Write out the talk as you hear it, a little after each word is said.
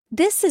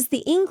This is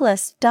the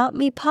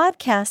Englist.me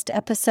podcast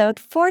episode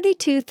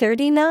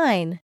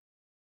 4239.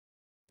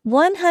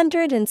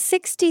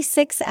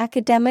 166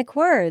 academic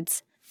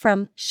words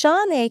from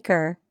Shawn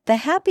Achor, The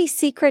Happy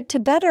Secret to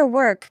Better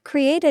Work,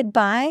 created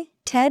by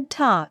TED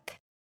Talk.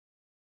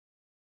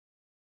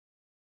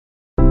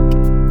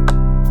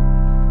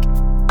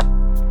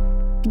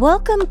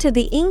 Welcome to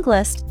the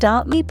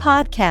Englist.me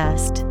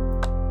podcast.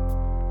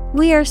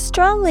 We are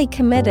strongly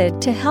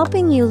committed to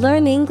helping you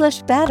learn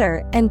English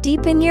better and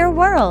deepen your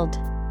world.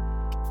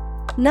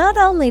 Not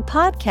only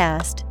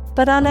podcast,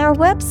 but on our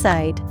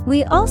website,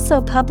 we also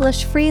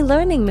publish free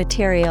learning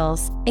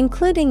materials,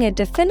 including a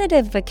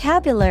definitive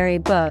vocabulary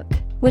book,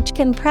 which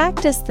can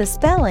practice the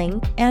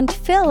spelling and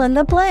fill in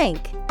the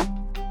blank.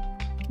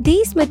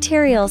 These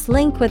materials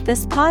link with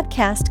this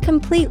podcast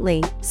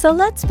completely, so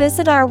let's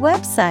visit our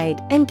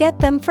website and get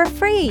them for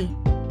free.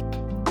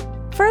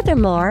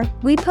 Furthermore,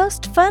 we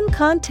post fun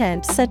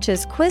content such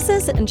as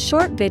quizzes and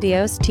short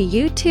videos to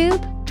YouTube,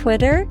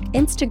 Twitter,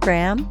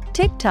 Instagram,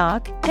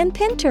 TikTok, and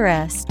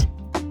Pinterest.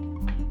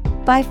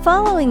 By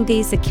following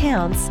these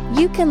accounts,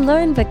 you can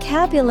learn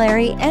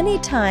vocabulary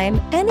anytime,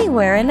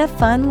 anywhere in a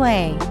fun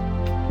way.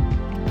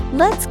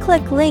 Let's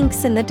click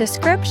links in the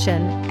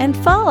description and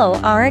follow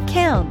our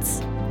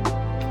accounts.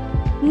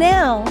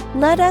 Now,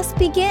 let us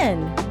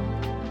begin.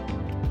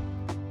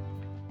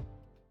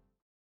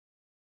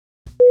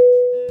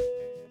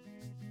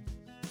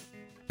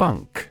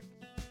 Bunk.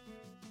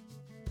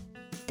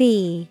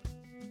 B-U-N-K.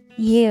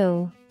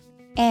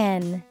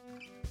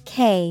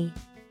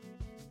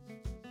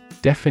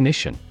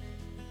 Definition: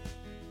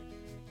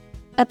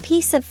 a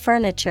piece of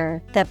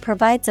furniture that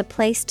provides a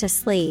place to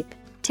sleep,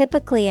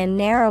 typically a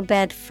narrow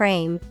bed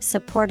frame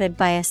supported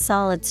by a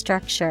solid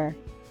structure.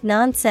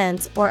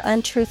 Nonsense or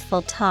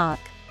untruthful talk,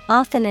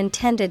 often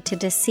intended to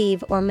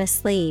deceive or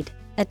mislead,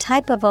 a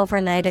type of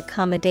overnight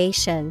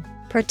accommodation,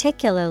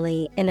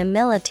 particularly in a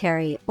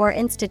military or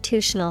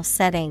institutional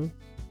setting.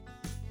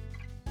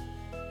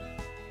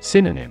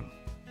 Synonym: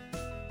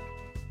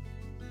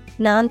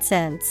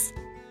 nonsense,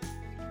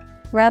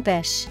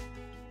 rubbish,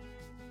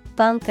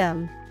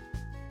 bunkum.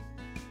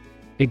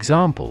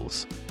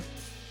 Examples: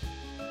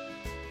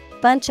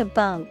 bunch of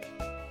bunk,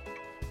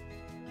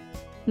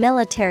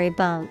 military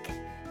bunk.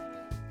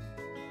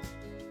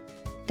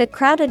 The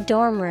crowded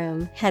dorm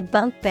room had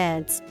bunk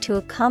beds to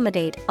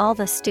accommodate all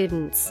the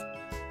students.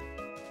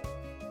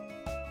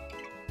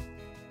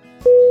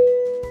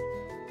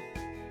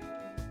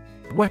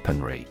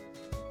 Weaponry.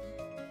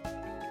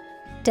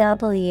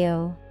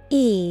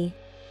 W-E-A-P-O-N-R-Y.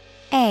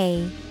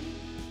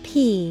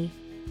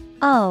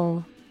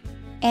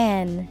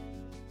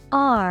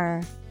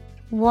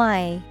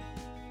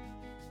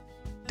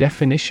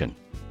 Definition: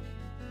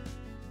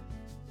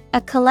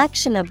 a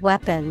collection of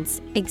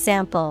weapons,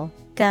 example,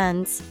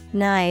 guns,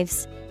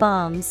 knives,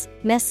 bombs,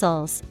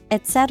 missiles,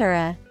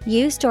 etc.,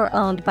 used or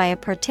owned by a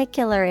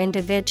particular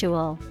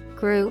individual,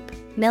 group,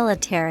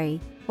 military,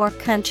 or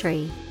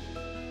country.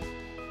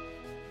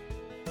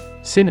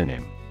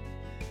 Synonym: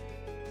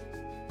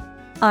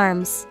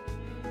 arms,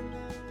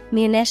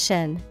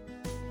 munition,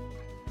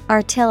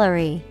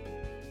 artillery.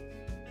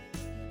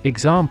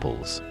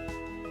 Examples: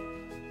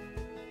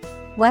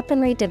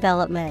 weaponry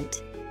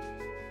development,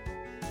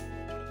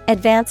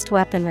 advanced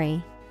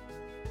weaponry.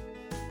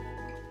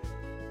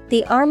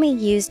 The army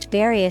used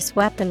various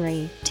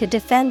weaponry to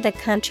defend the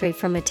country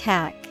from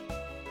attack.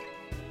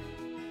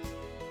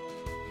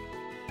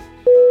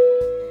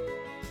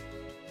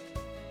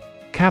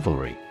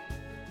 Cavalry.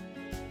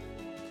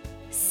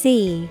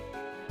 C-A-V-A-L-R-Y.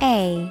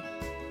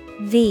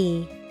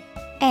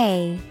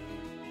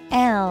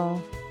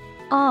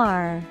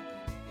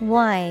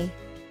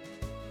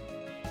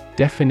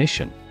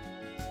 Definition: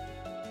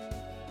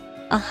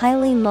 a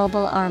highly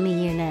mobile army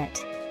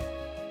unit.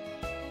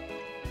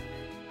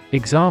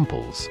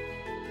 Examples: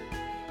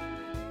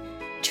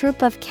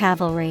 troop of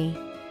cavalry,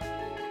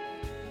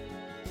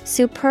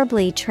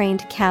 superbly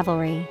trained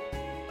cavalry.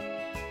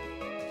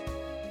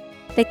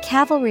 The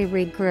cavalry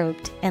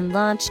regrouped and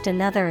launched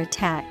another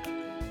attack.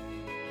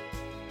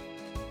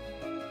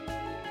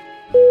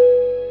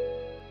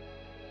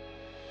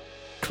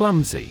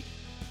 Clumsy.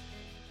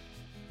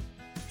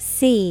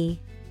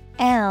 C-L-U-M-S-Y.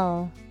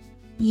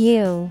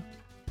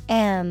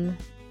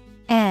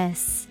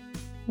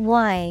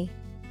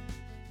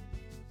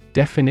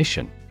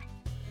 Definition: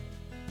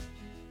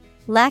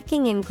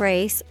 lacking in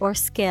grace or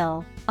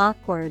skill,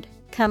 awkward,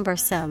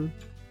 cumbersome.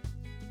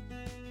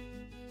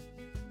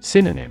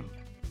 Synonym: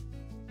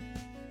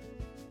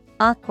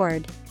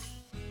 awkward,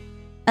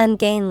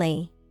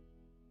 ungainly,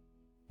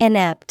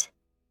 inept.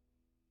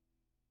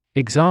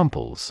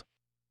 Examples: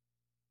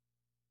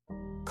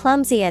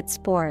 clumsy at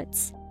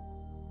sports,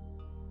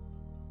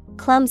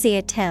 clumsy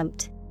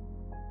attempt.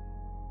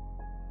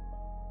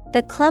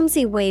 The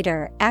clumsy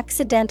waiter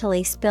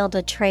accidentally spilled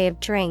a tray of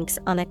drinks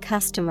on a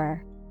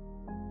customer.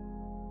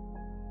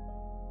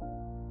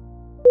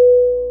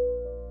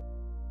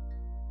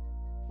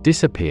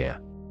 Disappear.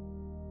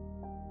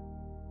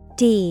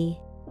 D-I-S-A-P-P-E-A-R.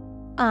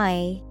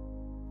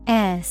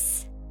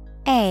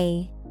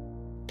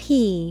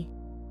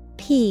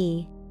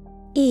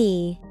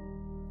 P-E-A-R.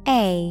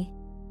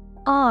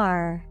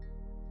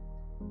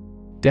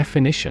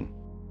 Definition: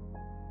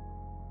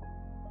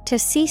 To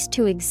cease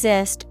to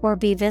exist or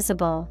be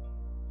visible.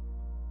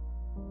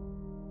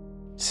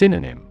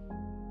 Synonym: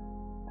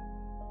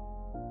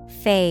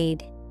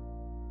 Fade,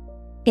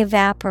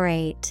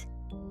 evaporate,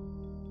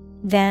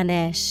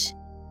 vanish.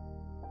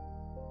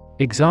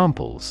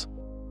 Examples: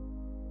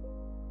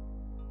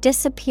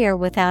 Disappear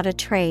without a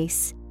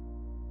trace.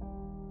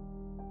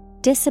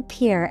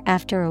 Disappear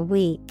after a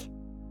week.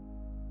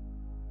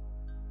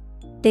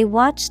 They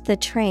watched the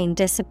train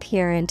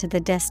disappear into the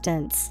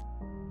distance.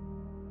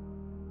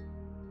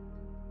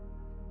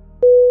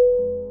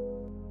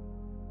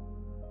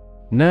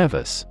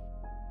 Nervous.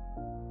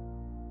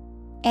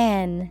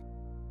 N-E-R-V-O-U-S.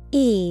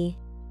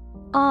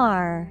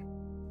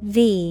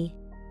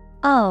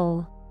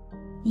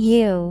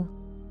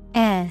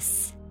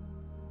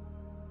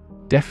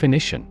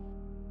 Definition: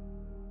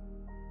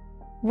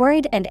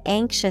 Worried and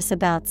anxious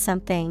about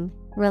something,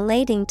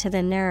 relating to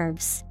the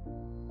nerves.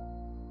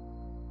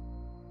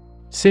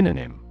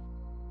 Synonym: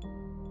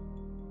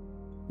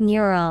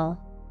 Neural,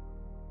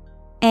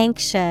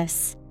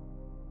 anxious,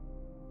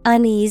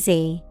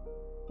 uneasy.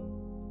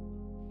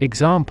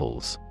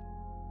 Examples: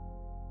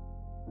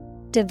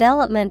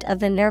 Development of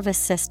the nervous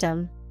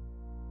system.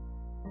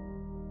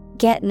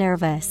 Get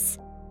nervous.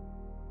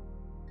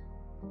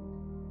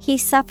 He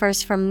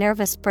suffers from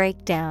nervous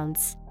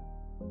breakdowns.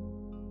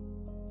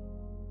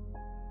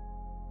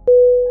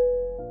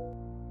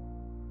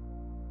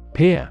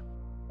 Peer.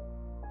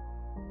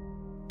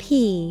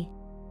 P-E-E-R.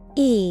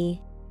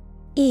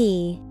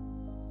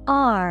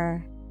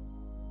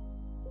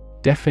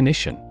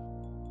 Definition: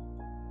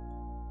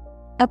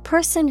 A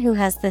person who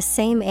has the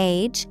same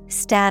age,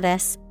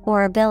 status,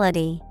 or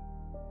ability.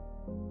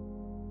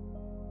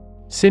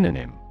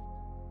 Synonym: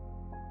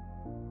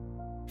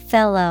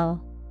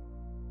 Fellow,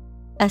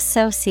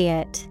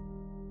 associate,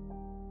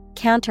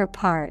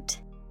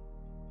 counterpart.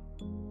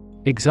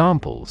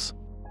 Examples: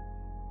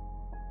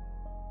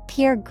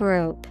 Peer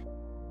group.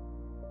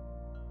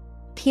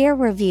 Peer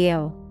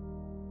review.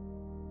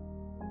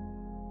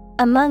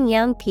 Among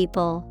young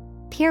people,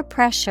 peer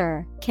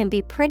pressure can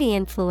be pretty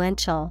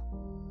influential.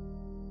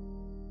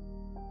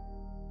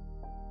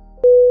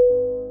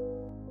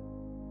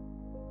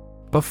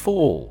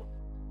 Befall.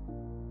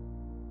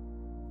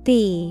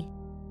 B-E-F-A-L-L.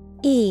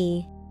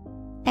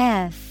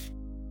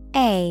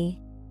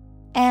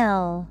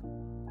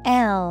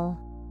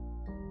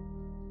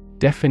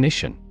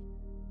 Definition: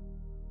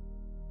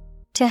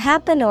 To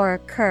happen or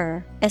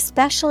occur,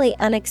 especially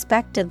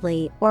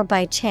unexpectedly or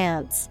by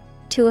chance,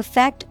 to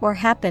affect or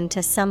happen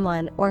to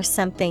someone or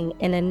something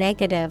in a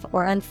negative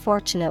or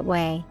unfortunate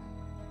way.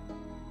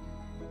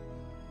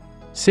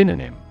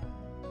 Synonym: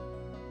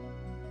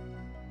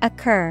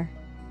 Occur,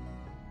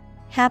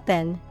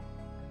 happen,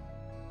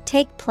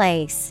 take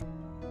place.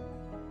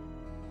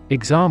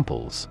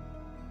 Examples: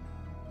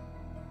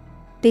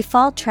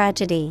 Befall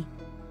tragedy.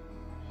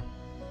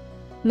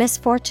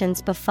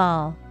 Misfortunes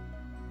befall.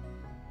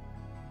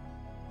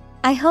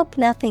 I hope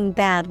nothing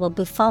bad will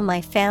befall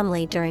my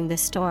family during the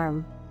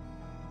storm.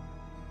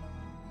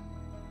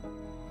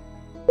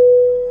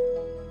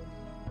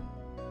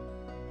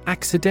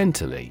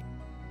 Accidentally.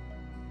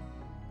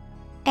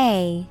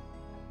 A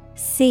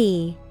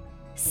C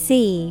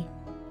C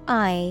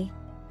I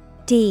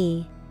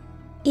D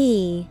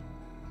E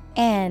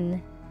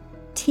N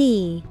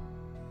T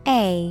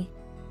A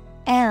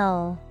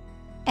L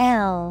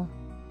L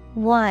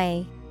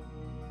Y.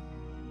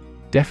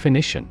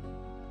 Definition: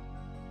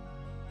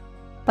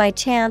 By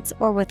chance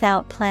or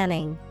without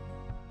planning.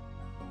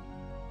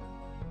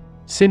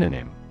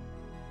 Synonym: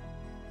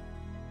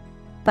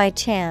 By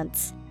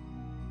chance.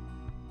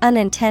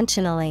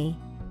 Unintentionally.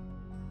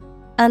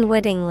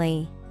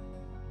 Unwittingly.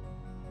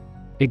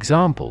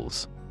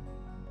 Examples: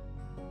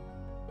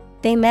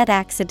 They met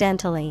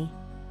accidentally.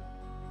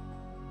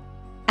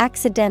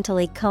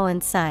 Accidentally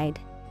coincide.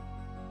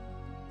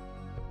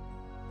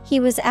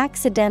 He was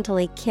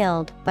accidentally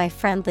killed by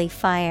friendly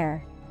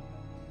fire.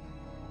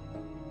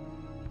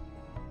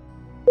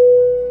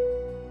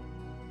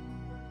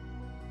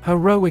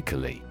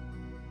 Heroically.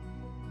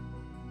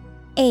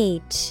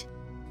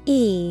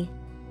 Heroically.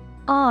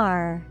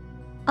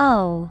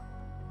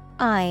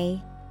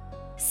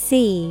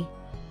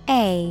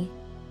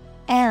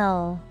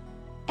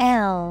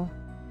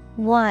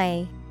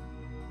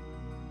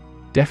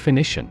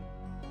 Definition: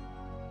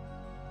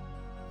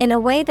 In a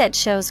way that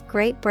shows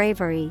great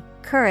bravery,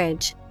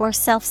 courage, or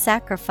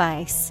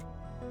self-sacrifice.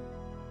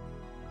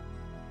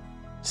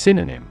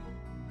 Synonym: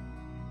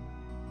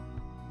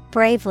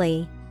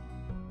 Bravely,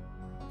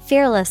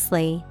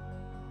 fearlessly,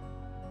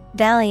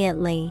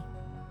 valiantly.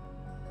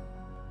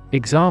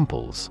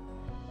 Examples: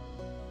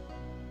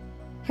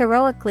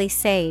 Heroically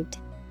saved.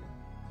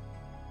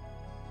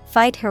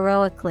 Fight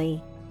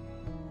heroically.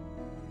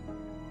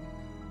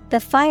 The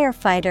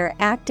firefighter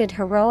acted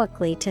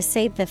heroically to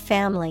save the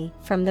family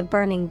from the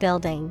burning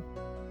building.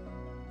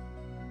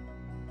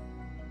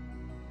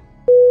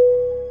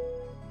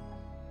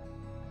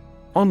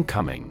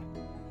 Oncoming.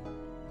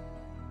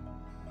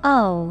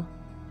 O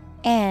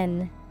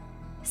N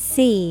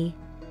C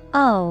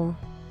O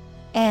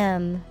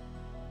M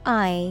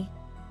I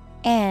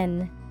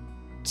N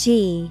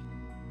G.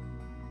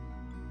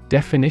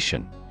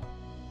 Definition: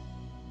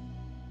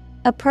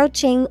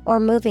 approaching or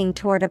moving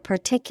toward a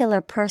particular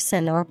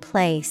person or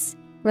place,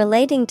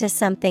 relating to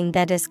something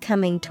that is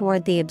coming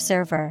toward the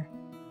observer.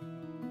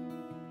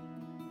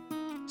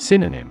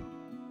 Synonym: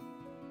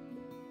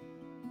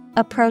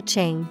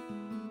 approaching,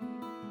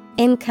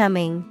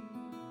 incoming,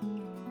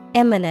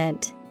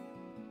 imminent.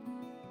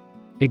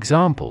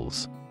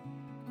 Examples: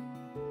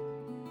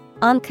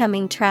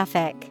 oncoming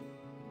traffic,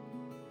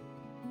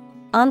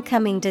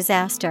 oncoming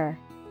disaster.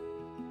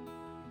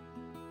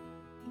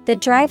 The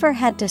driver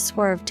had to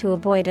swerve to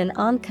avoid an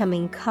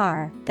oncoming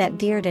car that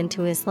veered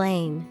into his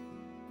lane.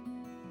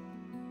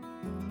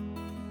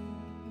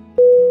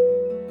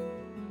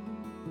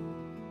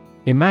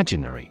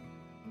 Imaginary.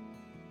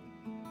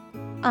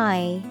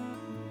 I-M-A-G-I-N-A-R-Y.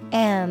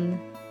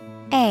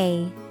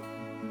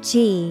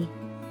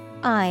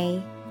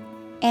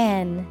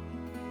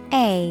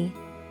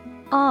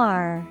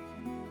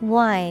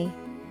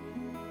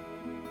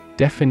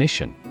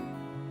 Definition: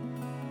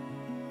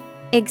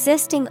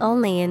 existing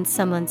only in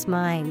someone's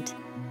mind.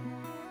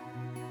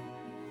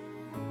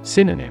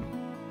 Synonym: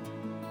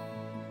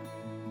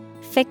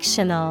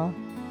 fictional,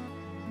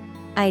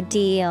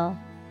 ideal,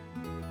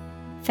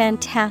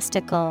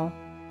 fantastical.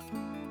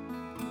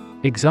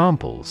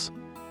 Examples: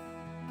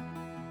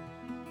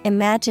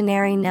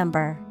 imaginary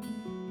number,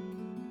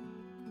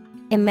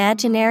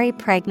 imaginary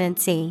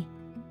pregnancy.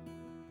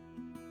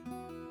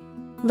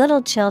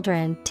 Little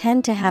children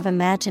tend to have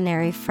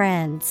imaginary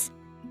friends.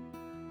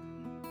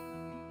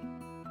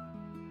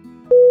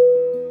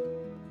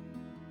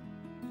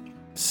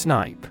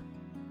 Snipe.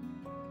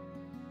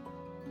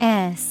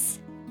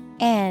 S-N-I-P-E.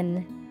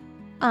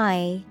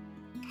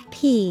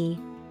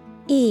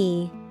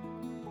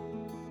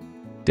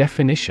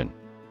 Definition: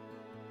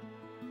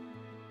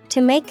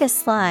 to make a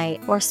sly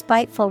or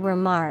spiteful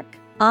remark,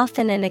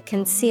 often in a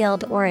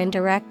concealed or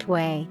indirect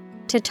way,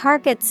 to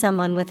target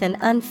someone with an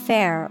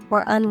unfair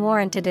or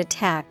unwarranted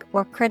attack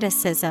or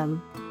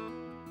criticism.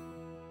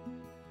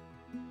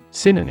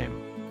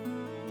 Synonym: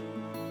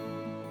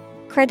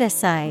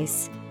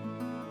 criticize,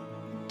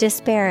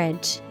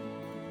 disparage,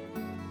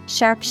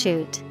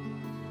 sharpshoot.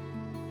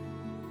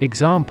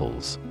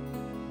 Examples: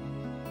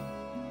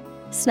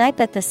 snipe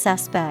at the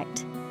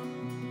suspect,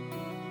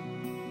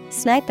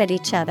 snipe at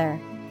each other.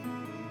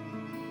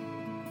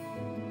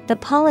 The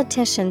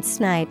politician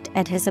sniped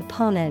at his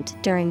opponent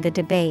during the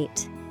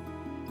debate.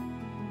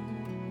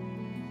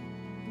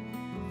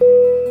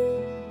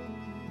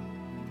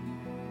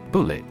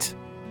 Bullet.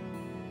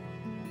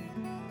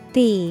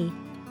 B-U-L-L-E-T.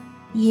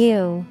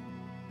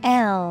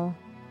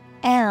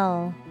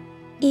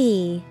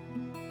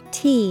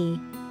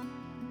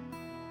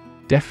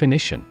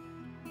 Definition: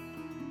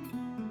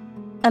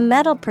 a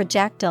metal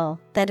projectile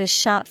that is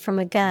shot from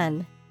a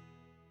gun.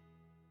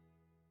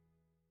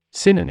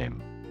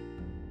 Synonym: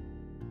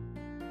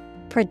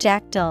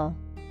 projectile,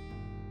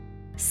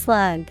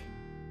 slug,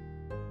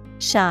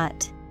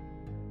 shot.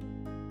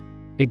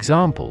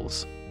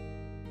 Examples: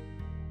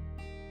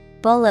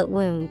 bullet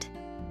wound,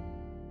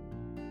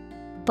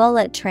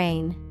 bullet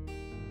train.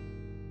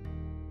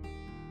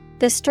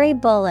 The stray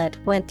bullet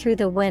went through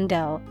the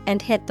window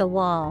and hit the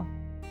wall.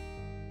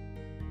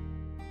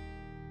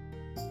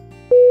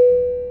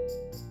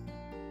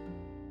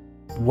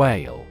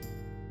 Whale.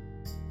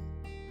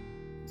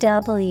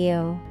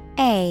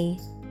 W-A-I-L.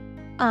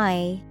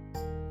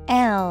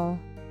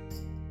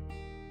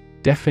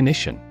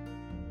 Definition: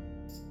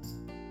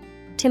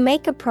 to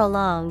make a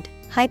prolonged,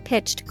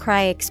 high-pitched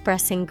cry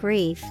expressing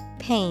grief,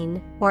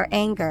 pain, or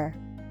anger.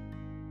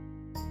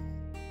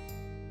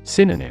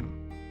 Synonym: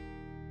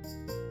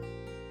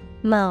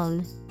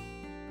 moan,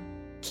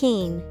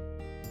 keen,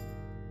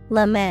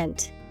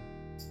 lament.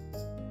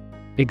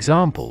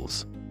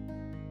 Examples: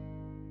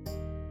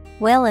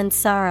 wail in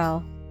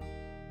sorrow,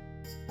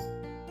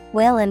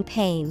 wail in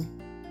pain.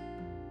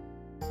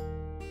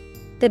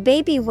 The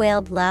baby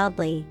wailed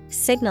loudly,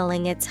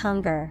 signaling its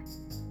hunger.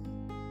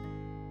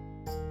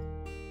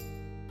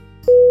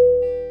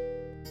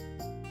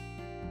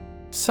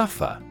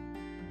 Suffer.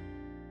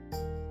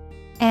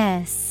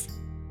 S-U-F-F-E-R.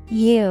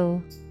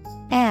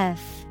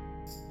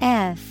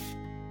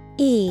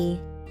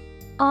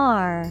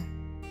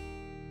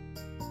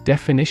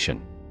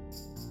 Definition: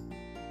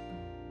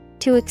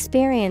 to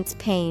experience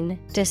pain,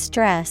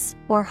 distress,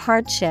 or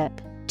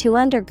hardship, to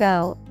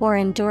undergo or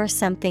endure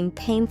something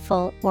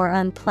painful or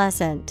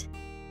unpleasant.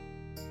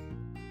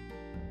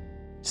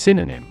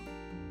 Synonym: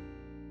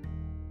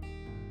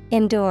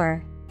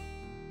 endure,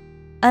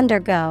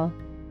 undergo,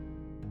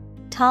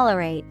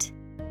 tolerate.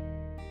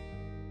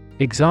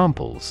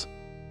 Examples: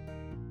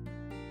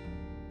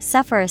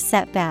 suffer a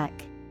setback,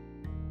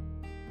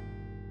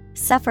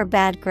 suffer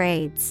bad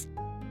grades.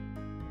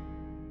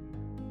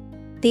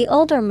 The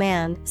older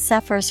man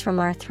suffers from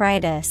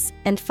arthritis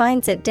and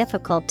finds it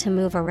difficult to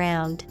move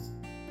around.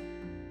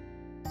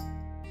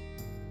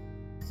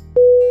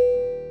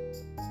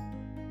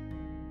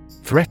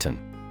 Threaten.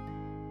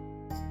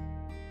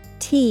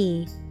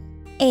 Threaten.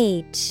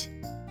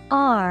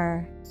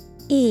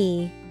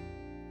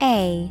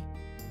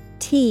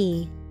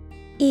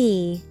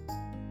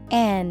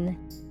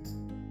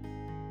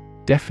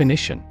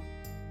 Definition.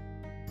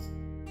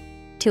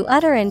 To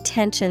utter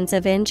intentions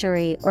of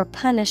injury or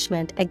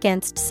punishment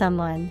against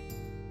someone.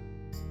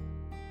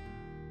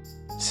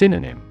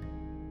 Synonym.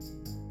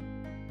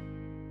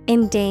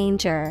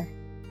 Endanger,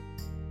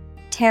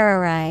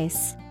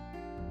 terrorize,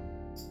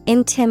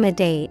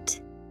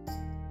 intimidate.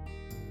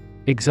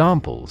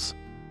 Examples.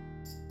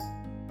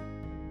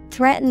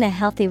 Threaten a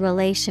healthy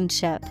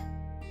relationship.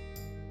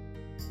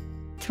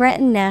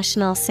 Threaten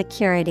national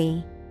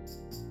security.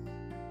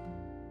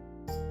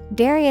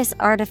 Various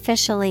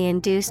artificially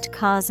induced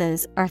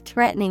causes are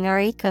threatening our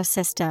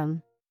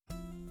ecosystem.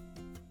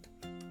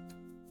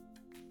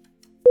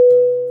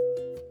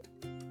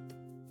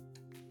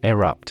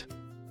 Erupt.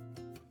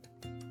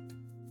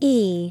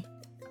 E-R-U-P-T.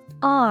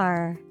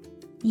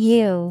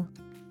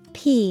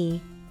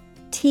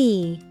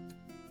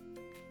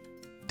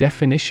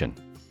 Definition.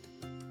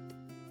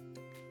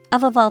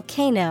 Of a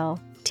volcano,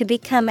 to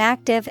become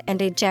active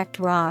and eject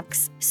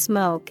rocks,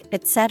 smoke,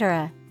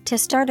 etc., to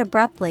start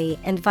abruptly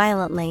and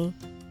violently.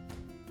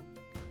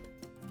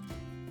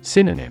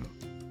 Synonym.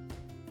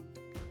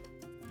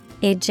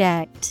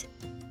 Eject,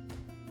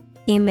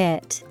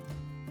 emit,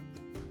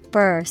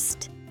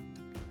 burst.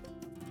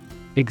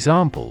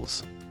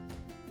 Examples.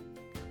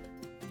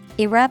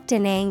 Erupt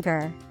in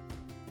anger.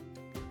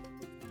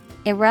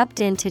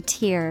 Erupt into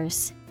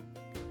tears.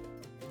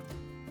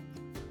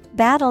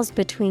 Battles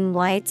between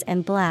whites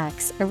and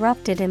blacks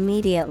erupted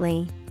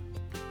immediately.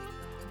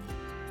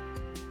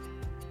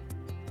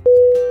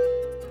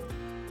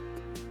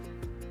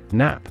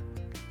 Nap.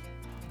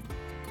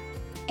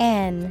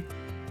 N-A-P.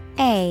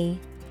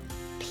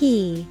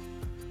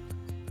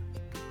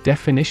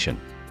 Definition.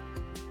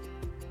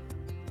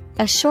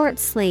 A short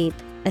sleep,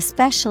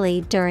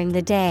 especially during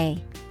the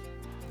day.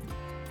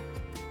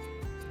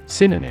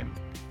 Synonym.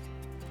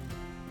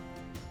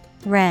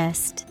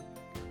 Rest,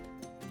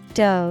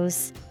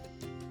 doze,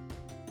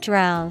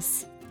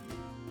 drowse.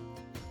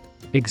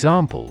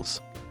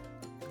 Examples.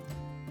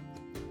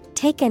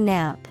 Take a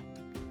nap.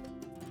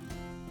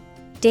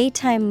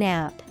 Daytime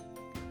nap.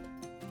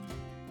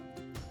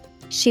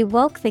 She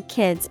woke the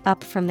kids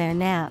up from their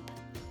nap.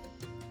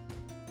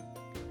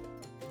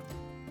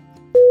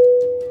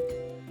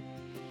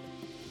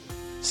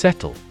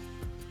 Settle.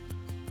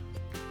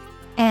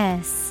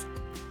 S-E-T-T-L-E.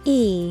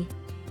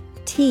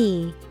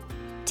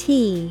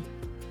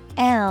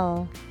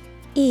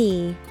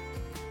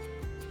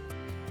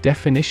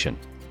 Definition.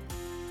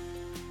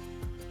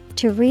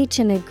 To reach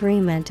an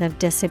agreement of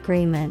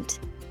disagreement.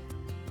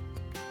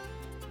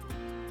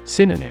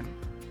 Synonym.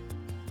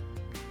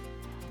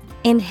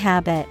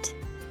 Inhabit,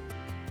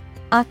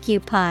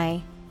 occupy,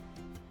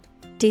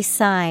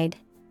 decide.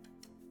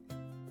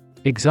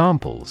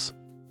 Examples.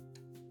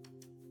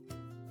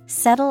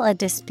 Settle a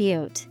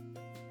dispute.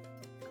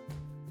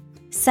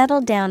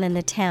 Settle down in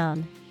the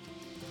town.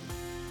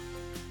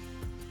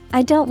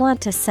 I don't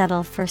want to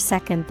settle for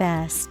second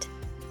best.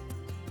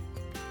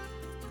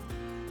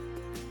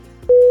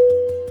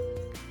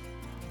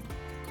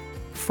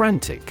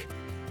 Frantic.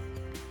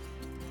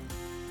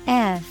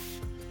 F-R-A-N-T-I-C.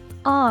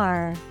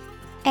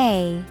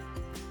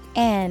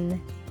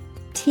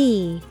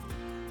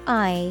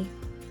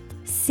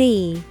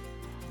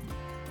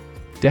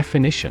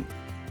 Definition.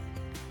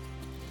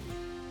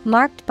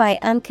 Marked by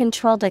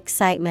uncontrolled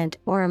excitement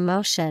or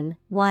emotion,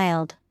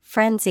 wild,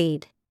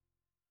 frenzied.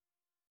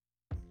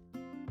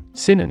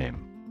 Synonym.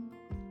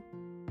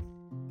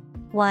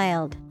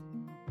 Wild,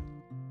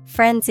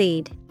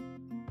 frenzied,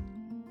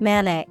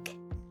 manic.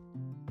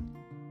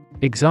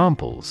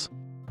 Examples.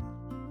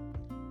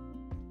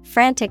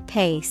 Frantic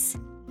pace.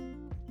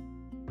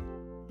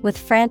 With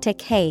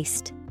frantic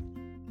haste.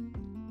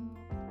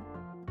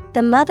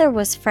 The mother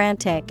was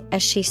frantic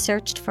as she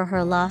searched for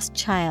her lost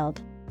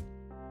child.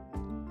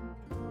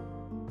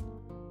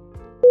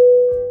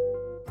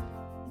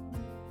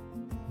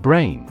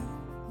 Brain.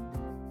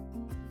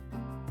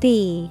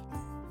 B-R-A-I-N.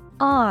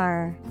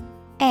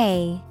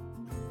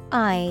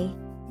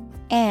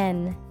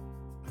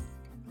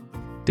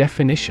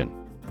 Definition.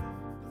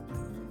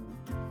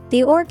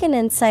 The organ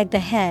inside the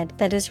head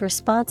that is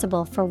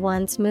responsible for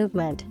one's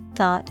movement,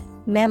 thought,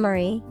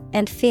 memory,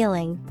 and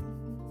feeling.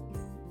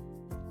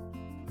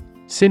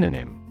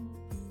 Synonym.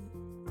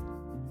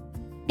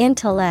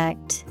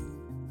 Intellect,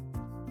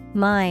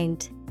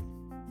 mind,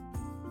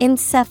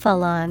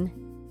 encephalon.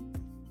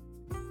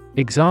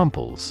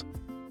 Examples.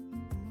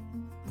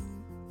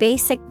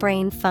 Basic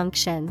brain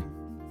function.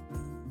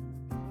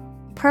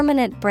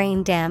 Permanent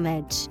brain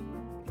damage.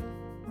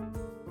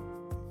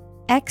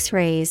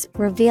 X-rays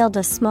revealed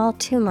a small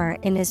tumor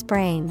in his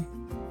brain.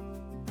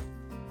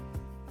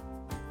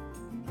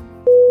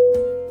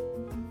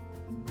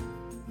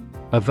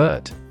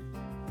 Avert.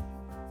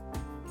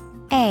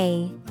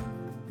 A-V-E-R-T.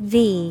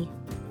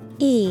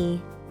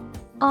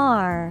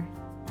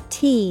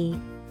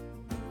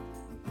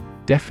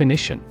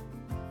 Definition.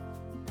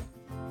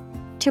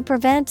 To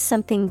prevent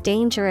something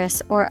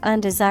dangerous or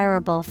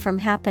undesirable from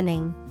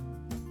happening.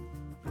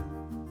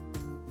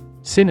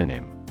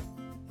 Synonym: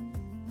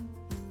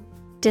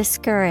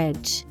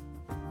 Discourage,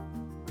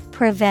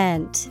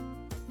 prevent,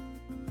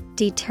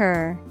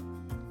 deter.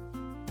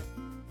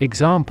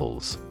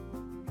 Examples: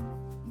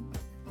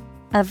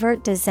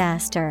 Avert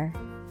disaster.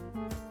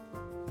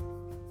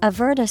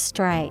 Avert a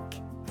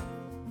strike.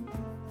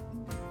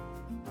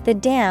 The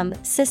dam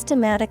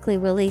systematically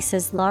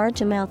releases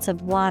large amounts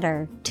of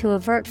water to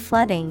avert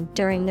flooding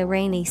during the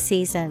rainy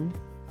season.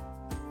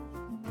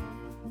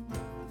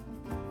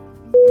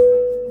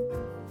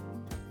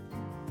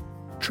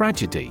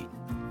 Tragedy.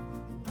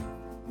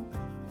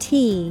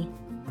 Tragedy.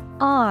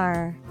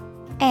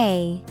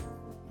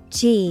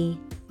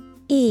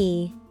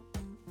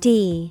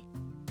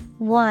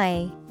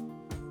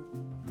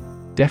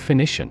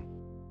 Definition: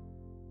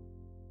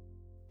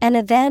 An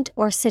event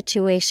or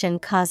situation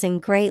causing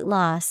great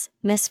loss,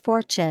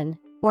 misfortune,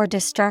 or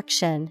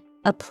destruction.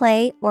 A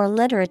play or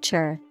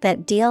literature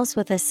that deals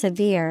with a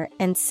severe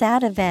and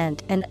sad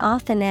event and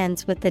often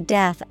ends with the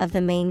death of the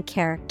main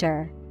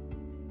character.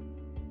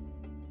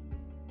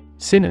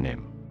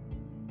 Synonym: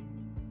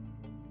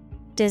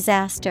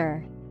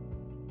 Disaster,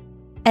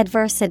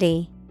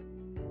 adversity,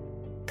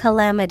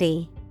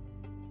 calamity.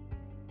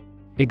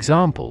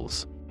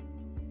 Examples: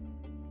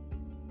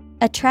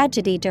 A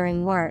tragedy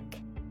during work.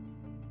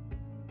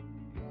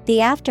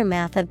 The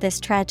aftermath of this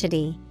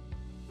tragedy.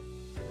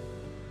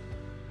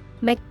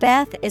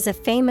 Macbeth is a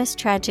famous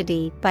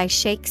tragedy by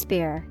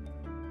Shakespeare.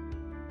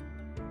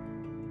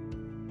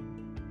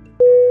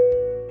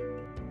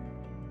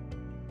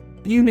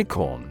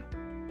 Unicorn.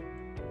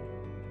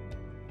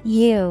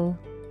 U-N-I-C-O-R-N.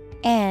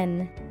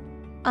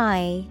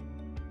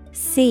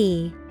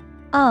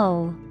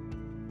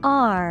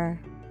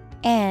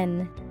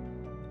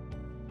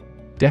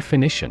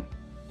 Definition: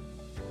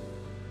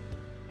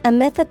 A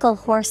mythical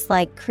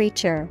horse-like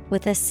creature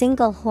with a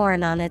single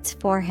horn on its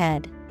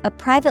forehead, a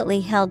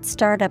privately held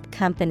startup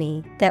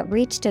company that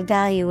reached a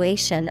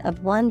valuation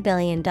of $1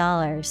 billion.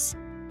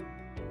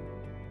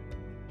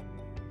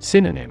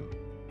 Synonym: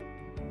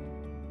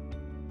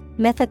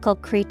 Mythical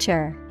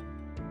creature,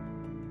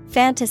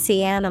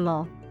 fantasy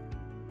animal,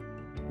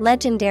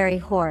 legendary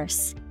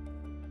horse.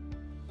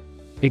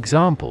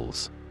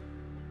 Examples: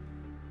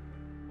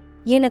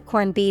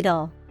 Unicorn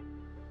beetle.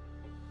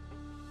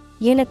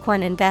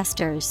 Unicorn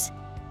investors.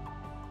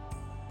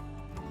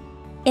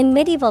 In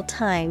medieval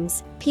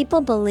times,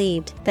 people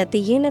believed that the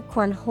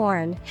unicorn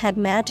horn had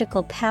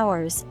magical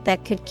powers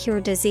that could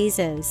cure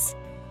diseases.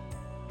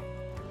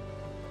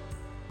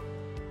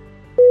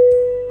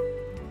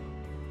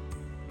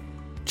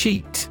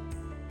 Cheat.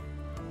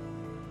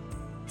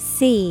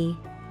 C-H-E-A-T.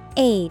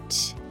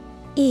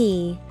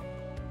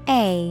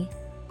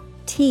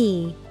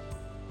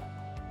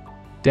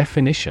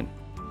 Definition: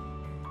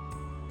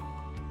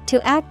 To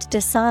act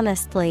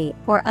dishonestly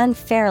or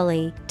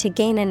unfairly to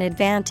gain an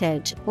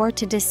advantage or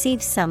to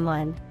deceive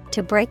someone,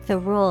 to break the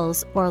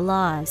rules or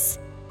laws.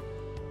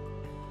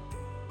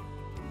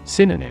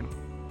 Synonym: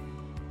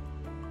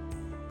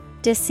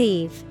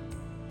 Deceive,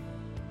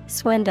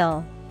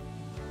 swindle,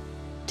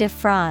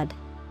 defraud.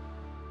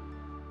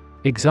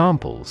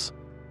 Examples: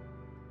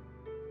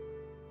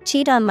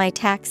 Cheat on my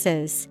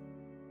taxes.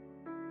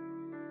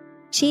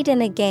 Cheat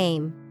in a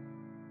game.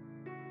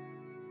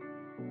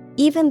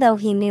 Even though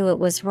he knew it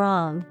was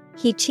wrong,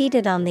 he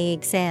cheated on the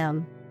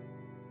exam.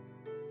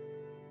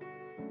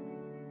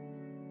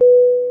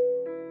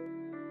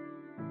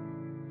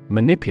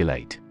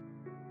 Manipulate.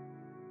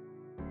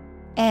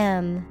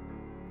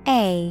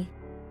 M-A-N-I-P-U-L-A-T-E.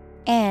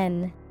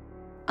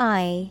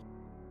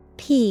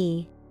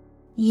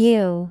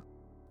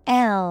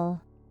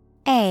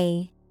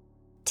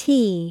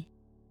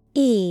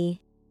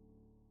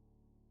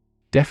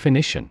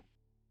 Definition: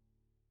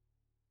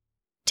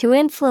 To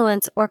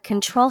influence or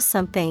control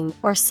something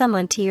or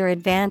someone to your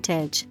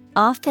advantage,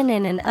 often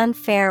in an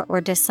unfair or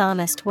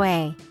dishonest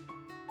way.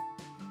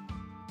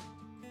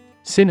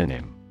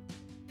 Synonym: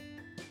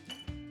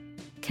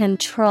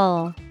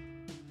 Control,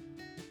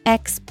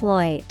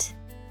 exploit,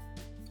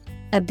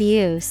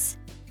 abuse.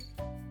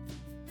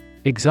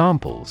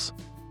 Examples: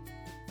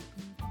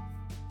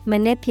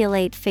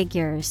 Manipulate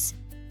figures.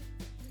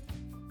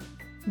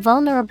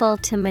 Vulnerable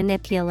to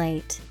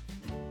manipulate.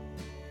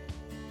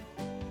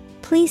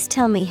 Please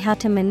tell me how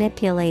to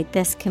manipulate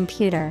this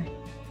computer.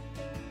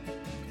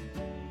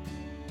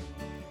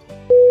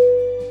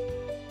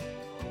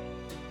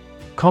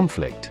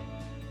 Conflict.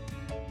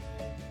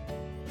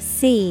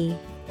 C-O-N-F-L-I-C-T.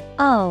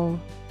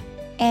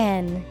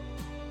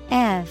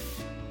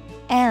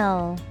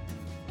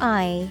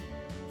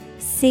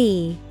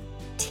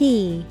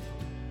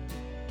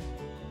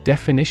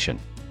 Definition: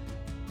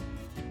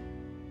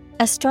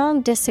 A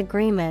strong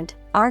disagreement,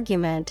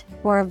 argument,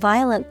 or a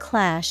violent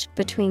clash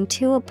between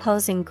two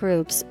opposing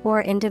groups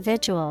or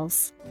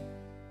individuals.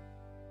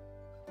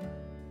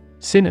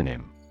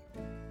 Synonym: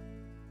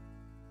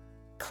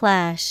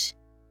 Clash,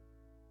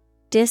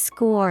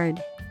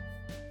 discord,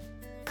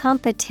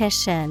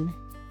 competition.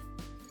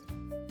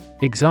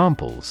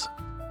 Examples: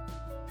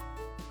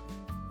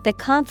 The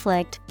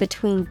conflict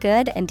between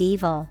good and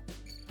evil.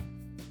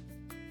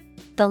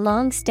 The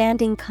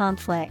long-standing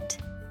conflict.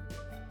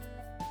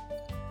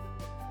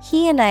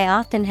 He and I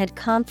often had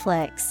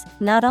conflicts,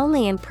 not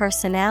only in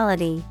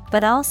personality,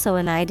 but also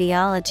in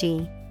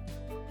ideology.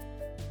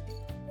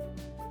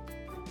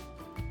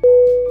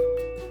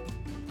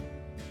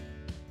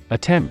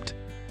 Attempt.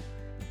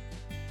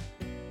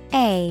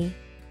 A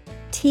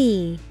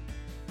T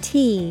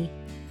T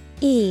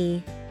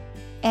E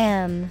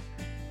M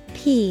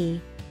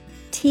P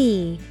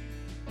T.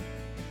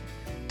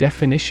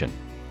 Definition.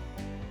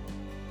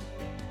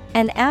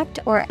 An act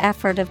or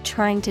effort of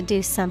trying to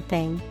do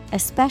something,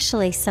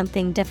 especially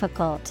something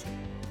difficult.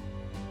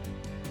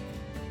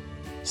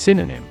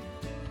 Synonym.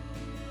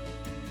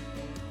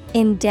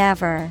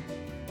 Endeavor,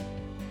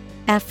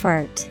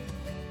 effort,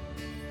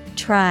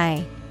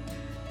 try.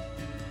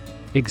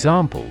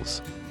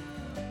 Examples.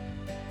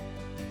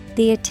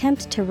 The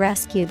attempt to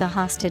rescue the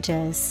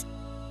hostages.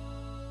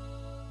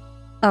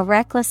 A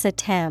reckless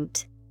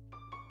attempt.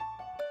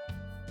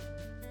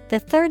 The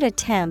third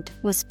attempt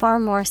was far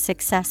more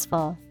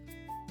successful.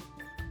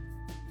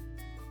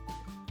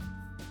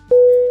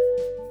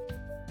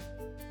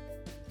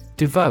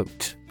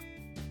 Devote.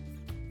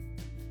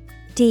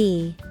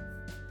 D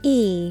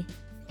E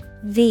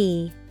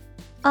V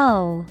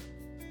O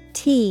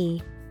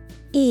T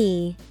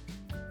E.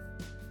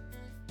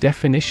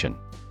 Definition.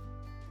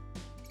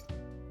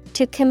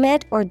 To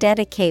commit or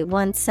dedicate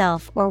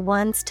oneself or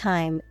one's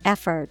time,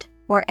 effort,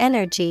 or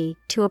energy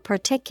to a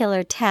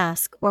particular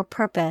task or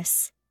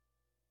purpose.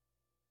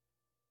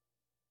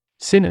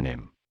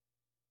 Synonym.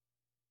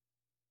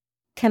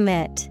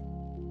 Commit,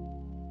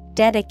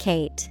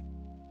 dedicate,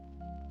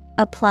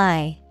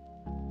 apply.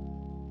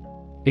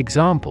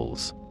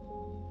 Examples.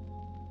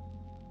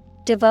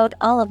 Devote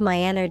all of my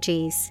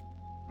energies.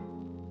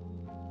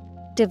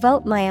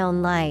 Devote my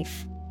own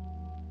life.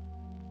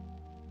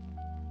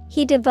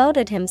 He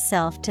devoted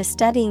himself to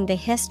studying the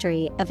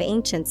history of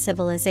ancient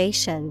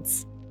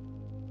civilizations.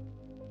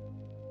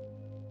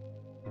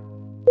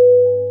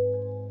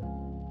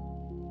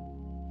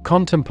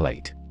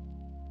 Contemplate.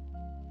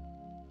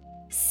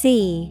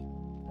 C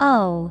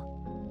O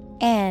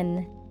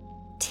N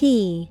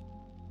T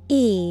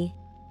E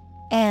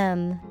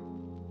M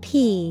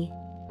P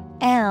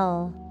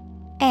L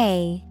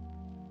A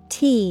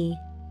T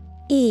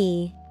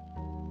E.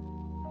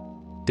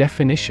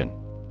 Definition.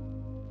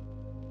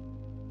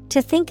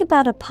 To think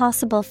about a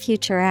possible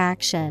future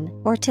action,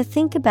 or to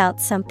think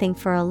about something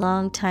for a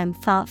long time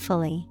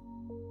thoughtfully.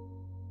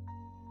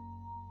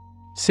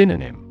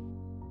 Synonym.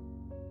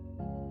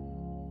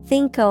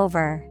 Think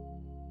over,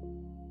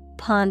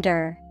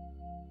 ponder,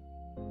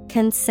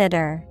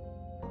 consider.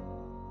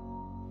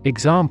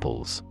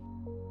 Examples.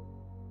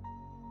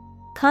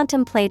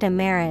 Contemplate a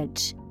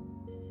marriage.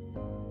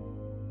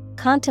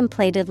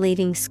 Contemplated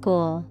leaving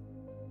school.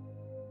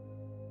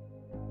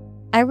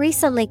 I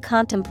recently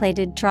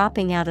contemplated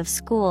dropping out of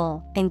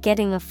school and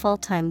getting a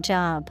full-time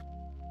job.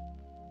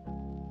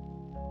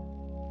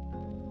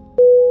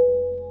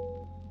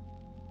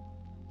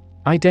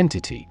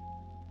 Identity.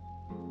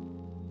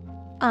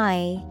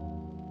 I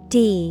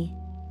D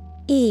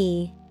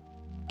E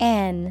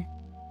N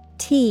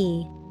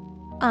T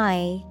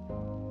I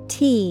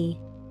T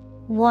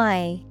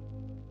Y.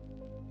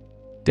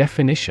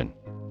 Definition.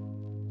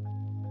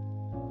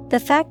 The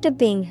fact of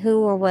being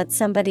who or what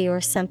somebody or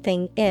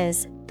something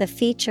is, the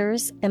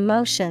features,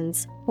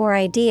 emotions, or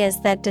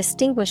ideas that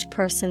distinguish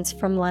persons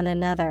from one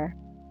another.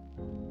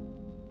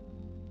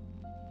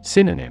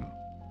 Synonym.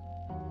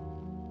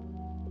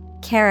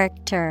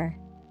 Character,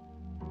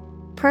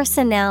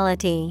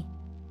 personality,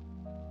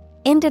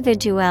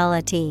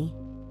 individuality.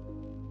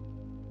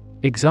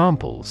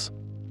 Examples.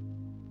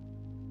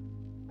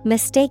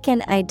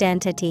 Mistaken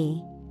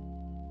identity.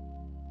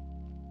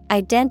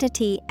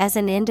 Identity as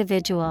an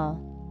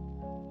individual.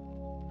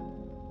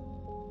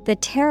 The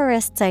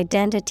terrorist's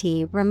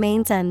identity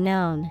remains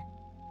unknown.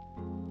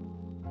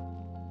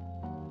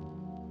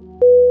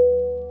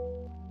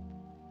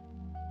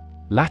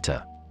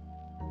 Latter.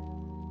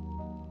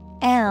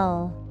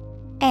 L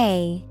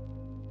A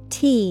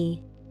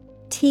T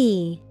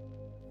T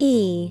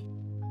E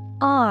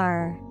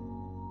R.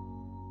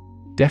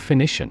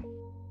 Definition.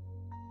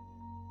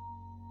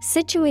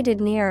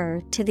 Situated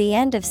nearer to the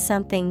end of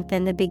something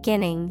than the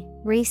beginning,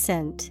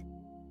 recent.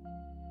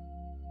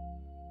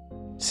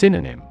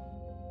 Synonym.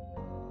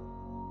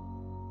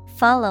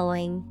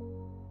 Following,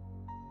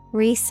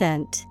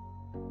 recent,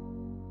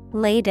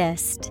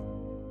 latest.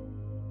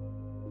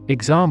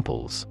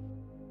 Examples.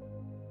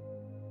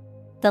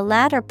 The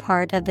latter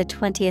part of the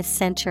 20th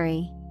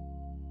century.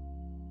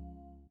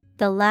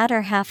 The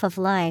latter half of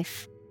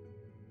life.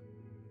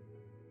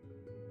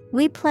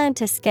 We plan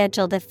to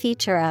schedule the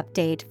feature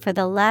update for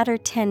the latter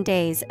 10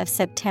 days of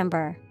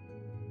September.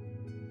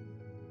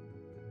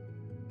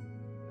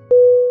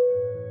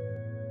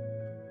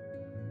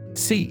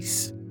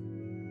 Cease.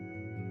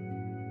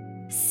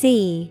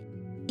 C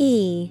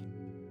E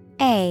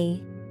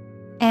A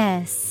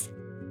S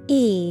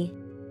E.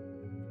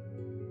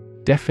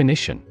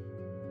 Definition.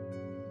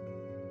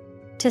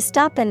 To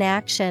stop an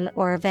action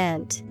or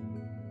event.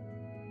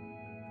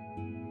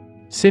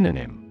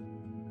 Synonym: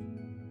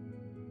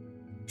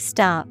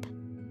 Stop,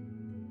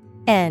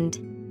 end,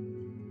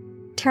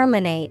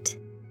 terminate.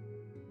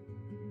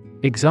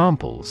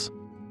 Examples: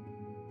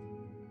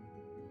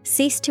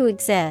 Cease to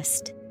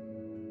exist.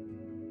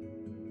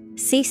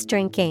 Cease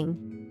drinking.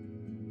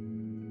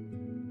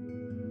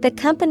 The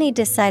company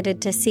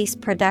decided to cease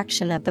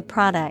production of the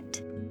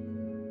product.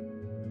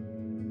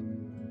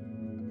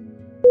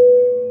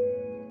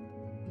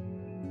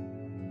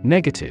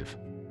 Negative.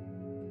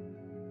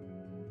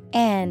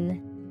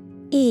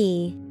 N-E-G-A-T-I-V-E.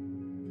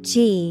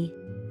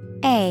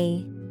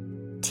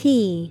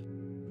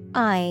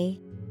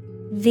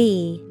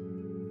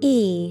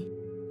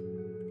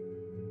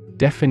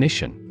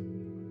 Definition: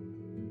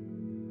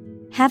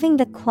 Having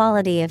the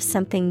quality of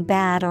something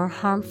bad or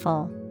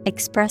harmful,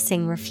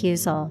 expressing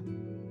refusal.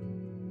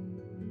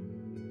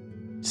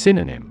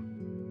 Synonym: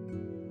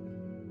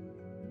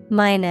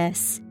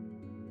 Minus,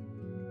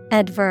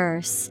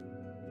 adverse,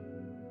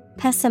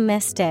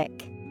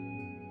 pessimistic.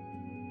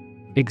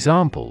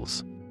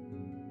 Examples: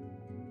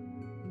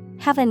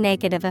 Have a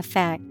negative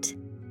effect.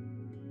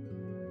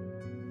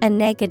 A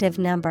negative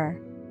number.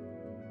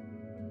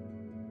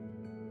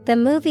 The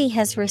movie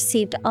has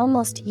received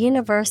almost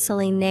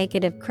universally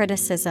negative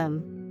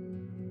criticism.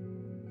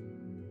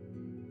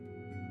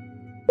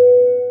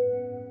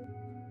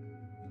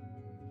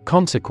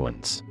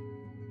 Consequence.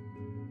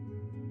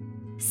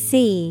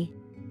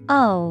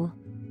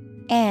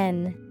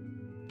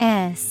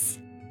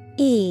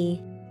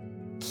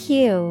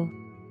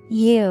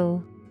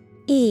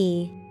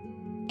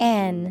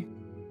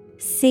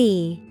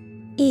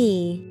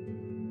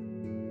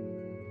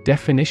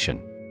 Definition: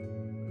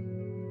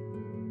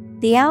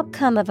 The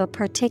outcome of a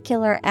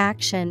particular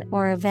action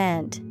or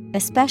event,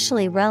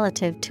 especially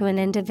relative to an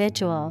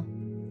individual.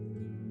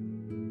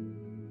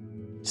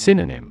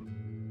 Synonym: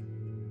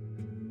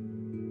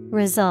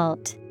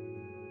 Result,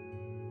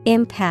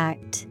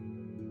 impact,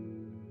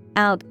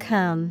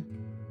 outcome.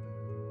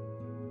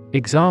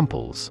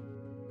 Examples: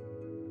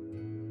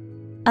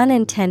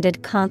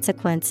 Unintended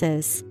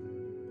consequences.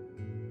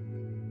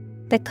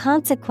 The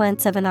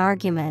consequence of an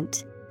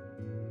argument.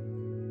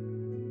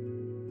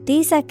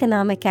 These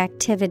economic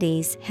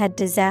activities had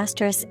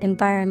disastrous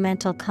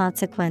environmental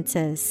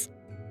consequences.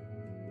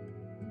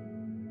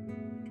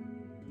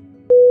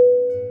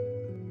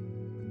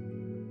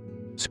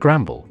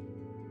 Scramble.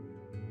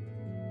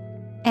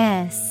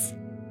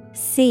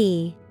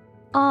 S-C-R-A-M-B-L-E.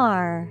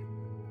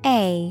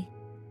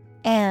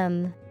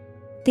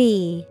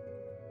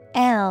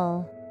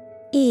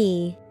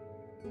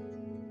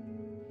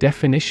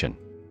 Definition: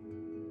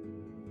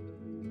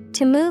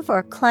 To move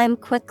or climb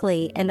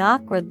quickly and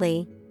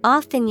awkwardly,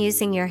 often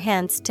using your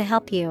hands to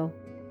help you.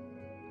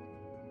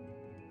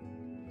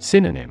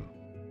 Synonym: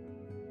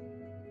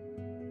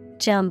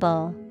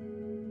 Jumble,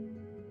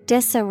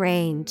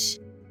 disarrange.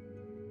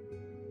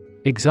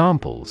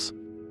 Examples: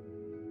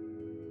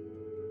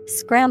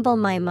 Scramble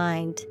my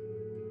mind.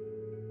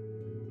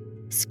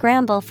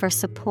 Scramble for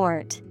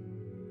support.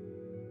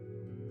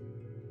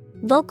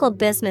 Local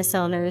business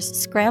owners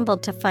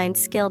scrambled to find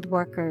skilled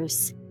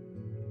workers.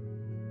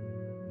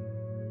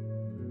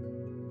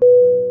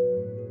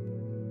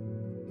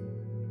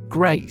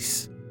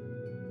 Grace.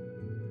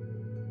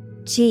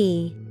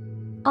 G-R-A-C-E.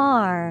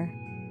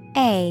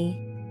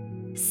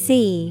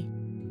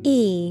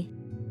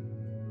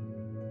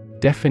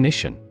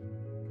 Definition: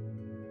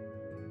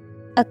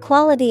 A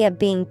quality of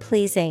being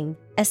pleasing,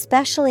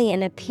 especially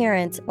in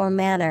appearance or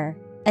manner,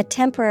 a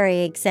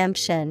temporary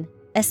exemption,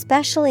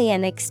 especially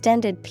an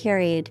extended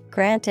period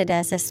granted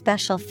as a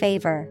special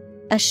favor,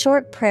 a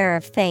short prayer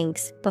of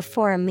thanks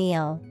before a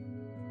meal.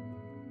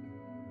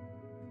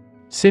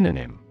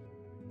 Synonym: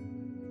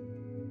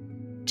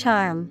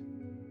 Charm,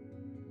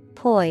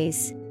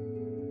 poise,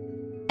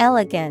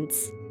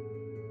 elegance.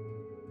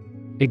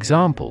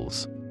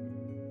 Examples: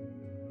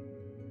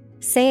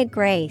 Say a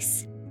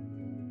grace.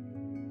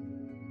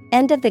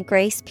 End of the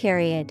grace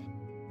period.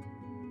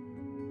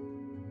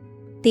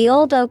 The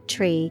old oak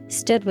tree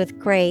stood with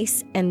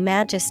grace and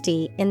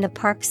majesty in the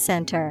park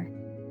center.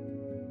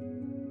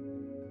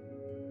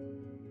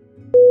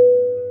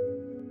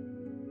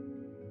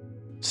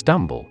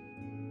 Stumble.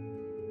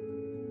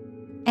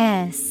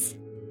 S-T-U-M-B-L-E.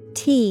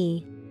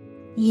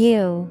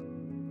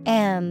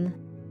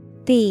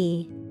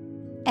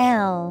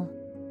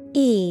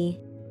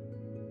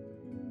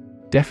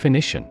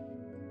 Definition: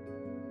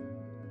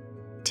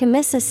 To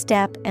miss a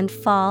step and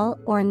fall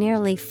or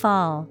nearly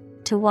fall,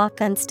 to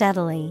walk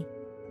unsteadily.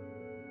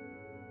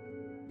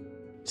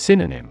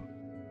 Synonym: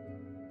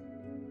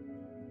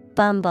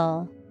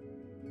 Bumble,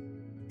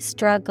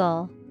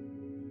 struggle,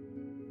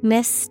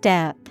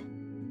 misstep.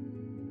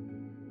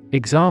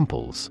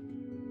 Examples: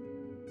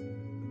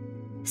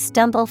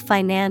 Stumble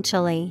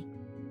financially.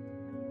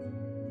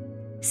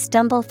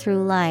 Stumble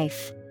through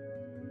life.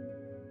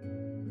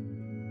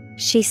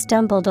 She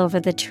stumbled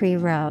over the tree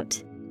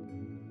root.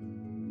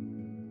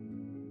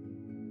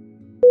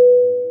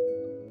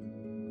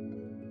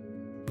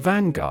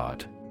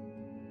 Vanguard.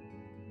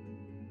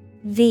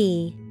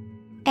 V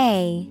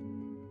A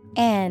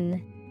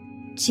N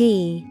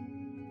G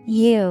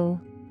U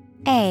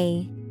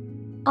A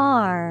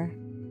R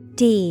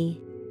D.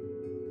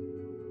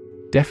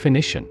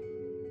 Definition: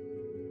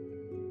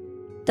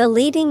 the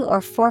leading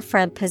or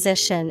forefront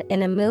position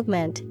in a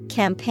movement,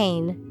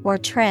 campaign, or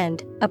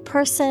trend, a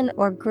person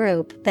or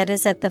group that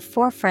is at the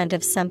forefront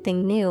of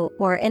something new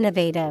or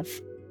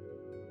innovative.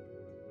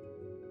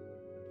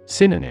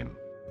 Synonym: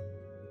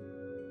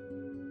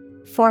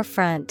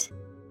 Forefront,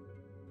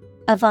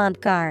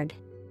 avant-garde,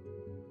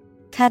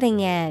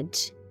 cutting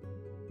edge.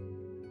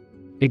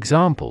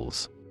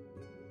 Examples: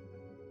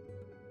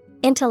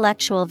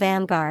 Intellectual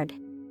vanguard,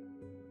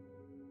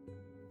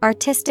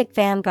 artistic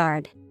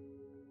vanguard.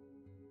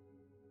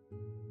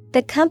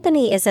 The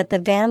company is at the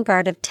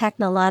vanguard of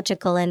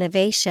technological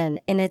innovation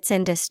in its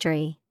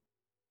industry.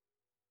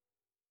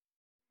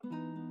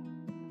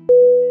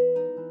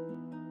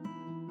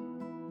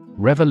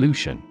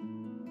 Revolution.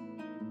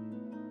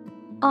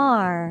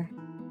 R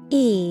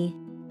E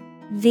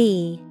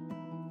V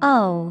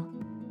O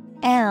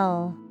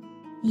L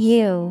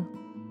U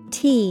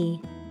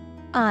T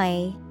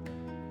I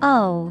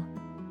O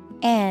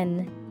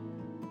N.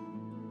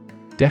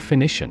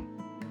 Definition: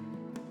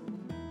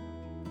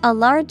 a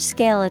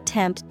large-scale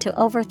attempt to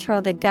overthrow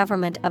the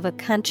government of a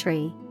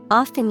country,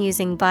 often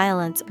using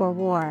violence or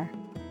war.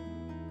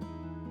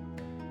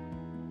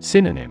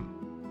 Synonym: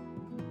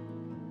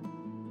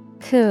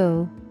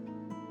 Coup,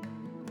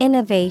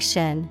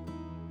 innovation,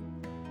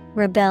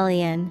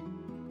 rebellion.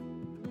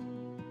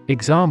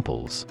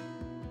 Examples: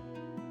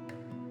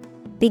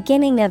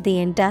 beginning of the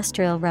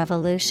Industrial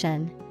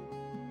Revolution,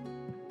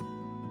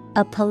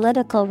 a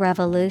political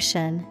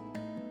revolution.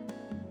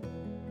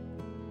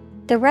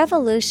 The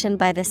revolution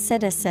by the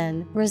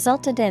citizen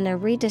resulted in a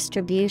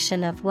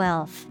redistribution of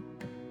wealth.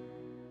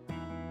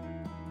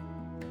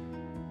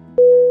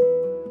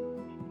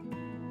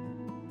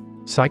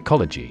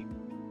 Psychology.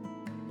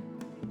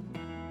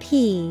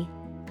 P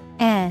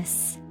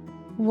S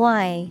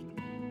Y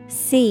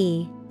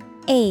C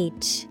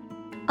H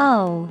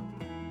O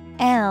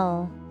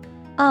L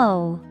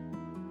O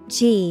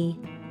G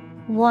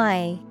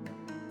Y.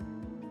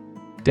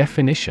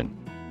 Definition: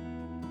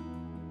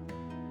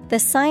 the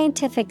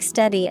scientific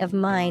study of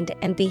mind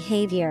and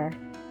behavior.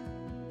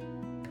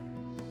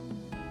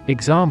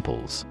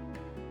 Examples: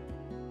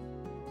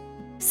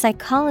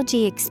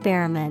 psychology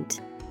experiment,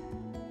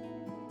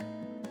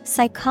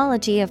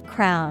 psychology of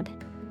crowd.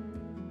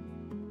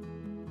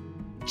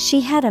 She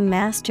had a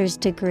master's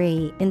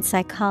degree in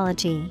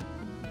psychology.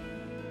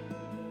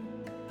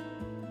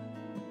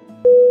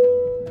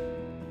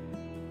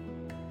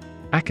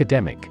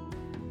 Academic.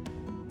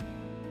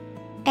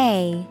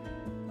 A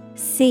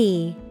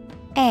C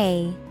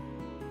A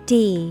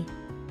D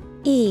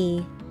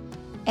E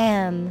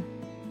M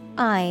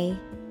I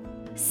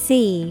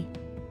C.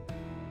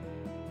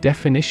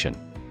 Definition: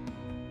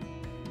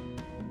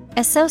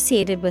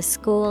 associated with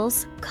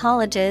schools,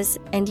 colleges,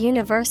 and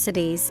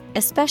universities,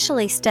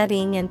 especially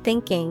studying and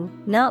thinking,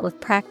 not with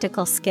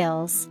practical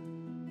skills.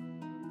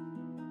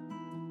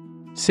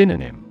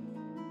 Synonym: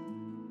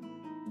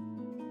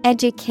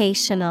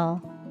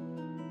 educational,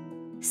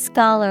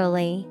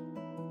 scholarly,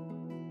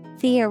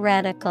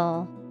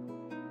 theoretical.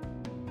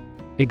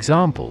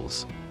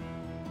 Examples: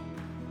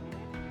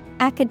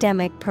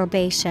 academic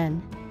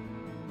probation,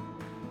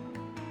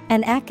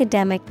 an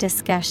academic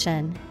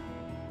discussion.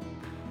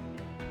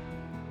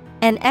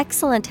 An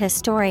excellent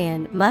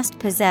historian must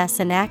possess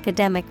an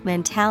academic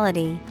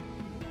mentality.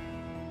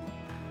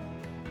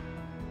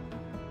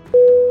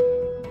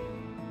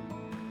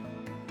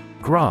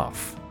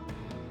 Graph.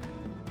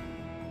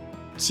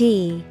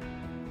 G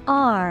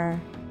R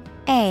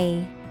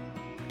A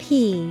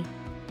P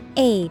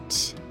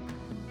H.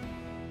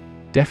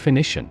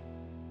 Definition: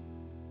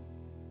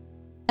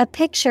 a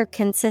picture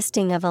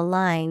consisting of a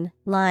line,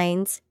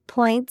 lines,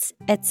 points,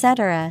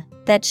 etc.,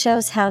 that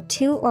shows how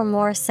two or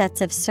more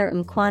sets of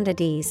certain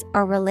quantities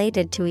are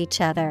related to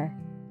each other.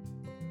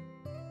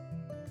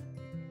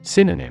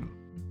 Synonym: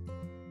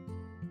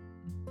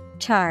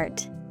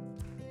 chart,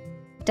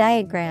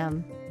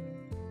 diagram,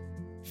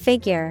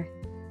 figure.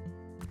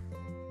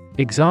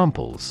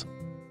 Examples: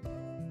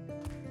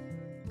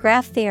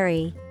 graph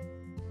theory,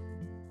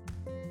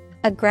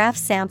 a graph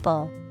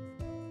sample.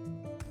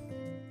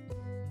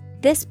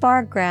 This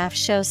bar graph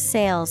shows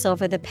sales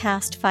over the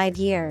past 5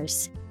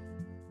 years.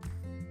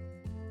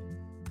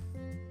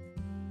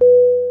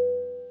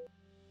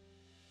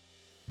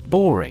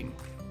 Boring.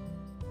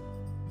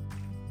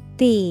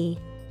 B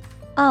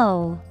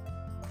O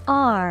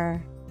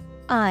R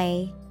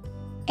I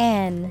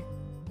N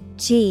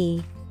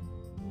G.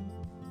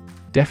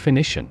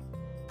 Definition: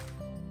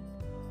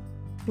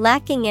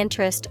 lacking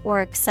interest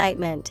or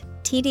excitement,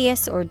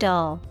 tedious or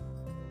dull.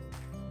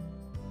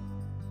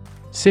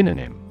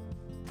 Synonym: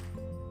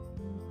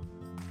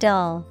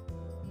 dull,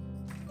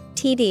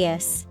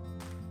 tedious,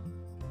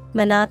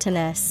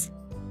 monotonous.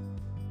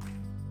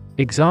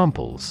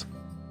 Examples: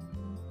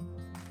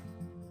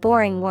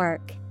 boring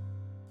work,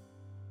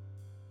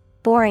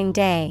 boring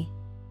day.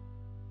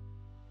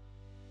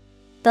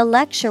 The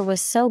lecture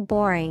was so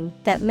boring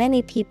that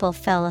many people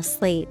fell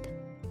asleep.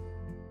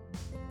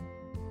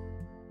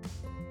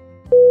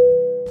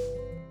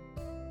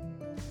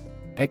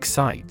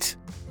 Excite.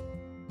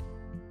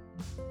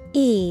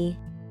 E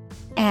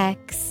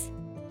X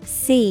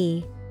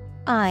C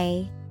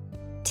I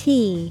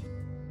T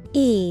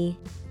E.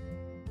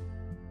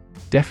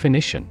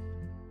 Definition: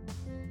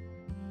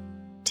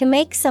 To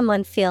make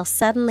someone feel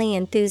suddenly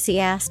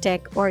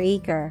enthusiastic or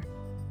eager.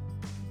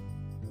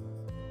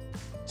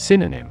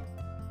 Synonym: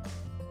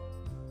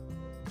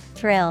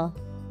 Thrill,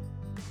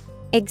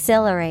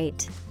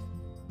 exhilarate,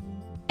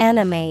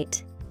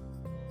 animate.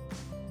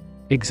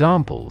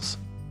 Examples: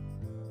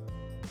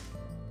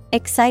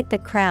 Excite the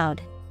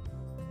crowd.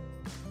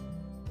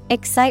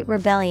 Excite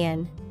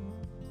rebellion.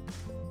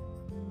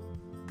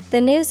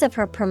 The news of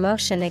her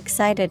promotion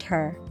excited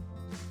her.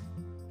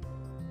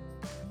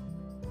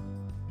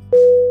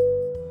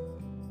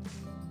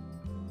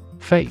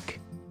 Fake.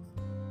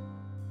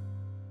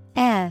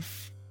 F-A-K-E.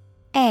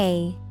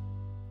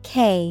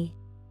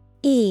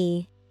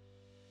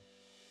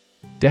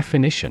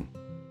 Definition: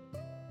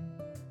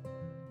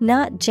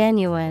 Not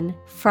genuine,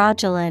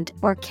 fraudulent,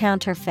 or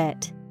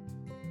counterfeit.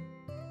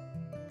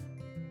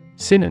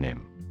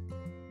 Synonym: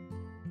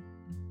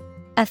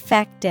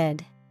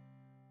 Affected,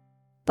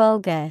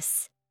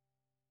 bogus,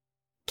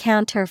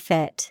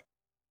 counterfeit.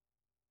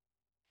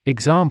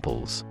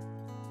 Examples: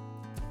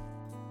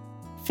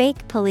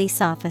 Fake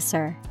police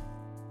officer.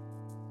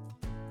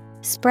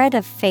 Spread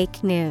of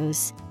fake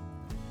news.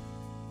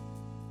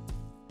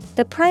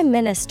 The Prime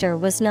Minister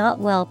was not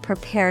well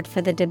prepared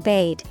for the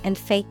debate and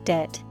faked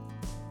it.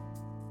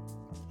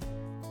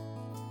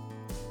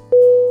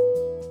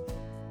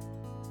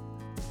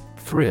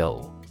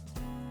 Thrill.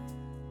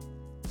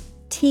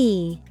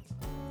 T-H-R-I-L-L.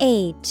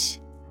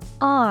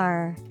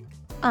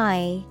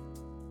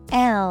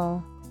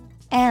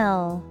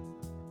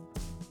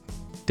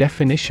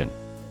 Definition: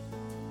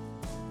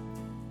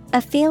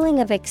 A feeling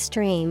of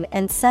extreme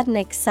and sudden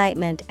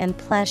excitement and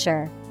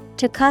pleasure,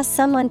 to cause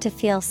someone to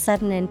feel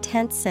sudden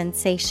intense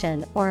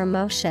sensation or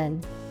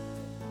emotion.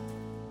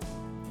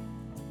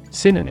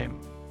 Synonym: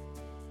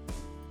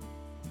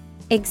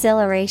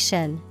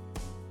 Exhilaration,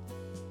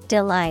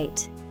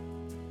 delight,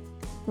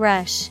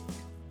 rush.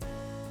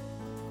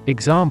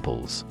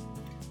 Examples: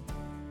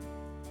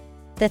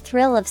 The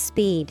thrill of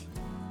speed.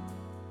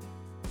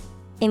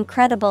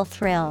 Incredible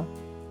thrill.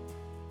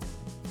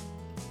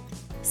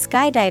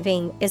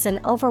 Skydiving is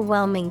an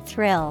overwhelming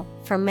thrill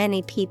for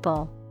many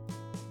people.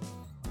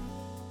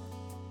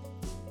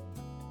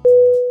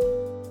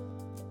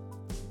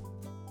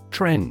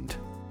 Trend.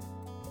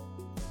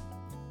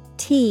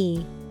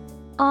 T-R-E-N-D.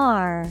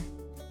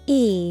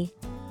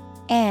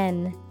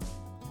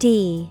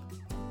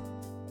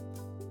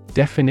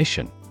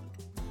 Definition: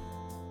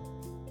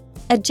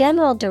 A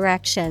general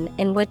direction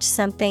in which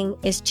something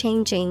is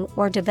changing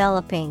or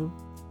developing.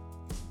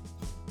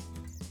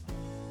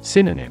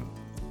 Synonym: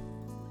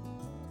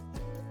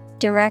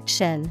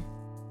 Direction,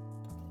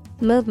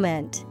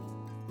 movement,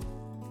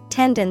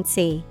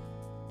 tendency.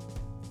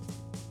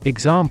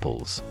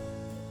 Examples: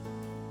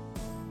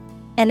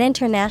 An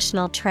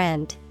international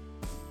trend.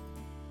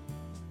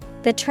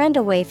 The trend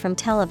away from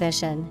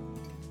television.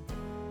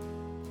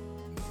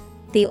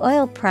 The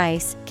oil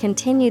price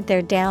continued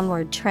their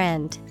downward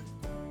trend.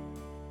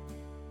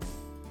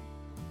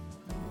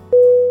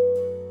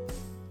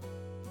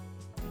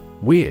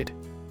 Weird.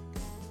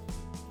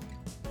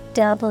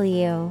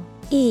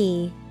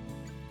 W-E-I-R-D.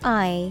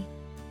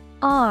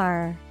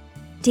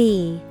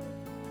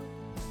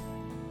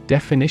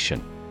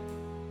 Definition: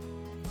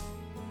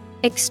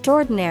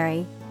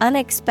 Extraordinary,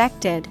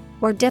 unexpected,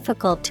 or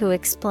difficult to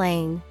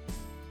explain.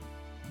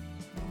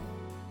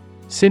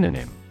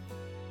 Synonym: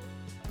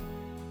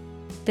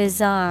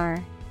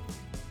 Bizarre,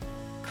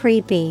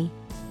 creepy,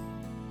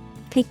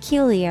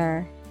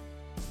 peculiar.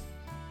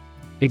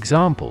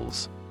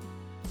 Examples: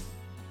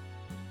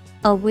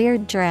 A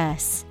weird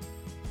dress.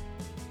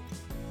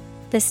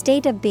 The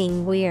state of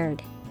being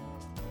weird.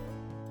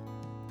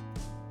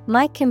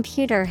 My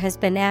computer has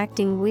been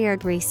acting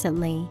weird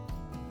recently.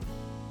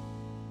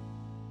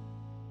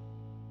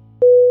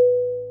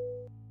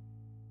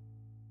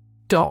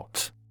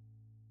 Dot.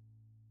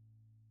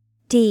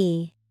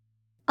 D-O-T.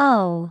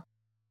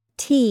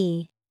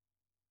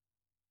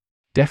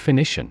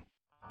 Definition: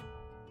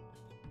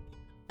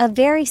 A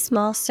very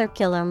small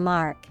circular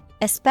mark,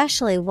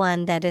 especially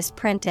one that is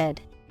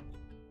printed.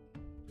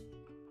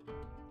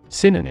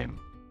 Synonym: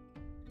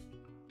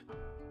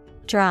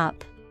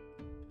 Drop,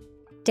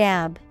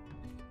 dab,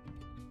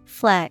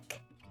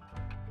 fleck.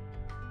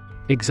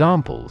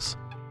 Examples: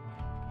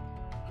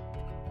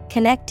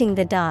 Connecting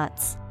the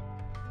dots.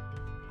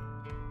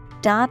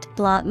 Dot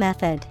blot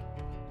method.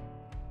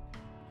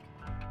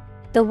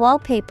 The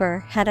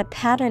wallpaper had a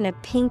pattern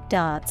of pink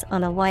dots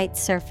on a white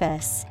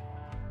surface.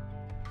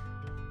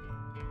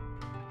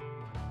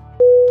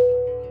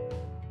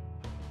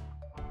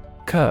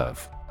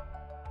 Curve.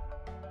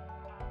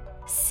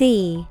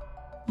 C-U-R-V-E.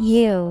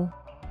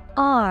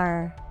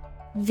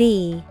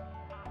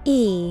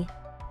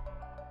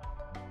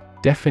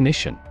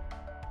 Definition: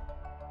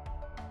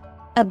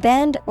 a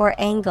bend or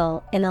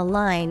angle in a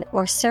line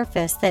or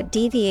surface that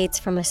deviates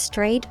from a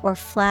straight or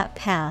flat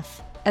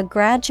path, a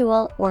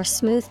gradual or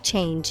smooth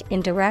change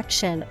in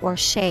direction or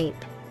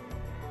shape.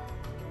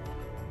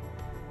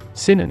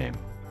 Synonym: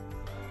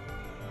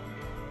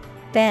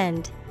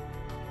 Bend,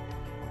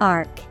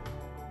 arc,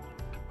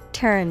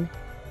 turn.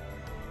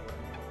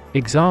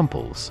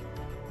 Examples: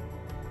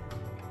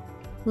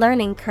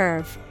 Learning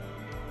curve,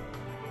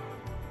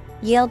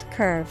 yield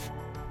curve.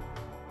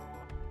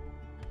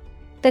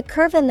 The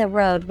curve in the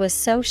road was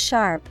so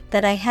sharp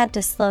that I had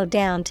to slow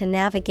down to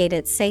navigate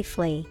it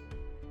safely.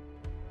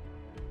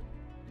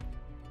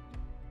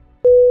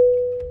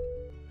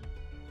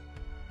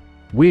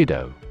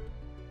 Weirdo.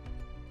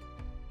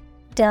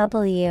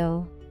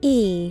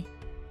 W-E-I-R-D-O.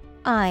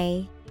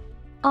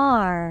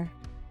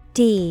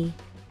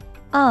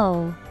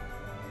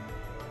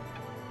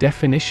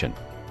 Definition: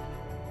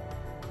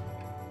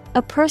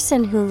 a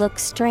person who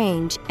looks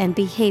strange and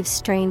behaves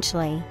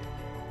strangely.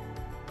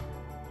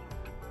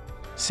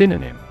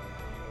 Synonym: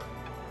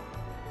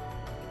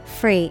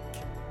 Freak,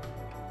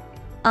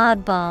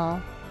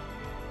 oddball,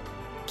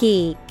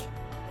 geek.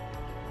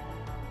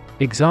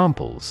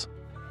 Examples: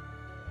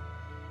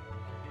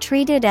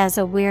 treated as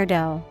a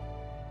weirdo,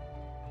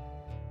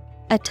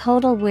 a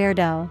total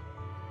weirdo.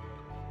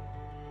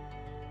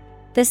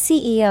 The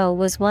CEO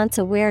was once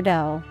a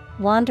weirdo,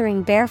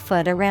 wandering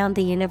barefoot around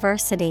the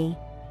university.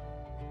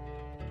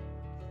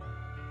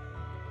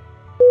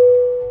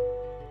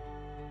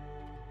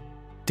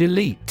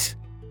 Delete.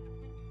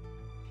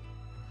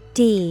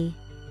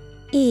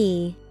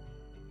 D-E-L-E-T-E.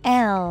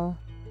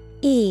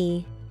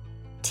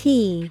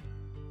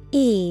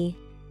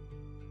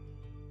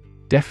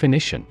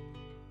 Definition: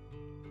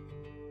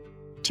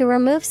 to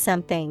remove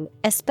something,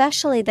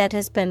 especially that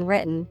has been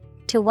written,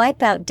 to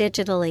wipe out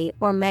digitally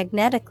or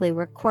magnetically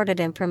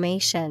recorded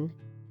information.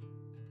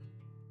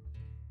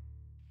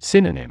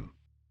 Synonym: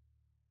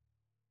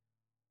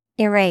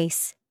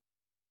 Erase,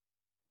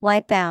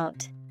 wipe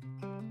out,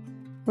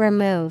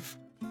 remove.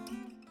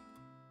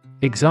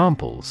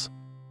 Examples: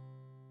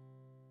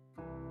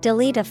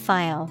 delete a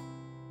file,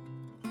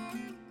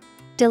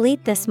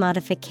 delete this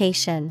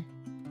modification.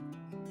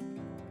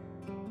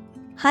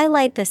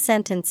 Highlight the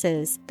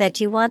sentences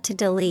that you want to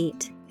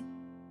delete.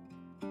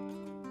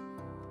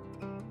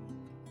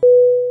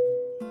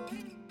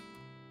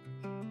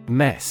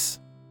 Mess.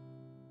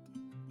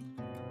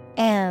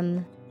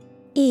 M-E-S-S.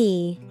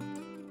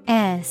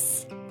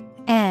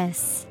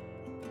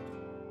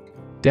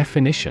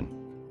 Definition: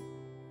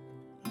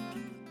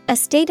 a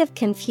state of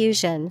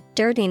confusion,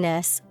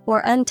 dirtiness,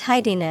 or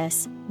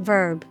untidiness.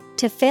 Verb,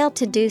 to fail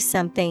to do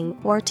something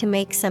or to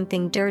make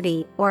something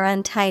dirty or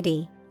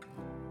untidy.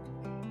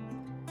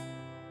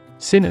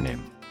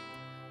 Synonym: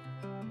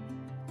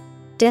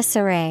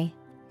 disarray,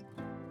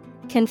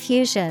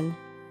 confusion,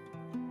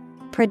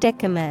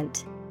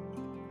 predicament.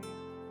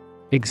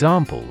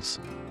 Examples: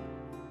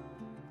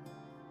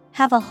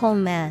 have a whole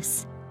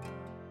mess,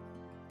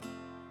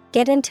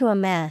 get into a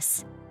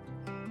mess.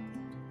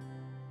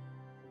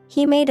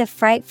 He made a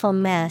frightful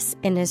mess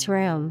in his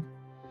room.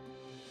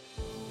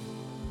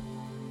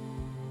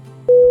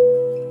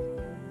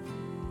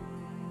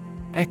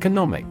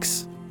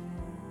 Economics.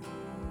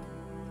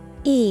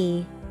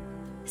 E-C-O-N-O-M-I-C-S.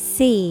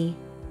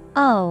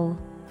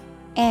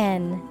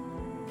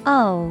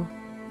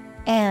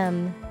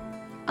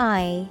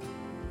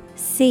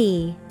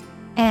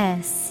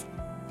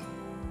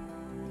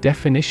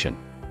 Definition: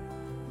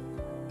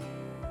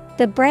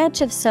 the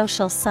branch of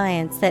social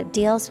science that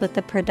deals with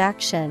the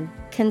production,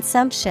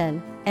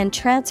 consumption, and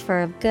transfer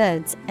of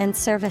goods and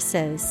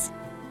services.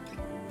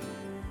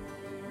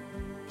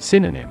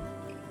 Synonym: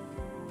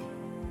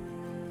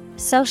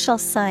 social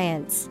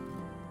science,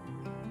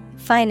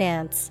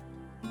 finance,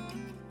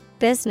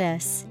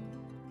 business.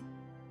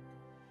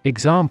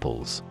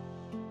 Examples: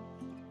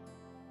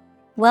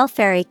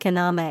 welfare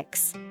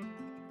economics,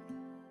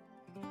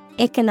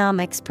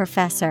 economics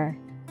professor.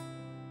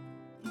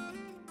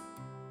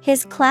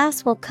 His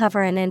class will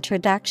cover an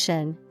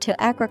introduction to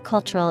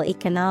agricultural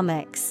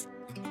economics.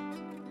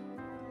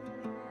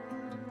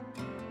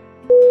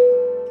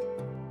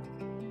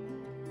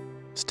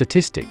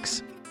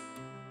 Statistics.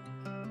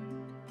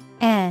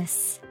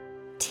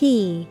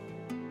 S-T-A-T-I-S-T-I-C-S.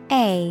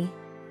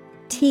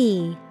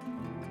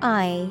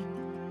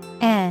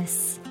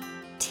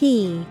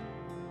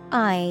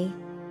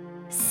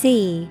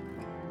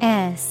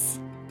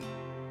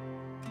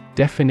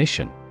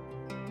 Definition: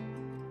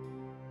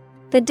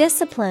 the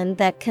discipline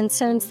that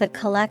concerns the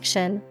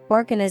collection,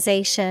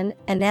 organization,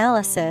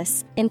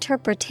 analysis,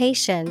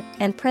 interpretation,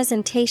 and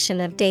presentation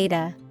of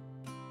data.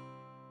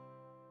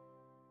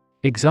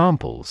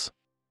 Examples: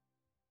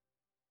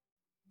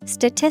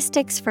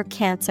 statistics for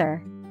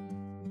cancer,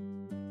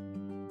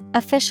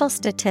 official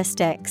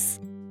statistics.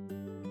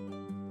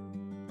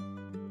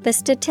 The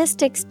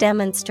statistics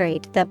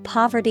demonstrate that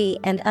poverty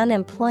and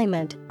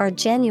unemployment are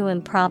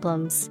genuine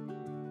problems.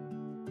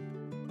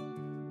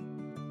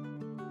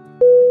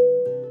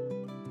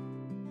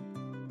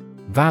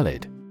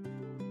 Valid.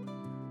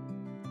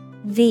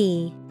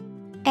 V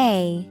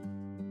A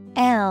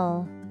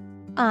L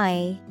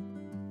I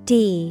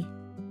D.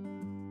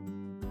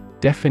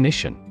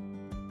 Definition: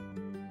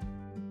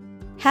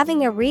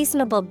 having a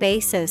reasonable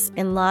basis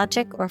in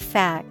logic or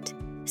fact,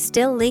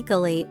 still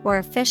legally or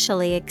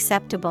officially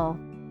acceptable.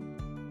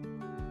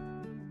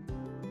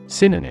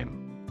 Synonym: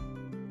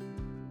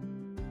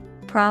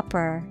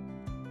 Proper,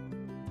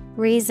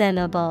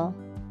 reasonable,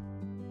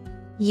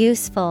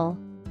 useful.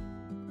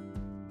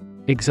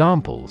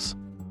 Examples: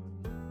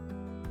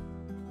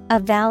 a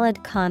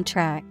valid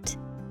contract.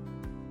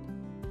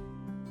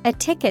 A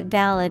ticket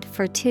valid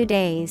for 2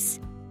 days.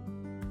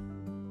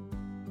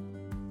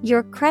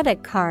 Your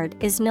credit card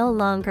is no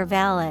longer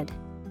valid.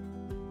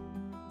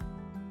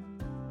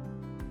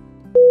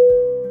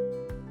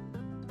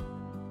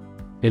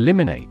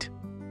 Eliminate.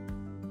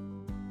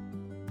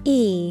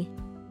 E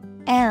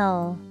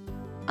L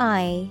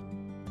I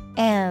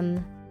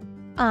M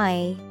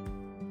I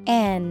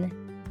N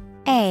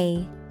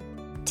A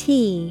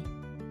T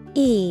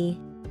E.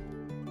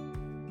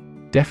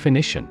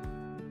 Definition: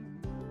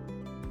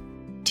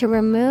 to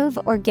remove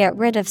or get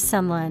rid of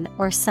someone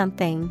or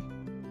something.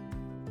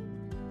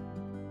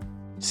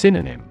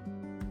 Synonym: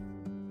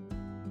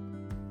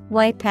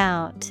 Wipe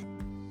out,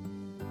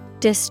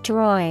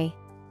 destroy,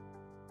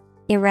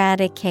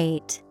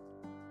 eradicate.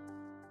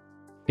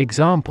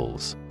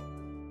 Examples: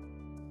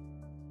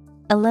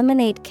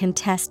 eliminate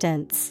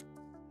contestants.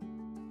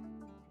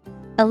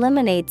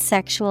 Eliminate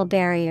sexual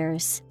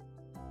barriers.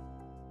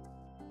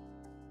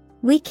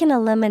 We can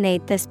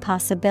eliminate this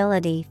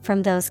possibility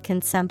from those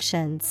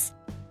consumptions.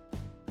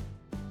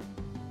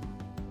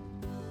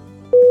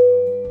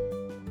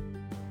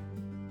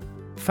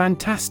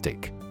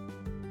 Fantastic.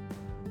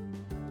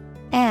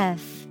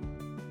 F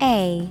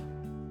A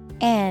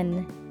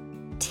N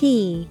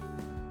T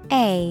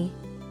A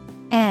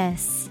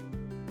S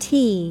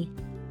T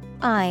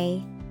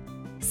I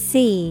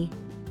C.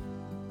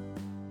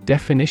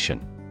 Definition: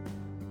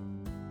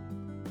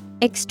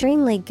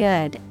 extremely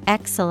good,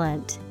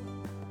 excellent.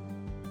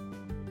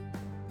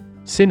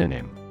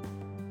 Synonym: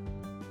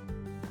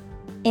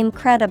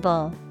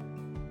 incredible,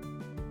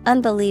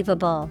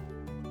 unbelievable,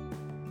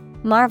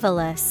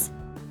 marvelous.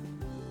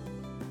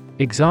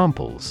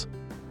 Examples: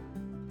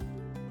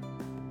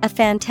 a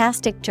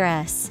fantastic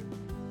dress.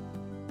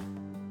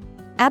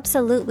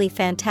 Absolutely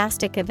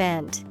fantastic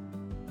event.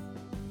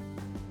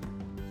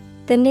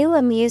 The new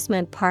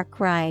amusement park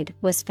ride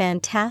was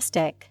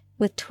fantastic,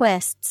 with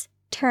twists,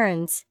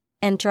 turns,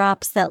 and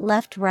drops that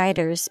left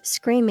riders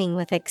screaming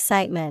with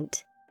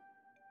excitement.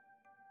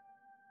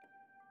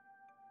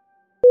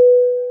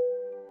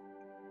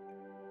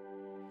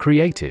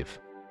 Creative.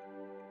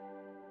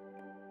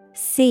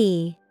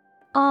 C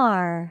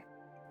R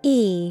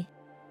E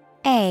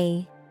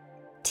A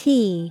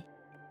T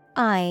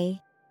I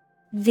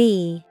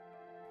V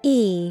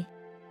E.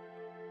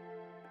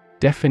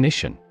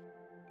 Definition: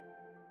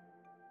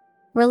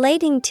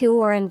 relating to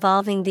or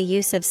involving the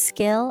use of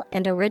skill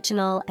and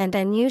original and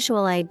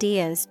unusual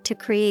ideas to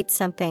create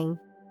something.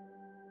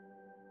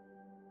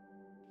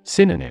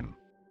 Synonym: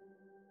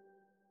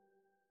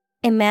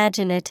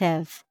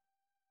 imaginative,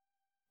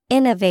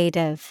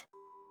 innovative,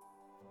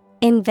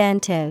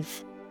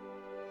 inventive.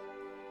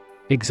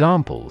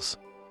 Examples: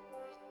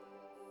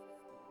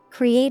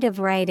 creative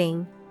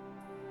writing.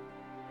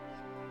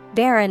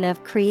 Barren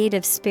of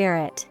creative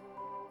spirit.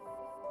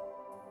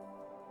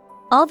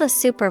 All the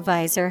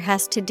supervisor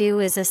has to do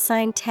is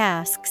assign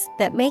tasks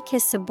that make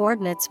his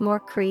subordinates more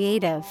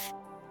creative.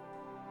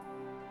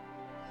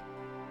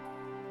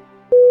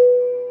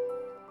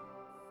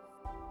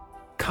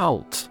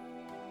 Cult.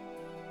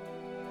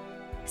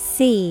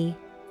 C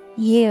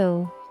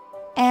U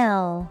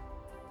L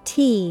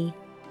T.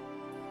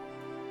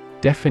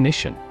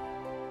 Definition: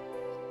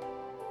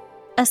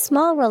 a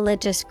small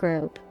religious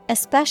group,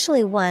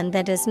 especially one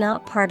that is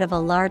not part of a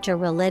larger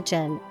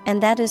religion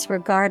and that is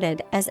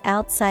regarded as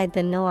outside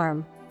the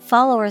norm,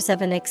 followers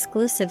of an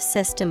exclusive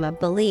system of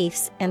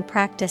beliefs and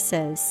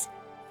practices.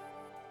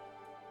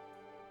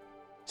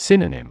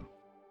 Synonym: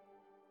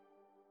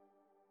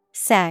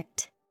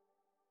 sect,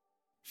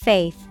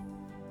 faith,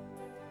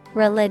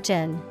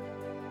 religion.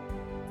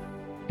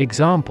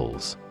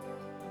 Examples: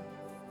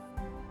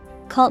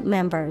 cult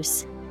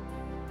members.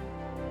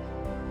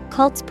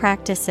 Cult's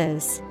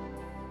practices.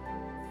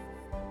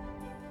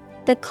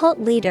 The cult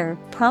leader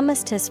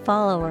promised his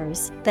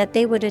followers that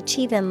they would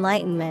achieve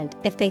enlightenment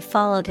if they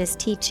followed his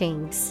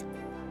teachings.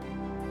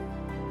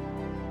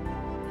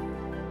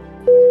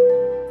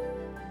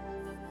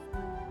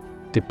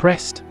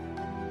 Depressed.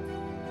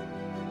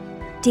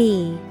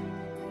 D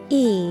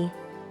E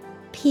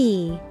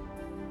P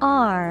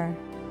R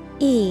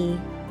E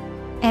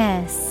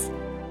S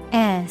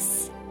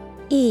S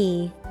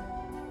E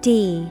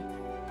D.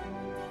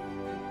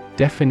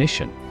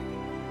 Definition: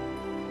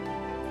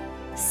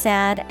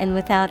 sad and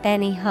without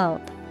any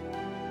hope.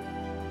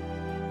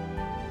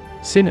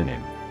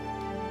 Synonym: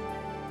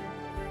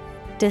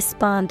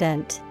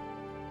 despondent,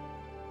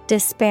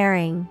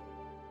 despairing,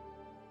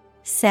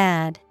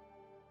 sad.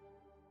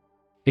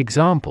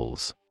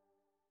 Examples: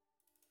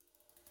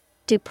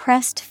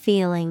 Depressed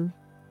feeling.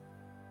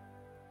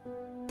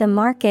 The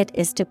market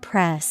is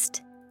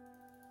depressed.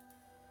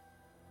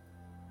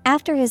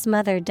 After his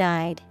mother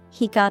died,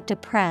 he got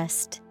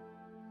depressed.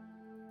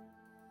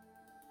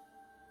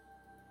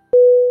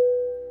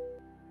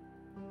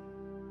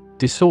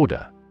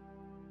 Disorder.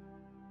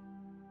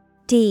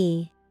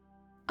 D-I-S-O-R-D-E-R.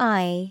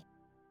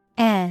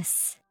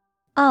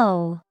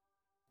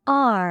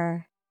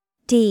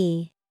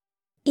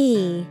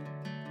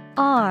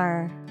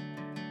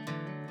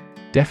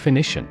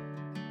 Definition.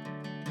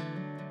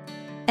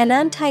 An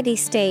untidy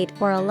state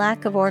or a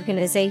lack of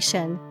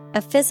organization,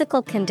 a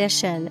physical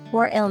condition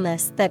or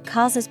illness that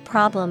causes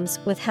problems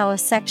with how a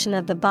section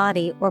of the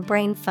body or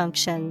brain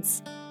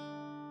functions.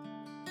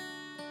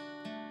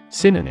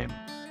 Synonym.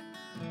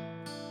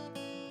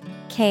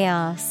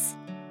 Chaos,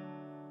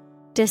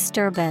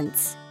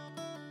 disturbance,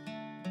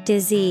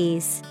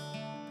 disease.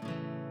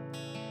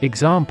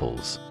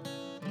 Examples.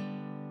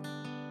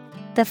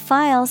 The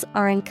files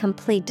are in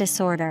complete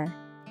disorder.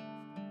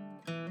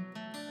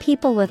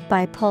 People with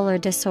bipolar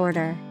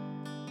disorder.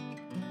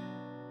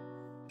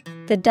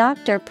 The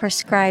doctor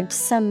prescribed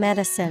some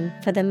medicine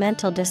for the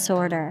mental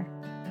disorder.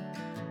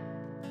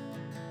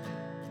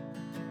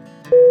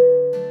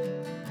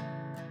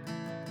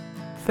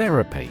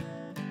 Therapy.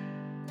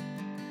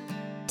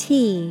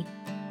 T-H-E-R-A-P-Y.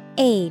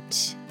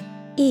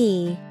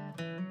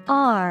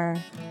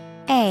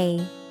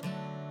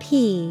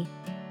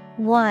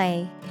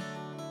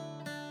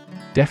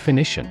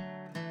 Definition.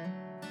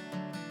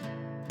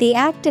 The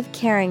act of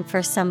caring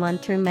for someone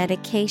through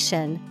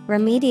medication,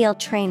 remedial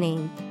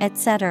training,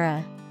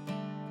 etc.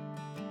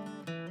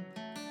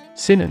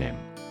 Synonym.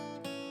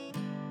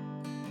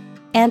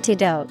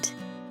 Antidote,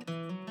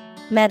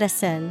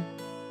 medicine,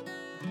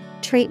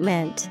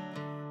 treatment.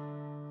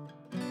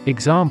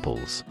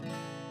 Examples.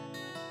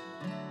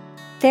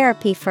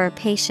 Therapy for a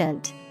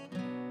patient.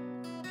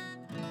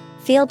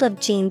 Field of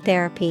gene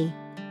therapy.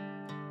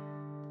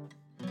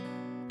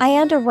 I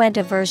underwent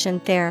aversion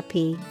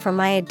therapy for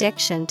my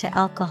addiction to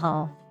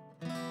alcohol.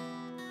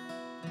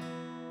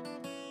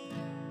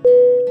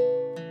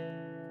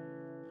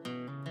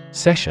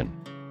 Session.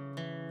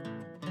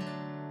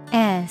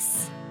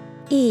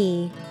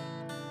 S-E-S-S-I-O-N.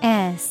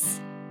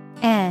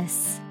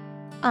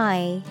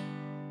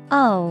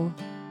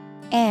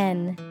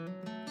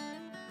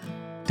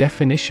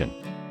 Definition.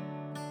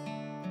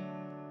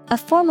 A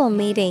formal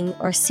meeting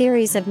or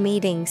series of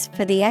meetings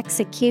for the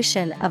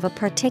execution of a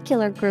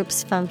particular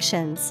group's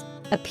functions,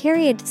 a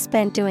period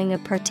spent doing a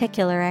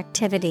particular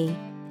activity.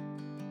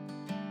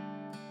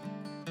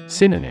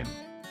 Synonym.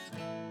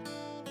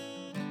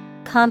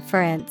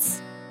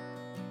 Conference,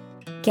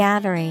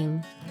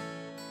 gathering.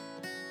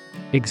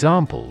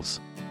 Examples.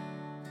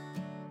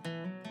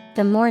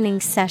 The morning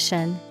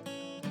session.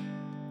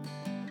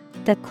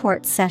 The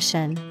court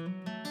session.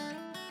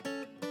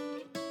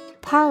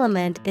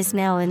 Parliament is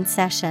now in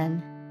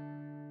session.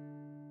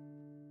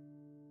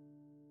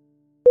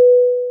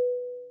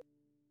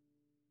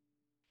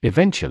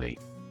 Eventually.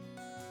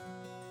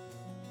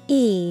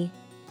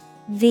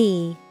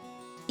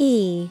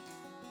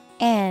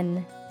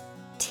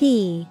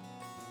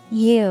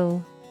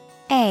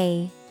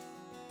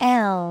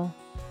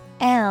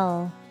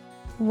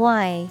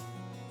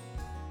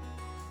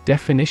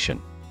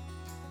 Definition.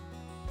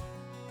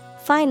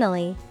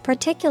 Finally,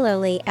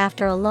 particularly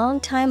after a long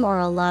time or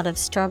a lot of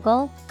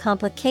struggle,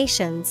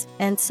 complications,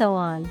 and so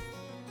on.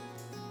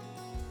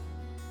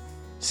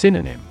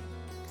 Synonym.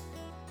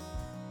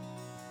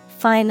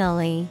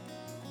 Finally,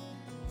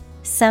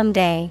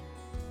 someday,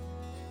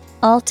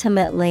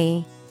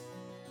 ultimately.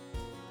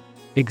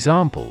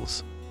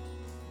 Examples.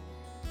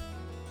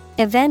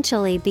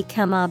 Eventually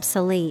become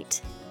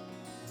obsolete.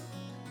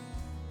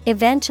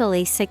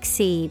 Eventually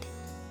succeed.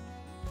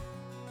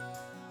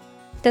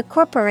 The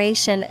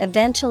corporation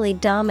eventually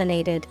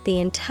dominated the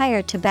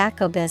entire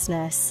tobacco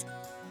business.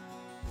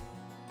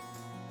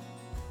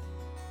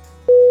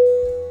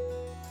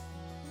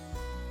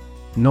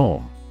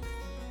 Norm.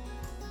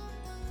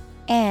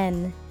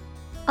 N-O-R-M.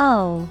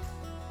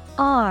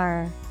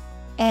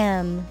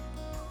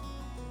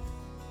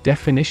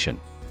 Definition.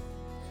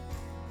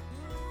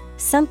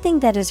 Something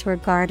that is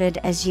regarded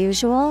as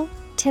usual,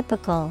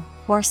 typical,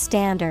 or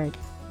standard.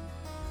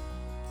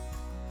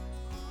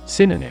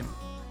 Synonym.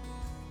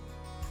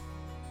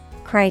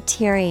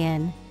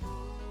 Criterion,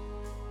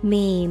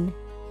 mean,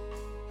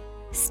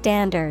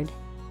 standard.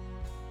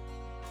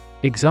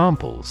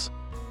 Examples.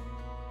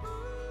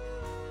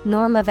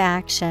 Norm of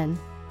action.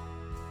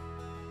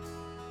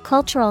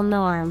 Cultural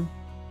norm.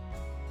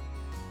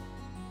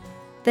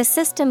 The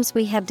systems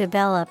we have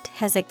developed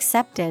has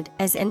accepted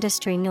as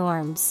industry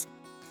norms.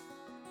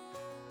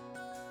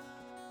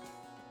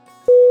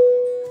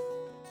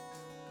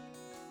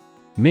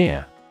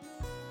 Mere.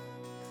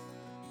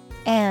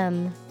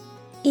 M-E-R-E.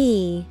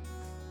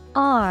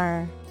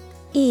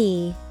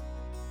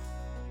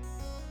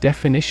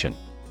 Definition.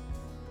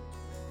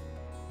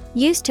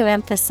 Used to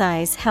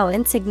emphasize how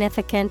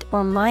insignificant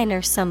or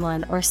minor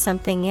someone or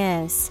something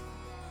is.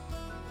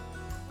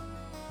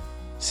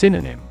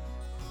 Synonym.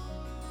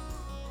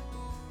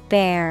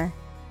 Bare,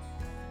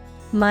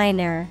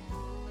 minor,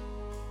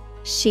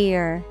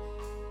 sheer.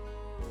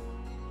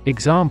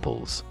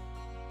 Examples: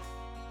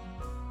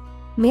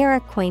 mere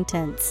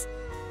acquaintance,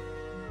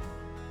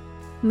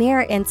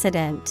 mere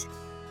incident.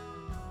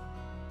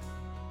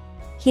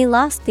 He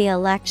lost the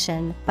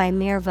election by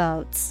mere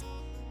votes.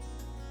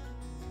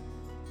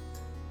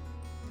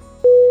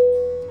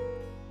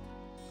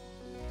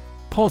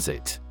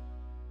 Posit.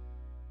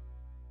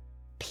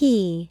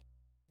 P-O-S-I-T.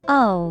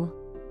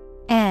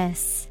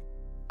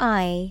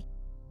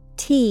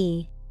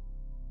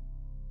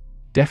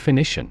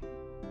 Definition: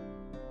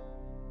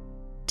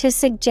 to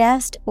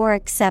suggest or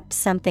accept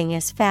something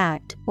as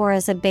fact or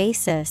as a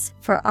basis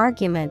for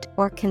argument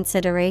or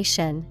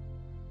consideration.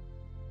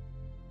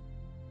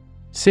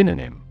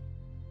 Synonym: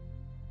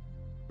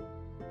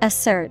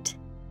 Assert,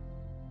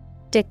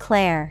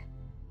 declare,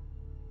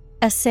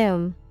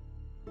 assume.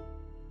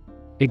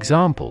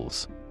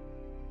 Examples: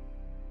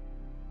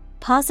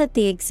 posit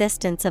the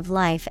existence of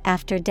life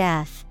after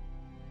death.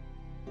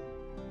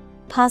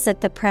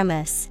 Posit the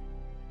premise.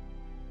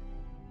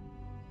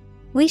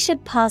 We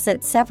should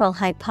posit several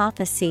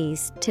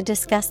hypotheses to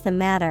discuss the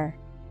matter.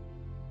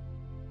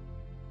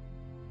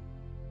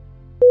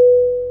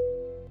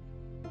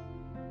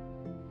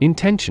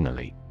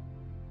 Intentionally.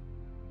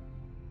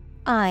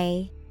 Intentionally.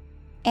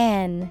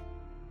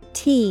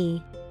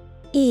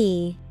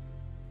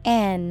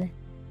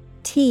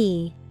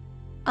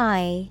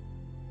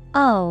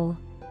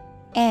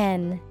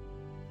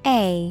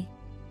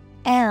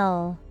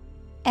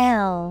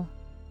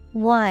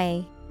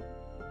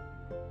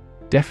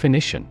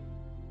 Definition: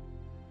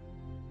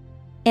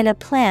 in a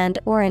planned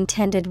or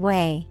intended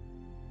way.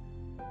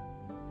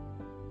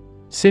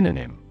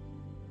 Synonym: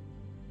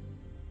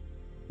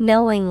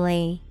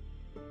 knowingly,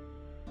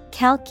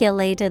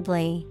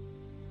 calculatedly,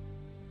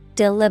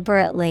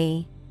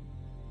 deliberately.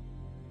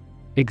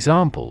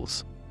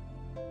 Examples: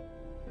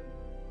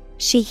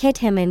 she hit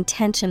him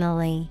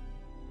intentionally.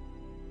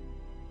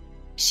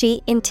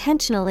 She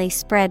intentionally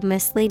spread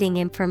misleading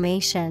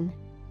information.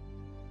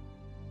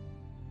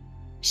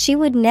 She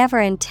would never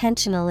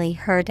intentionally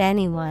hurt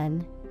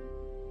anyone.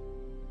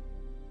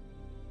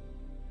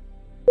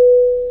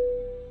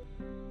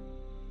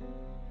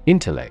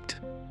 Intellect.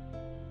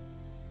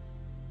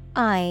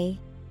 I-N-T-E-L-L-E-C-T.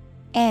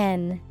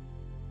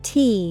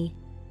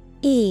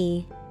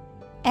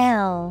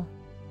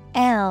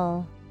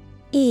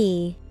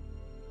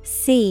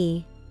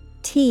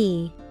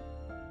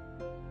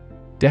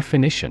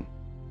 Definition: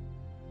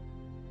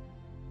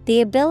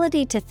 the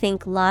ability to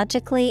think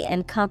logically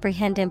and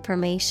comprehend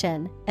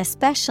information,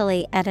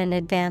 especially at an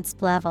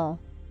advanced level.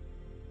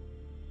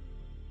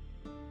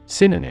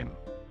 Synonym: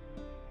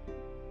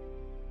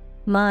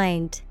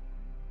 mind,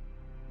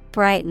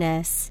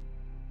 brightness,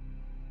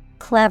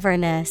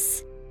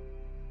 cleverness.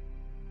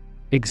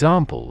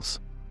 Examples: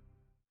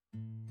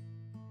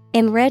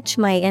 enrich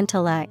my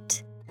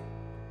intellect.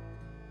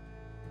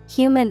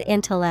 Human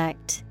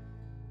intellect.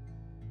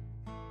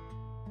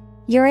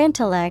 Your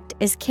intellect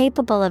is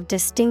capable of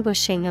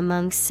distinguishing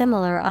among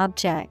similar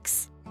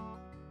objects.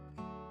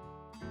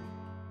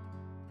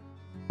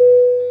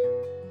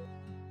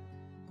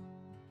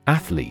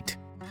 Athlete.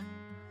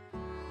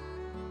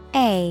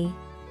 A-T-H-L-E-T-E.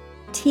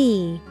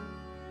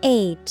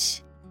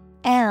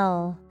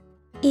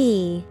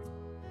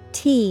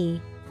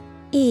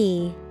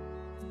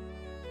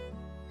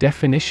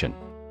 Definition: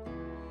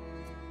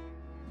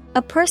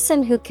 a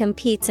person who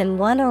competes in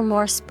one or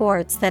more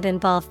sports that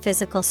involve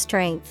physical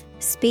strength,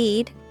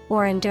 speed,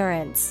 or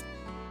endurance.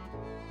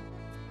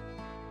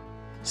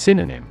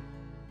 Synonym: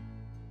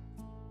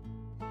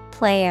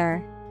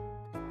 player,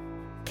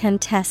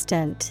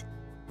 contestant,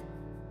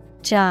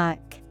 jock.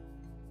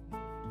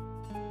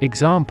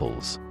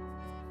 Examples: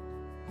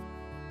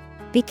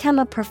 become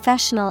a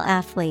professional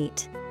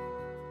athlete.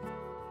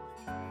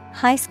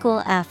 High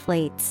school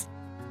athletes.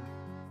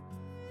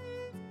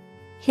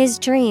 His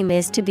dream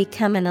is to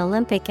become an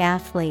Olympic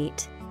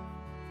athlete.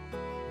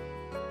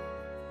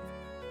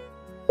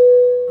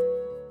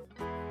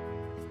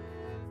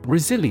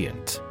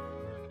 Resilient.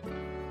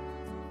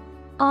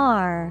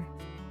 R-E-S-I-L-I-E-N-T.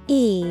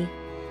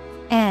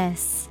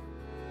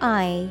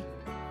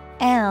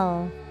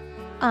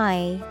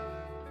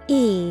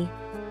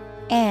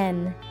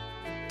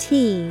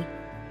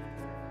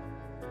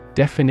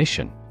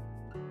 Definition: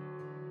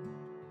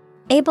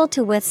 able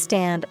to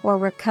withstand or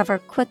recover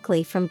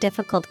quickly from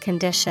difficult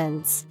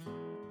conditions.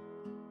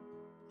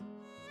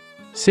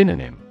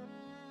 Synonym: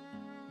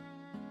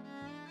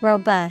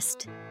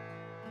 robust,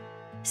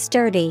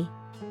 sturdy,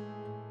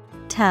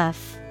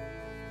 tough.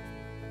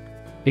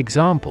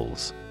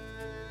 Examples: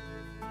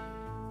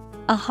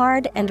 a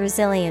hard and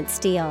resilient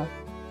steel.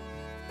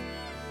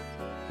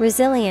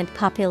 Resilient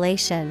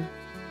population.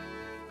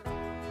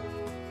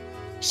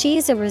 She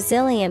is a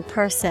resilient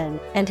person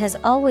and has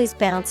always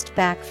bounced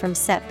back from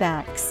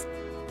setbacks.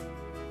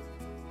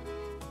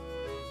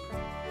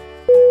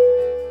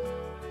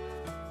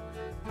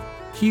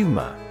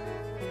 Humor.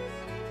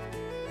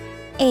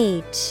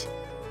 H-U-M-O-R.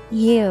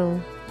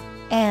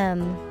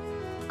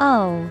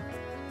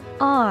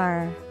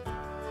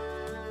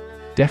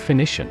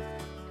 Definition: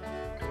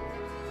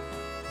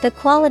 The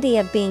quality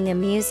of being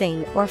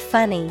amusing or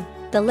funny,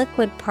 the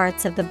liquid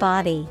parts of the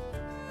body.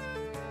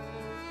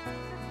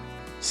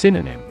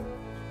 Synonym: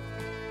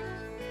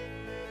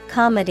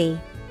 Comedy,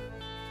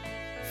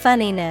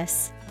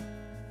 funniness,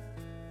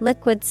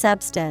 liquid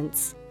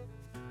substance.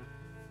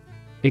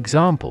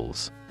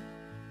 Examples: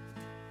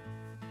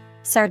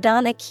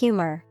 Sardonic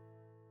humor,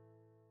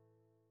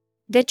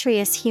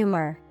 vitreous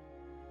humor.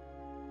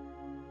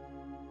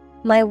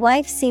 My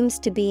wife seems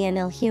to be in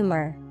ill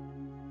humor.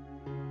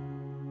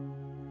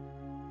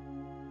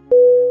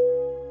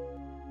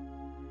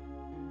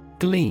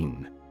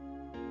 Glean.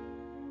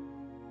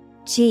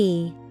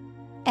 G-L-E-A-N.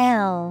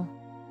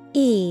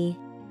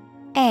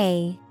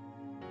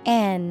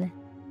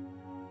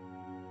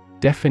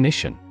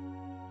 Definition: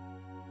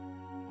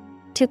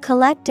 To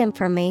collect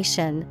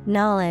information,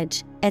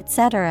 knowledge,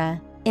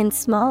 etc., in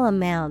small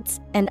amounts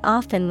and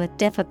often with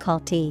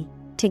difficulty,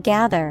 to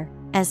gather,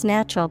 as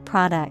natural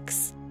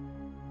products.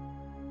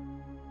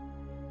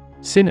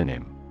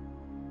 Synonym: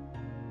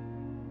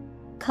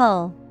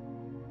 Cull,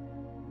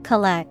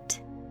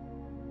 collect,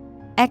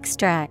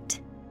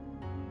 extract.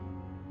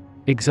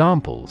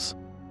 Examples: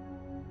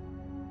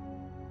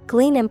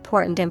 Glean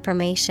important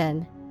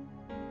information.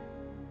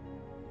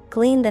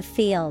 Glean the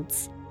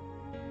fields.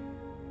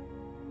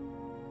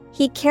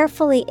 He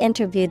carefully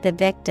interviewed the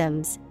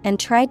victims and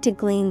tried to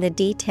glean the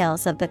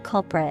details of the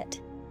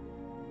culprit.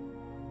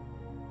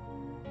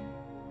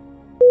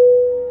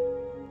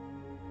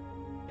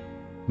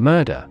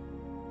 Murder.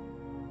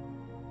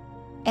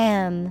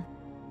 M-U-R-D-E-R.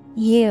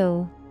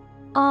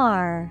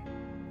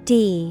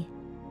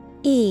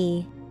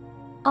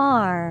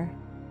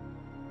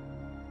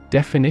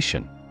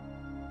 Definition: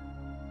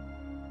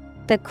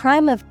 The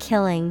crime of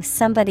killing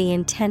somebody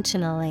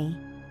intentionally.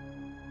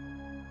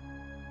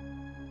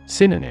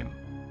 Synonym: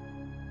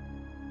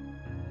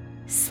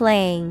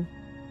 Slaying,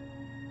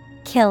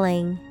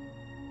 killing.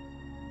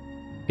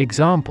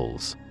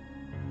 Examples: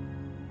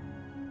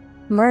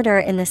 Murder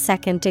in the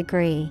second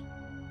degree.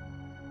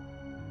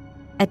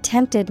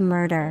 Attempted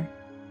murder.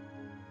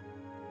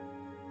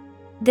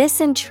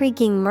 This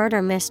intriguing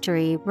murder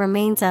mystery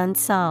remains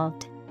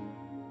unsolved.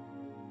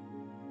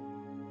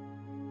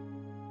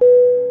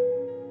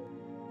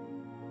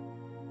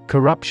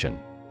 Corruption.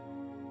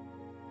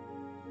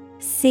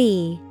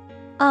 C-O-R-R-U-P-T-I-O-N.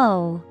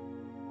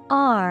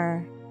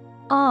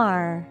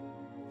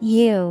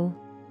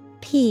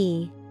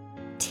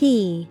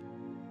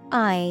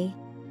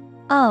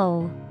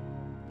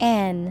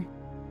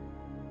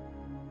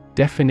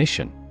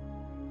 Definition: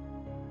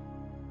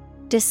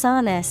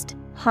 Dishonest,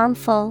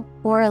 harmful,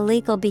 or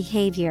illegal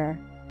behavior,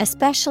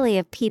 especially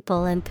of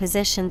people in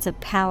positions of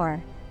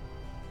power.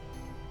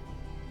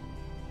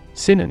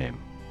 Synonym: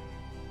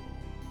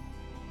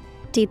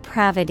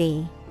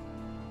 Depravity,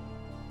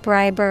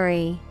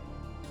 bribery,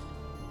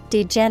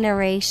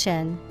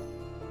 degeneration.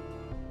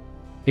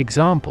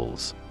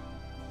 Examples: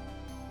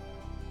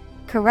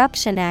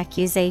 Corruption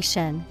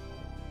accusation.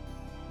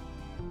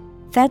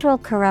 Federal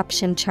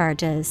corruption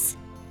charges.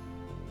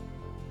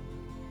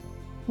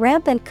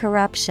 Rampant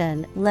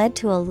corruption led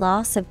to a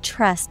loss of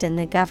trust in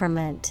the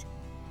government.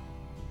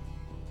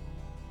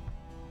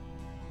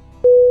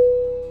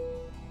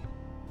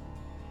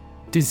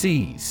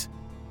 Disease.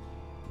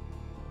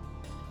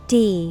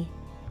 D-I-S-E-A-S-E.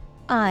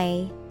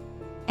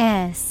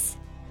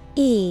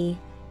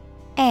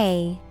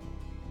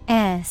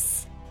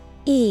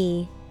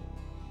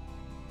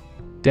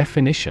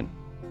 Definition: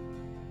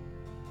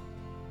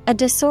 A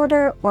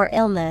disorder or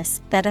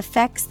illness that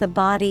affects the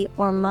body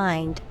or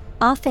mind,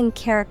 often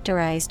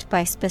characterized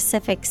by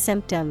specific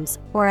symptoms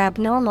or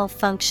abnormal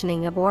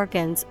functioning of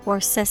organs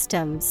or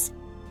systems.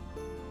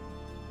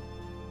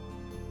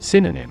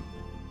 Synonym: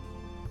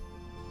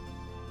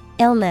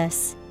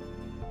 Illness,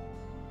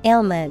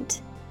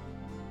 ailment,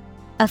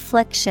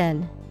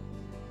 affliction.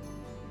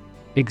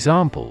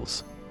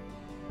 Examples: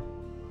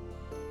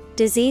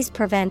 Disease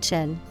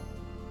prevention,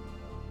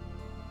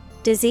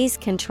 disease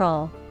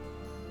control.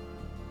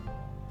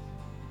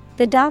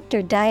 The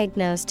doctor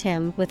diagnosed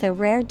him with a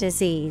rare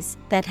disease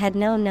that had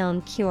no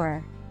known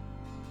cure.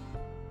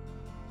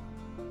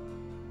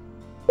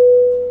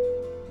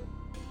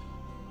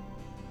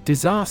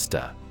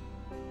 Disaster.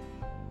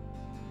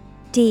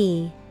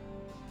 D-I-S-A-S-T-E-R.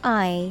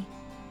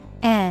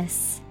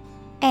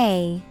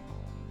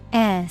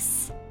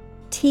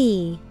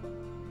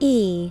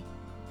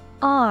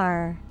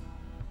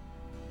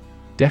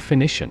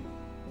 Definition: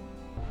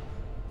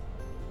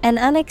 An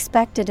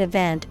unexpected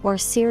event or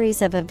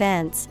series of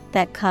events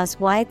that cause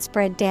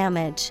widespread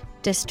damage,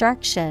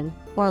 destruction,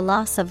 or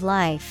loss of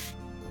life.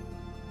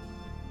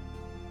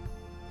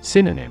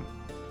 Synonym: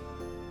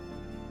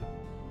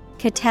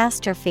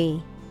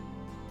 Catastrophe,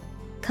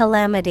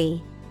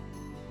 calamity,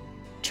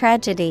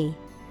 tragedy.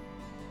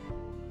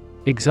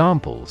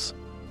 Examples: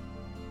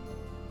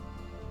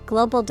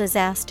 Global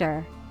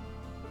disaster,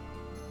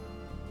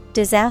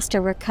 disaster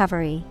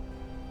recovery.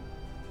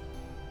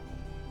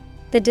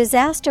 The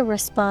disaster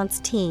response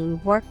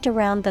team worked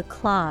around the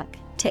clock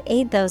to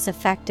aid those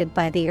affected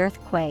by the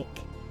earthquake.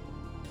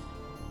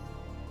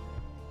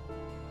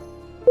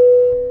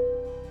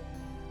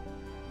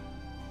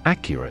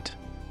 Accurate.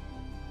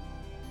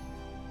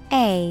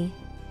 A-C-C-U-R-A-T-E.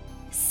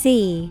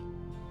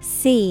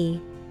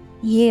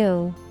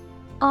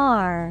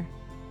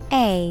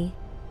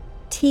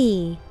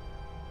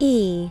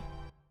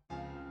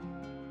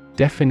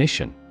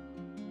 Definition.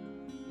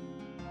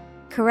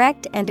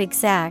 Correct and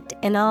exact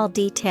in all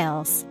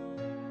details.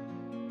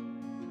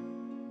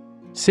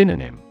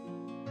 Synonym.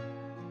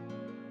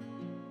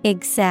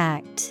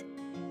 Exact,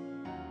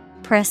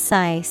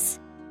 precise,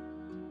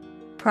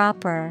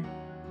 proper.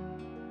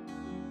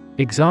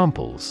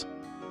 Examples.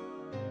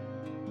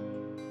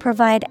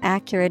 Provide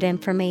accurate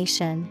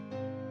information.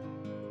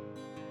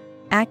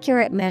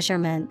 Accurate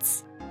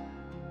measurements.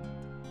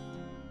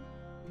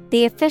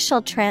 The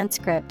official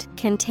transcript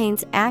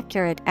contains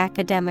accurate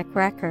academic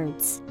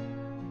records.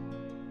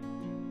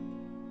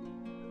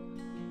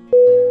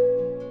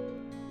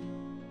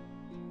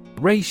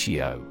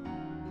 Ratio.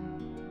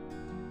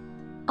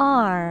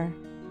 R-A-T-I-O.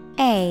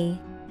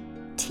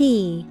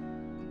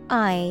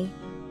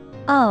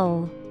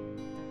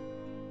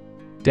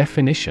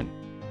 Definition.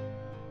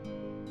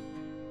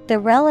 The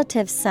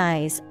relative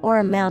size or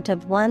amount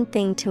of one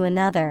thing to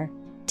another,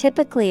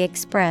 typically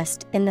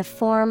expressed in the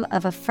form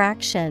of a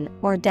fraction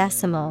or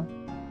decimal.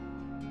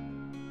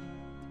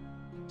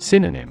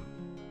 Synonym.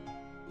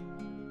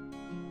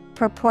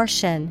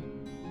 Proportion,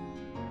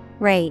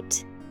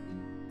 rate,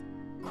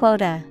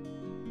 quota.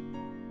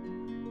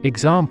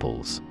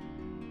 Examples.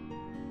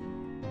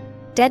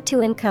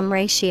 Debt-to-income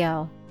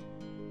ratio.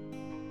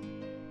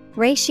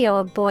 Ratio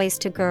of boys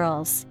to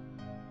girls.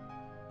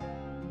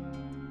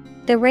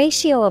 The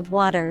ratio of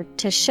water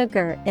to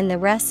sugar in the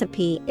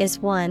recipe is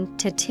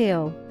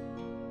 1:2.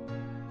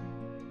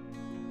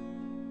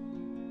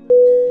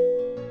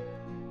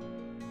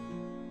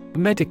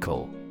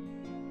 Medical.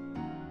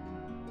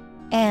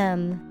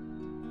 M-E-D-I-C-A-L.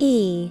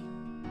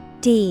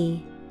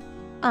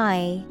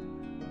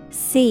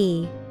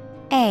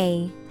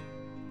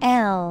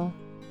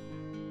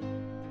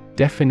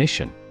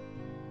 Definition.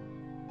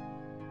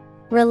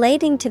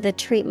 Relating to the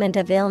treatment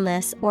of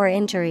illness or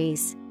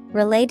injuries,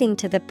 relating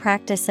to the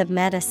practice of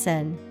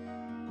medicine.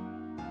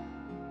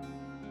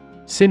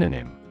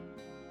 Synonym.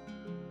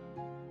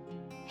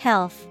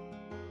 Health,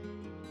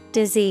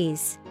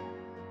 disease,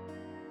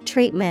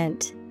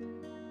 treatment.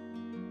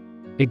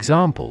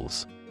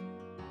 Examples.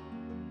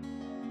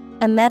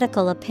 A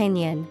medical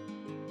opinion.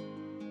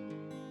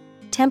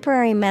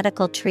 Temporary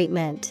medical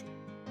treatment.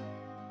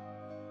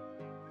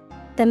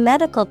 The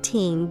medical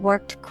team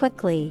worked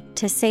quickly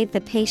to save the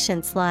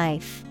patient's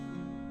life.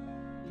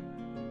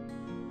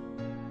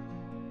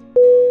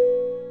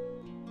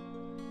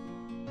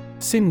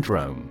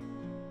 Syndrome.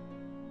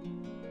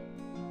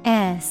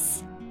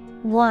 S-Y-N-D-R-O-M-E.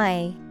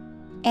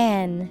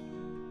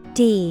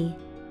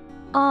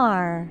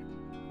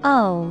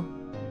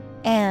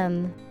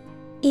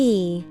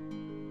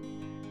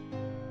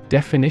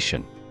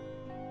 Definition.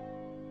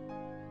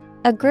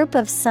 A group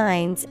of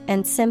signs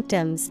and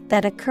symptoms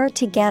that occur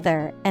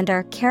together and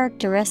are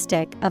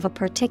characteristic of a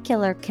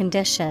particular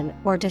condition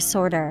or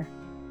disorder.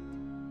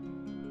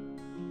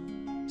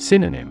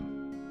 Synonym.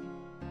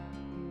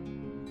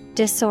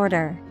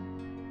 Disorder,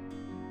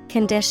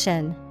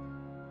 condition,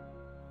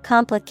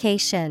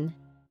 complication.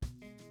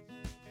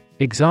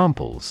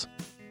 Examples.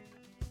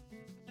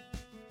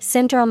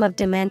 Syndrome of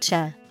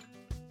dementia.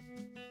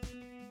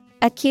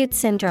 Acute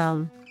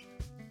syndrome.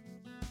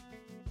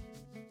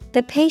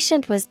 The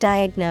patient was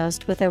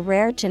diagnosed with a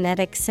rare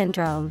genetic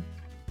syndrome.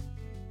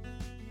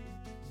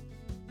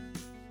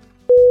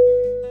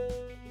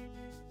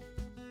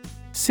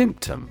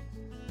 Symptom.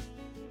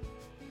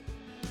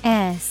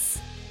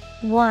 S-Y-M-P-T-O-M.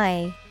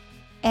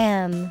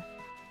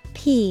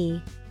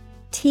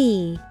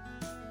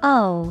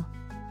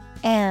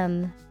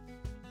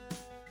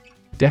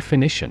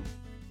 Definition.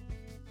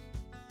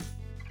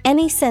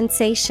 Any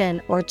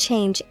sensation or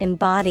change in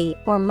body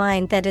or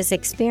mind that is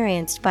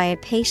experienced by a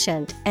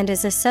patient and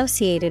is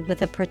associated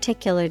with a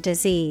particular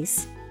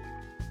disease.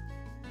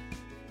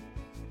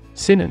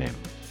 Synonym.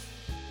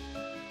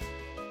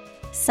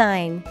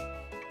 Sign,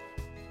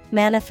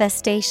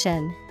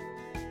 manifestation,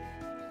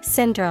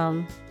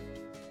 syndrome.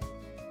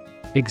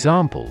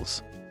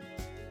 Examples.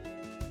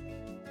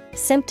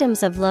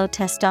 Symptoms of low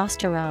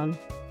testosterone.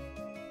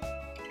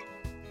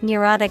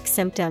 Neurotic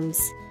symptoms.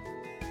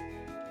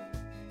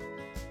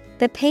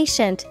 The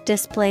patient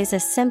displays a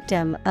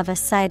symptom of a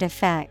side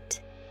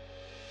effect.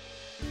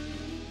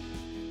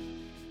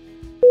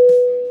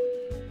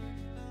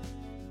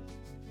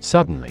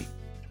 Suddenly.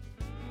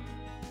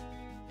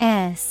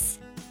 S-U-D-D-E-N-L-Y.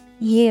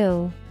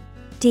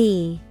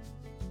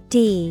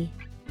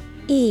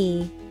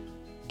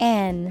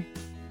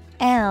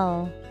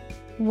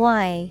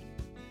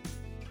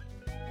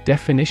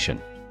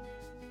 Definition.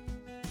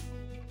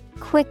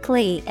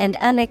 Quickly and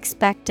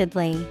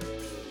unexpectedly.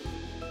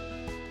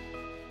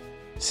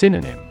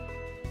 Synonym.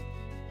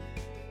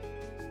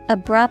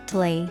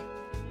 Abruptly,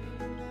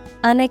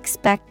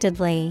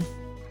 unexpectedly,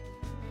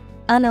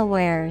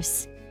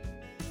 unawares.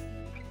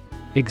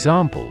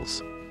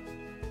 Examples.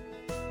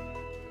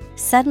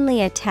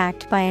 Suddenly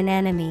attacked by an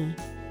enemy.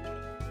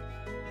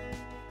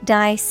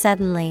 Die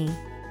suddenly.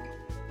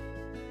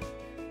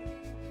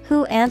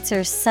 Who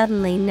answers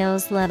suddenly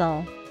knows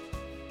little.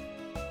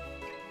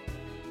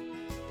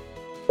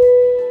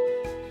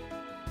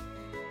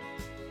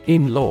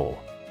 In-law.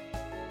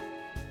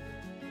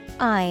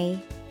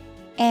 I-N-L-A-W.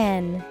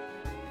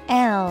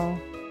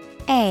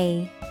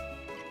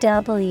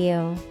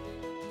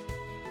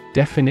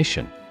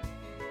 Definition: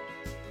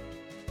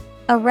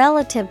 a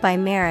relative by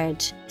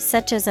marriage,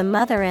 such as a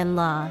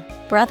mother-in-law,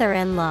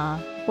 brother-in-law,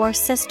 or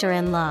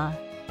sister-in-law.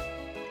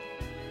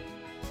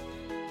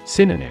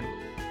 Synonym: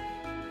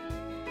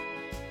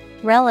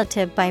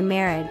 relative by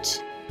marriage,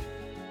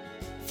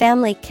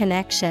 family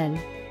connection,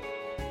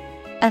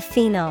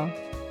 affinal.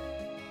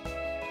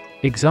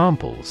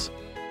 Examples: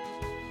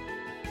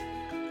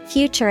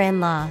 future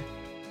in-law,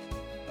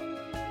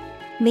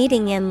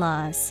 meeting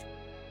in-laws.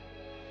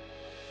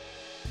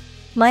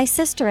 My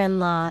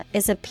sister-in-law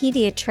is a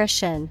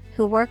pediatrician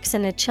who works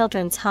in a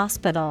children's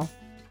hospital.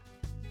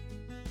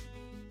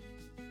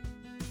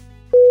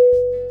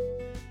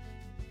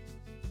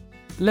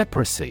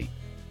 Leprosy.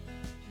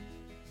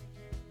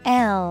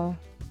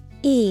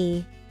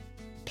 L-E-P-R-O-S-Y.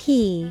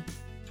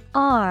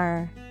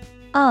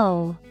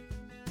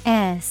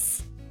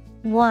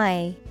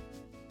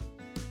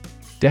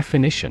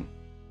 Definition: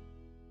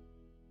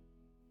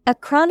 a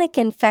chronic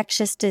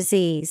infectious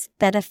disease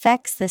that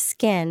affects the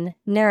skin,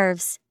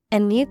 nerves,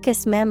 and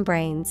mucous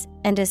membranes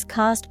and is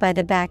caused by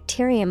the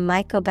bacterium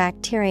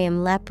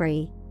Mycobacterium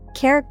leprae,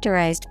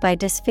 characterized by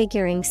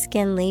disfiguring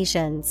skin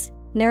lesions,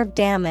 nerve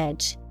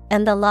damage,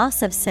 and the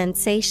loss of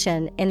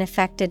sensation in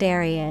affected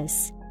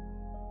areas.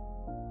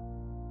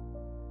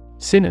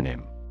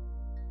 Synonym: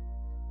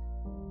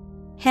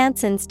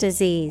 Hansen's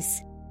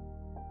disease.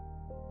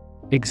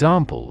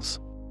 Examples: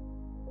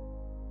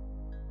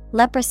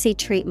 leprosy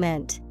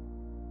treatment,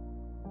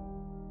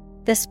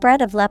 the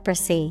spread of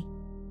leprosy.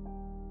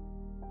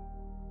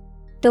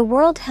 The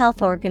World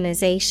Health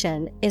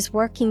Organization is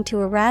working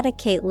to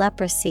eradicate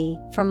leprosy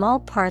from all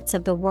parts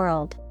of the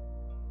world.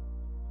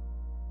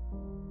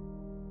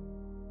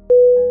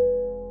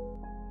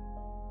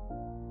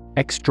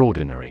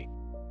 Extraordinary.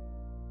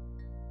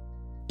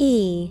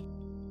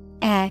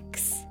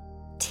 extraordinary.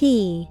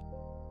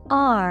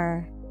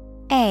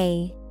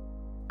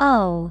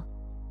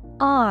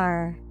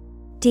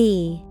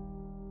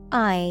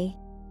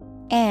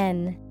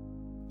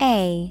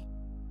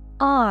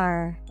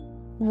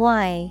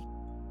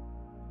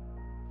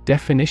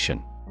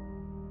 Definition: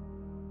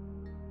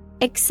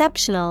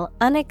 exceptional,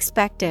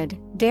 unexpected,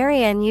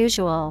 very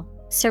unusual,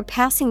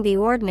 surpassing the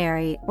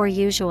ordinary or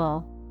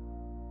usual.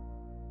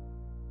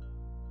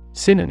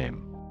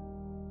 Synonym: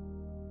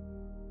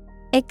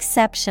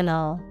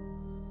 exceptional,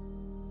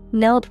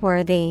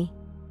 noteworthy,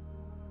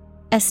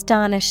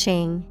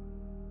 astonishing.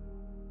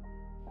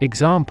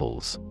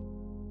 Examples: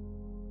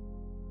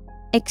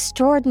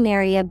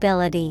 extraordinary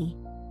ability,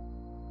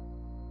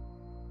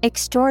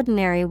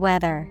 extraordinary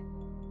weather.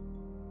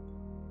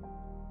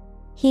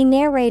 He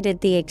narrated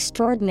the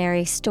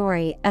extraordinary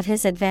story of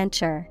his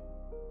adventure.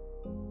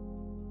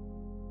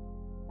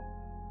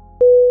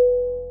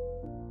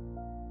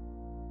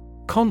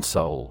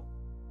 Console.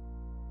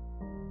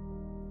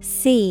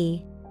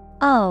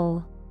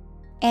 C-O-N-S-O-L-E.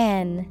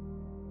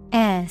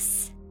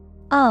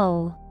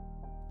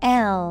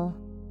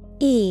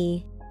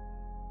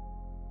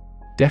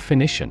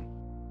 Definition: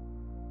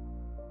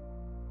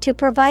 to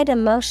provide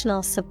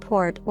emotional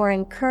support or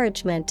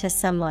encouragement to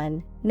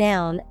someone.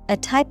 Noun, a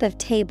type of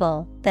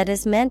table that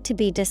is meant to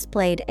be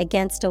displayed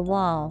against a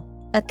wall,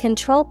 a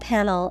control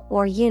panel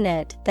or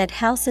unit that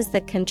houses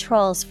the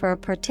controls for a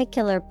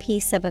particular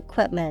piece of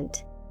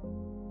equipment.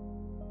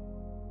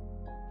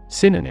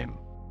 Synonym: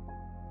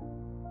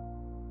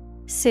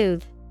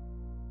 soothe,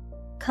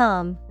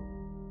 calm,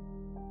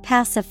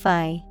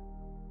 pacify.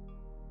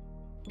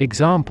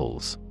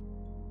 Examples: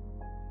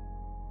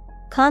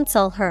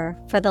 console her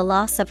for the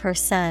loss of her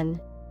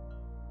son.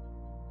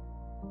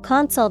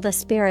 Console the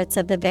spirits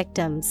of the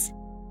victims.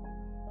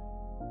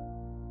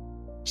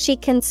 She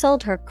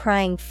consoled her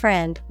crying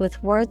friend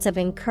with words of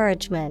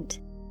encouragement.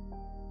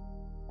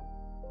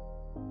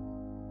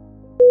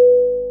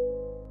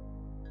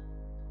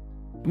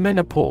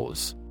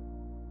 Menopause.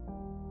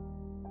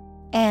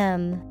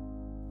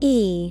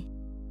 M-E-N-O-P-A-U-S-E.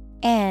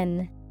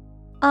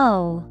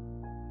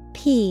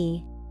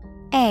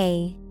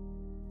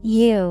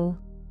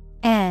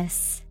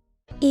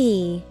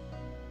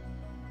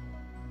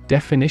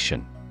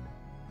 Definition: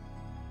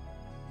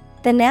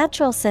 the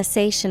natural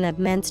cessation of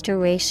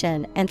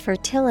menstruation and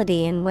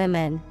fertility in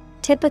women,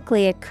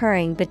 typically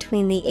occurring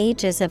between the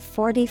ages of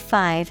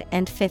 45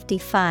 and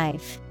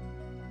 55.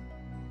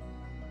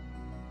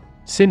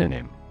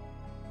 Synonym: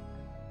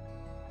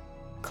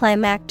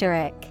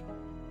 climacteric,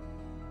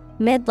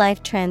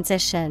 midlife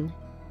transition.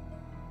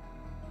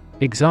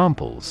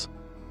 Examples: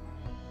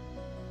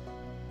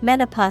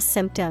 menopause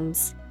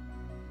symptoms,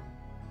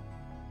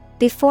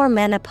 before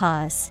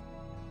menopause.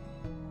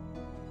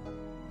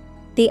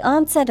 The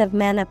onset of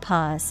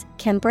menopause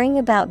can bring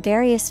about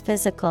various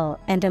physical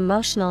and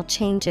emotional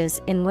changes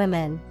in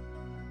women.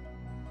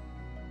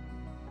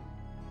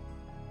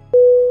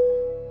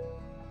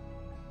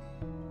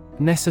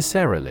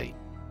 Necessarily.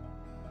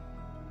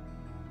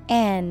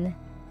 Necessarily.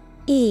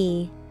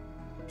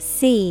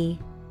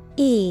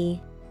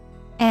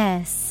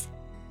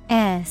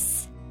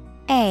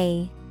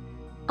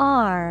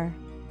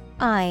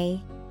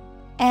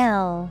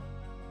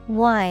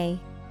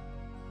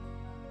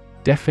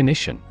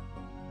 Definition.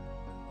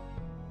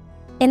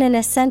 In an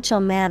essential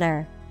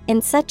manner,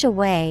 in such a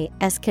way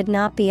as could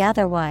not be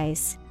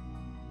otherwise.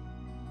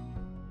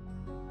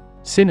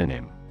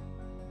 Synonym.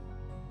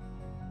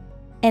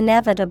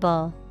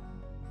 Inevitable.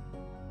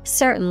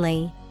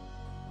 Certainly.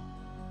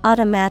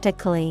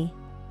 Automatically.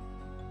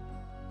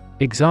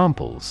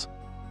 Examples.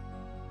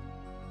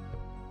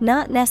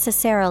 Not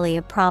necessarily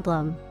a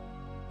problem.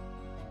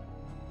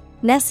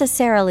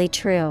 Necessarily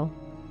true.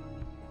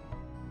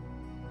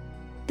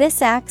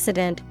 This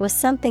accident was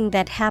something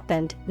that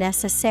happened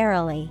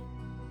necessarily.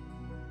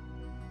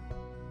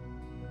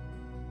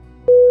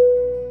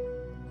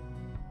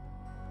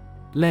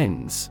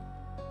 Lens.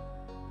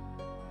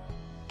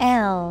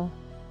 Lens.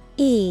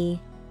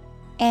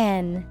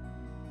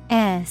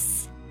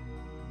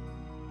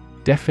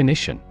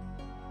 Definition.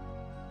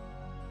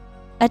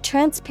 A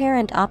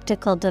transparent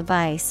optical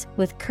device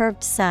with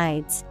curved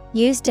sides,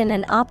 used in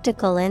an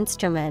optical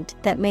instrument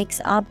that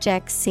makes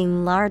objects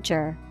seem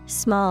larger,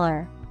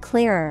 smaller,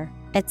 clearer,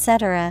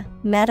 etc.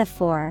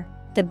 Metaphor.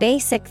 The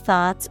basic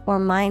thoughts or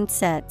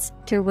mindsets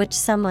through which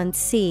someone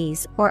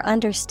sees or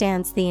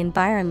understands the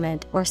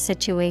environment or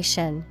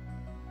situation.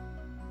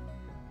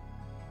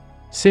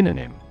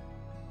 Synonym.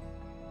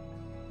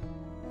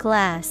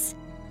 Glass.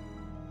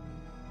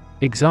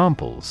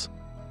 Examples.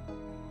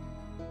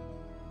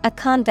 A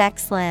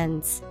convex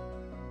lens.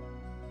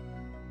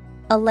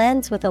 A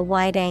lens with a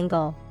wide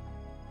angle.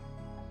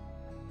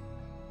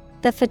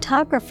 The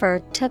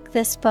photographer took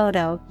this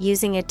photo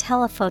using a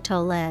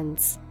telephoto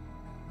lens.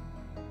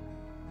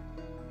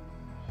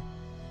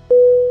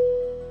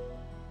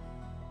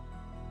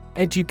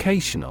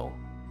 Educational.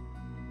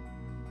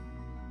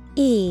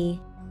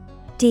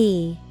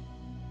 Educational.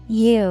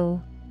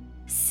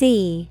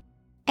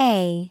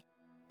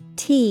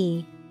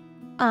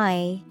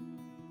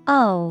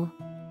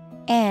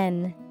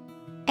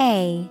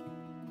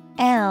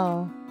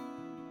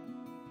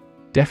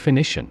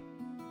 Definition.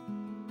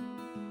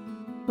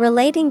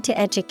 Relating to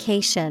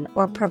education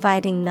or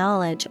providing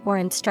knowledge or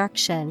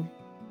instruction.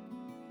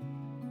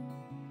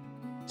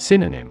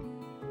 Synonym.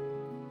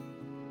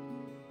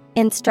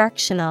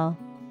 Instructional.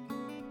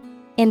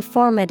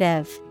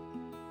 Informative.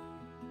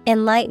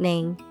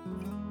 Enlightening.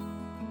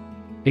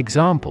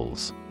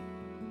 Examples.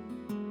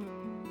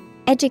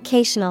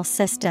 Educational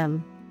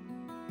system.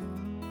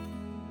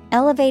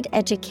 Elevate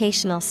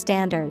educational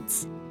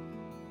standards.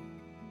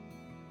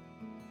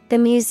 The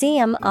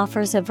museum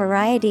offers a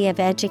variety of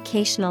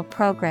educational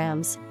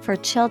programs for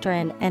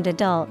children and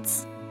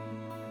adults.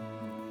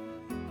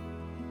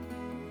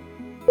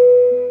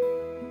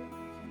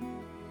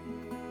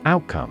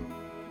 Outcome.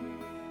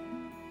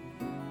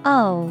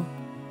 Outcome.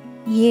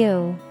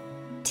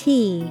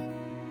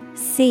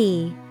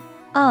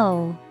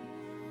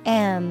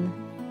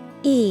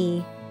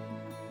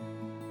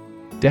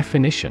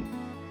 Definition.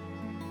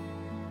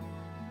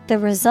 The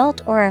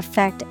result or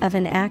effect of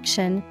an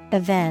action,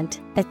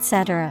 event,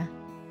 etc.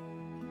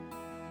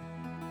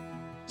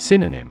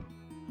 Synonym.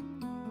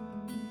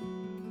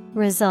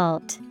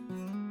 Result.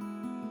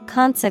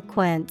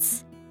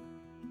 Consequence.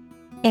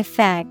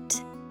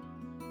 Effect.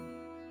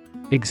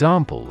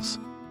 Examples.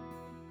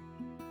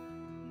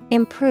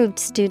 Improved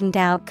student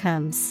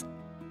outcomes.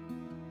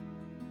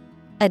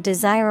 A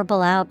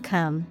desirable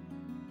outcome.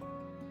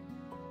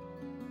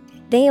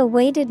 They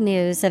awaited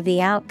news of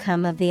the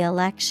outcome of the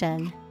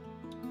election.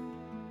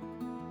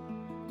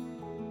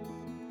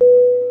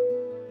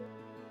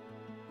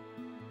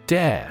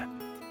 Dare.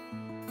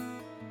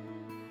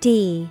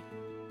 D-A-R-E.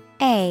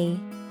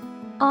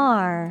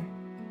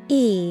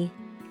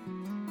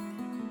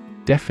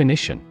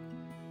 Definition.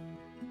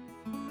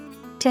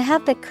 To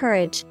have the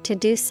courage to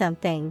do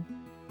something.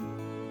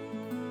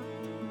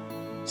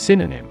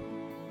 Synonym.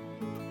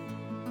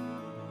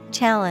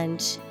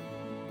 Challenge.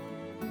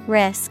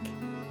 Risk.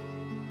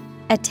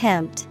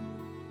 Attempt.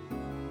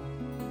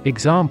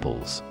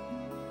 Examples.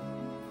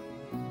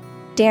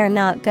 Dare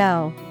not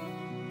go.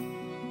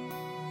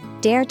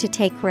 Dare to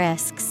take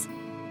risks.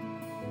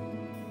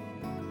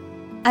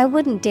 I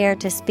wouldn't dare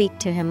to speak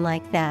to him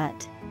like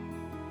that.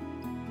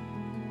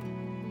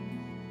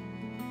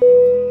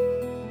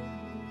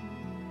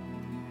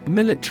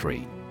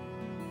 Military.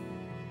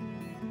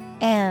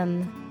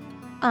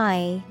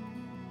 M-I-L-I-T-A-R-Y.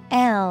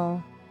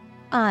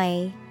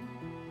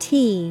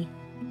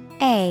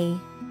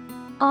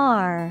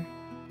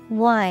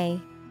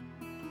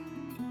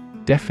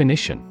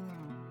 Definition.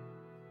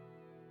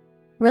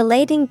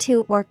 Relating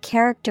to or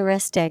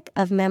characteristic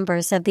of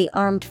members of the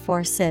armed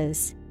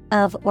forces,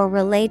 of or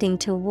relating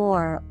to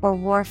war or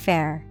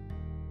warfare.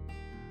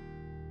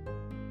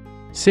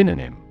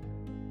 Synonym.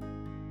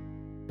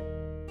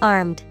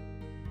 Armed.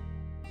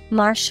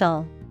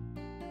 Martial.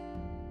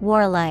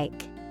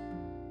 Warlike.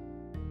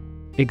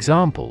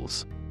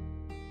 Examples.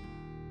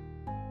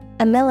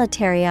 A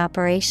military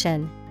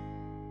operation.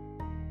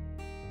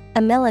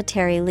 A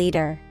military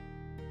leader.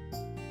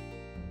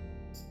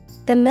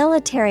 The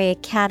military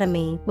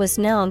academy was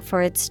known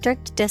for its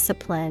strict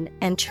discipline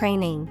and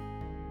training.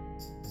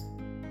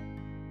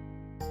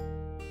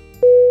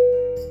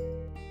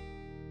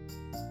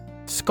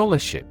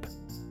 Scholarship.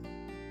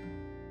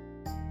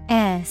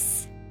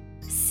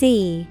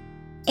 SCHOLARSHIP.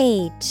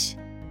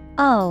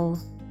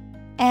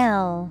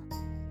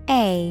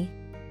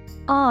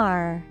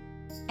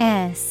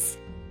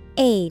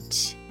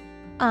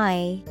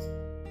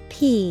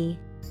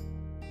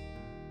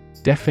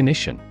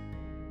 Definition.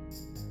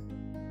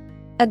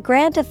 A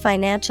grant of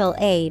financial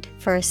aid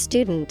for a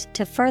student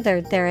to further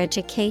their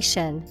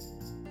education.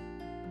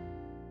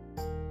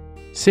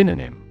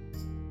 Synonym.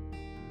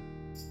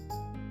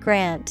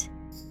 Grant,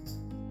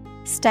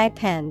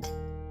 stipend,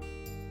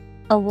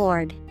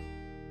 award.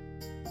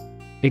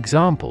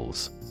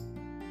 Examples.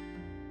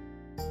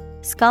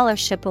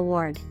 Scholarship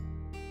award.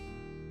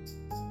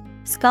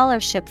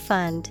 Scholarship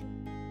fund.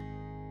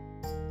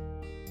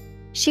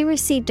 She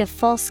received a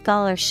full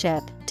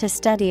scholarship to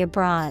study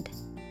abroad.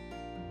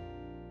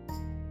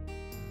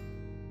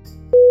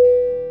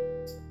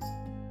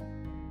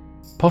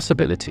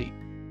 Possibility. Possibility.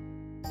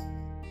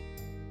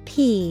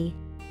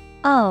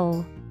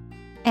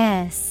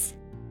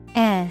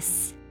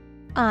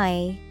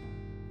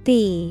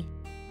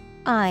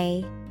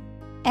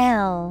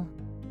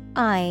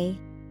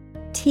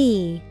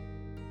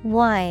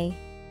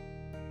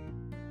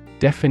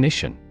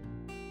 Definition.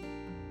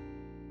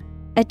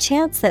 A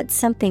chance that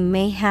something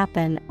may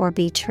happen or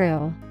be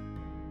true.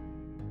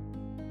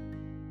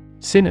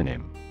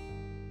 Synonym.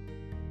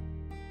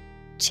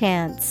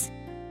 Chance,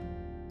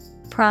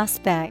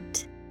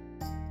 prospect,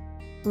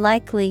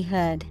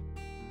 likelihood.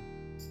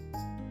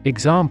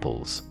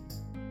 Examples.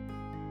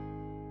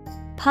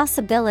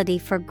 Possibility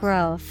for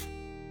growth.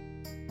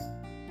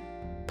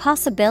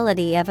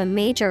 Possibility of a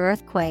major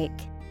earthquake.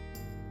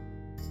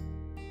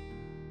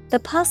 The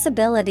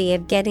possibility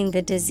of getting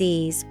the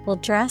disease will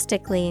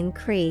drastically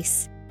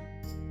increase.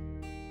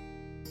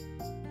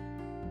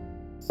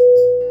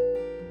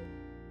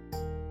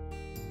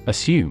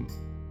 Assume.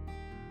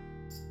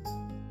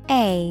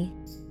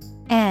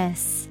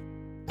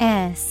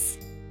 ASSUME.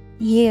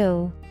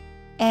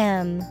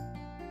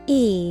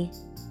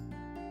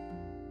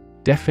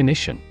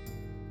 Definition.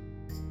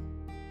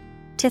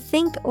 To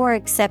think or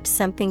accept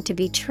something to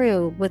be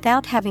true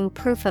without having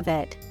proof of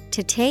it,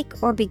 to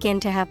take or begin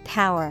to have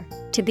power,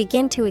 to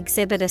begin to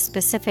exhibit a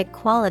specific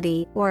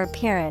quality or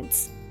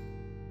appearance.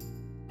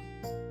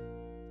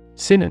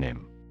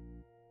 Synonym.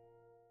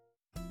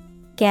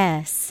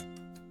 Guess,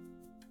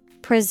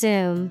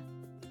 presume,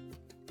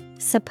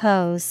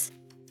 suppose.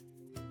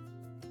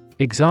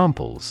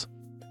 Examples.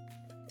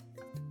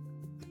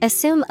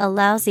 Assume a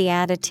lousy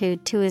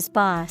attitude to his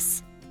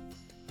boss.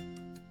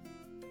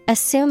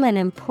 Assume an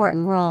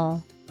important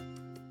role.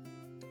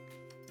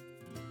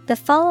 The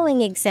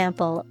following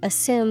example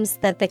assumes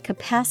that the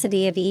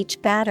capacity of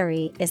each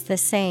battery is the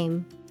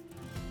same.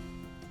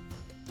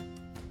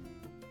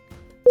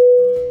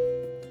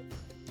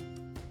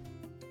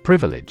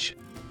 Privilege.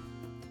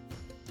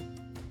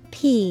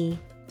 Privilege.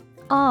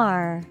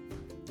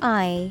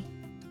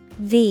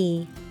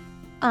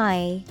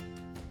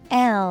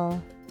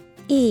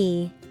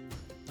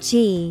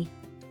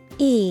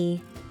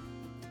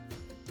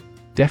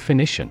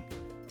 Definition.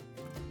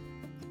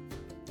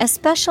 A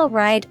special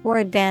right or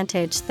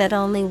advantage that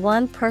only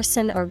one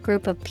person or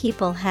group of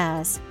people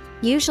has,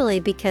 usually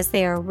because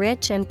they are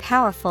rich and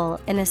powerful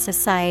in a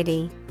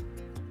society.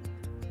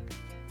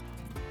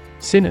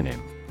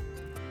 Synonym.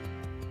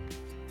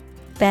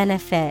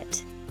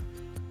 Benefit,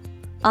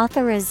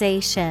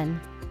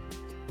 authorization,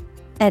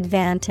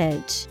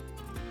 advantage.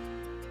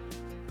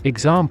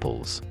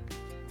 Examples.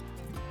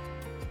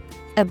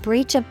 A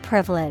breach of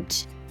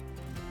privilege.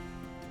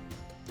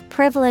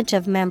 Privilege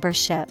of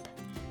membership.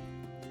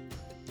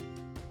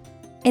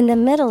 In the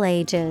Middle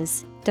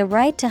Ages, the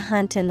right to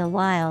hunt in the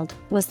wild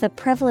was the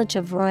privilege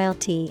of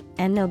royalty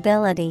and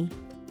nobility.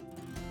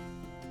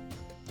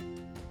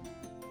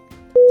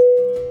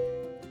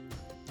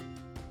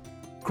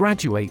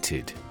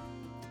 Graduated.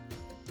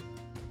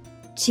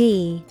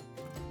 Graduated.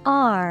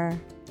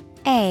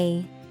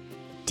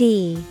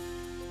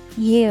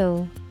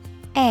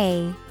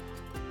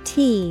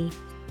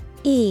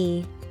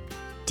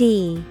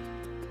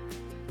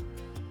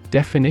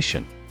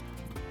 Definition.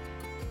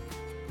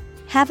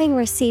 Having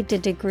received a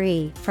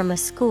degree from a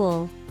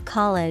school,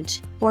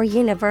 college, or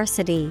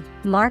university,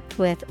 marked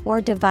with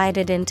or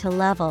divided into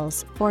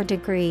levels or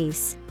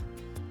degrees.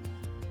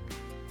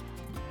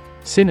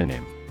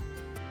 Synonym.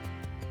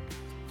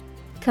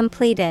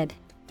 Completed,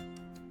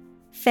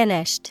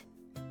 finished,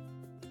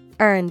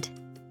 earned.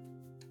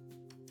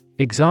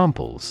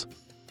 Examples.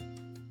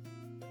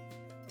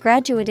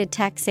 Graduated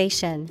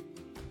taxation.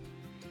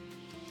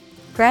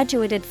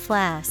 Graduated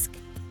flask.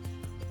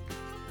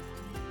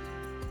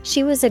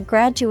 She was a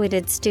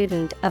graduated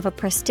student of a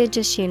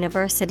prestigious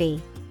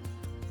university.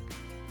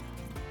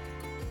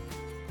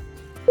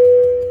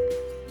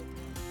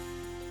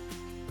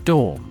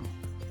 Dorm.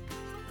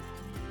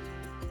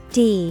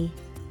 D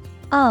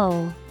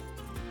O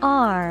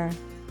R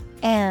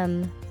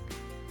M.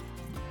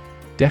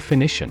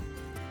 Definition: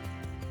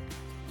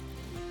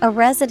 a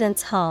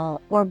residence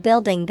hall or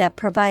building that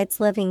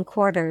provides living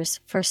quarters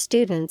for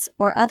students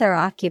or other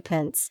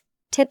occupants,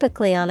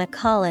 typically on a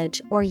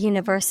college or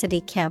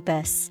university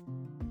campus.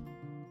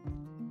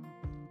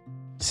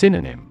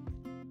 Synonym: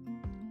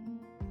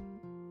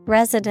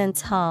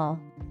 Residence hall,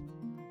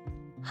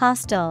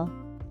 hostel,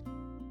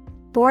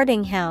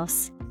 boarding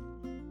house.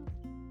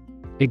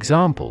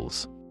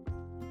 Examples: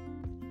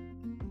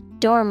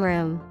 Dorm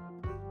room,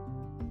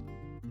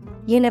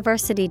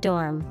 university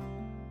dorm.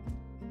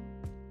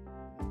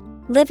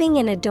 Living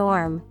in a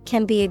dorm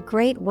can be a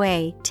great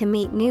way to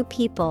meet new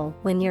people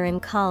when you're in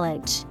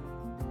college.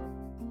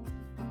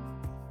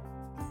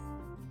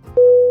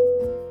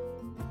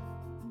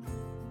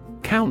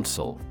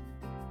 Council.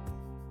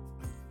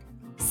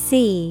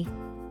 COUNSEL.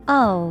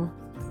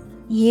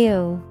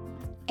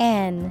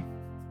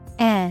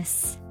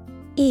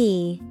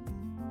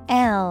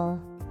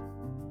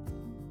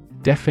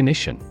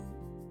 Definition: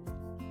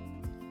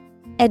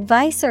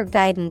 advice or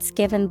guidance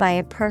given by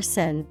a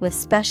person with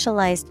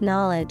specialized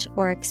knowledge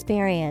or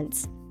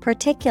experience,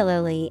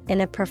 particularly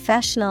in a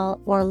professional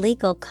or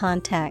legal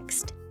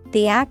context.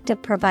 The act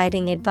of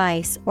providing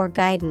advice or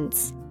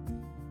guidance.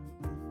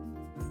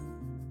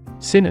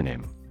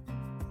 Synonym: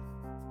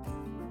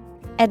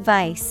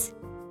 advice,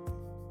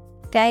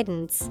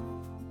 guidance,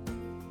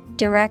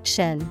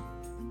 direction.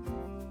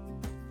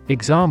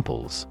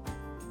 Examples: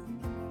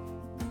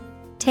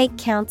 take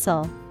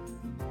counsel,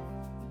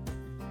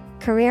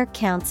 career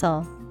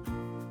counsel.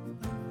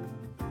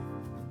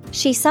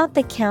 She sought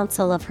the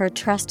counsel of her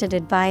trusted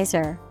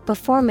advisor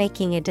before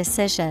making a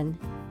decision.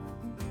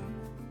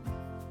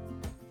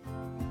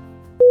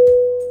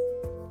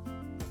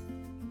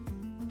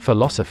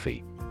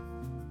 Philosophy.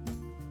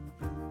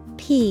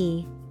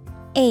 PHILOSOPHY.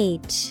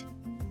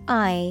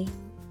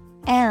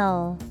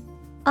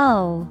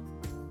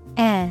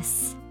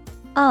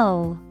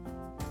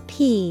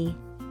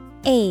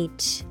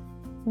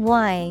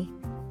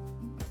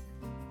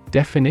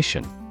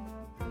 Definition: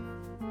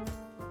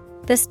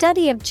 the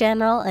study of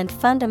general and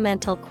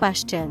fundamental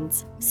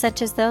questions,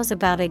 such as those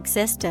about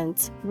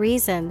existence,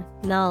 reason,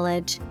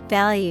 knowledge,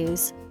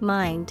 values,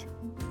 mind.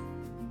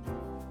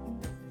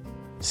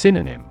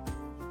 Synonym: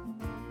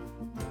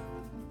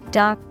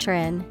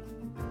 doctrine,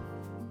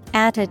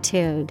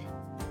 attitude,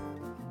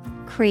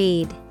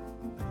 creed.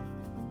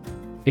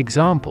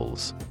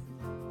 Examples: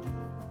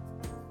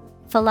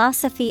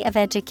 philosophy of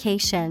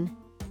education,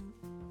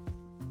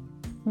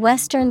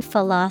 Western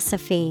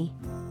philosophy.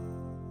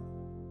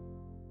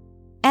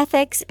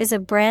 Ethics is a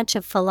branch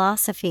of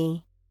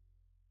philosophy.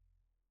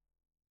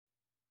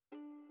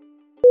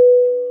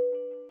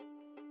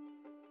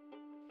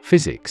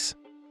 Physics.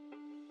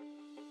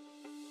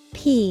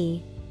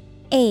 PHYSICS.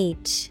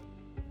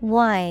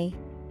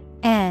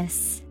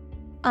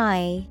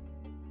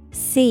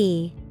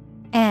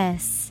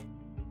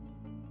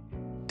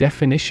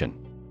 Definition: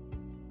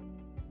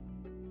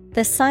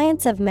 the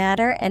science of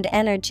matter and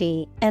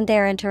energy and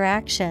their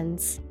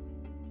interactions.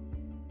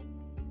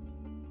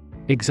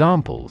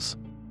 Examples: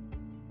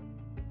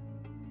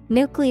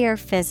 nuclear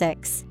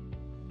physics,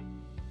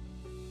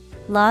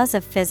 laws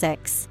of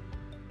physics.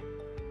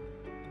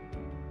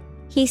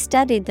 He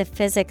studied the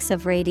physics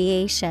of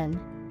radiation.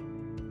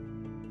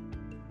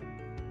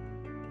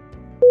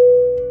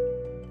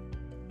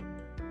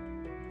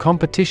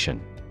 Competition.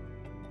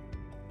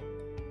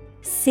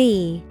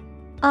 COMPETITION.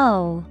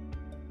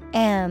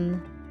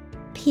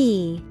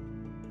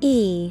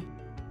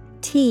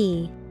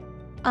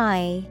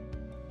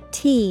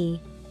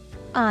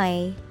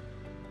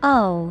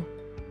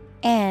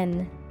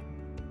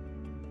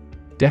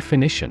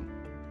 Definition: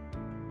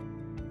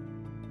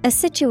 a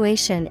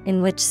situation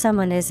in which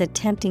someone is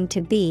attempting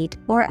to beat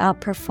or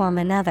outperform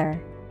another.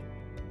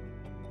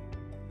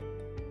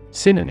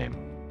 Synonym: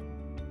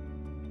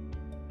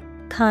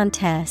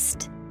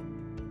 contest,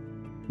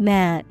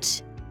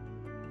 match,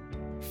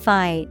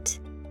 fight.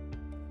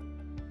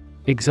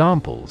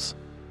 Examples: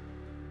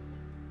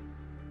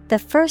 the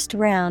first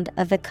round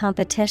of the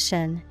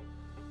competition,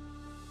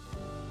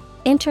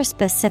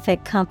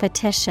 interspecific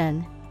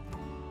competition.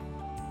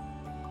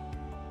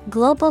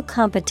 Global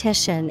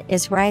competition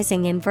is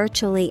rising in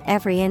virtually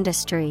every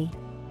industry.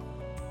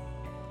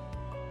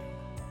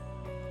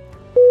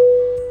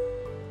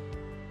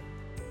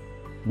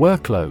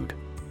 Workload.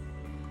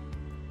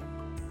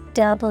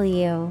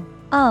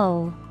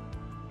 WORKLOAD.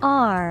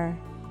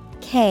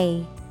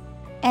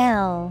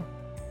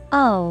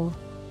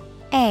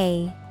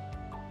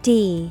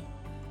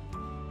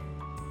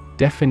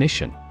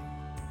 Definition: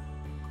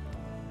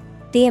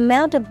 the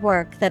amount of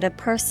work that a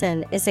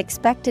person is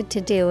expected to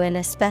do in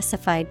a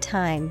specified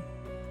time.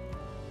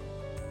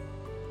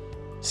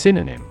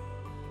 Synonym: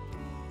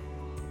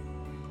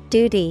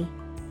 duty,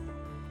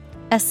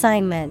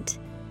 assignment.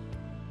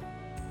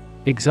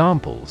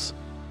 Examples: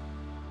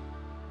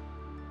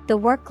 the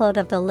workload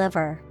of the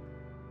liver,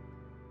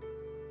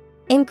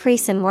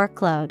 increase in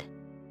workload.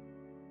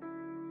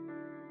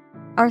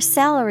 Our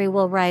salary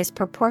will rise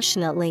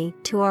proportionately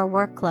to our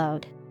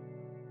workload.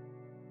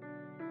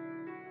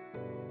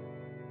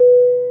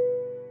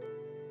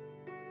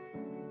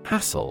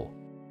 Hassle.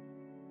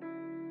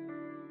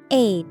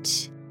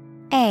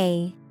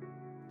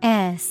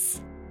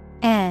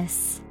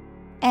 Hassle.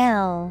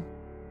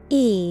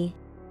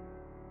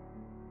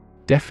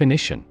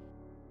 Definition.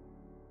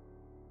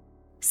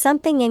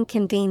 Something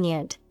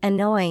inconvenient,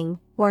 annoying,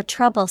 or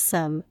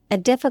troublesome, a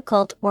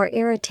difficult or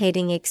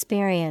irritating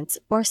experience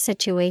or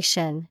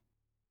situation.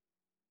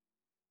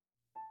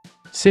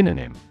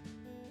 Synonym.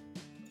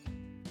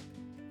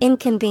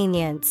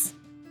 Inconvenience,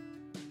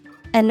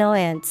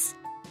 annoyance,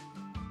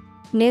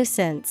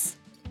 nuisance.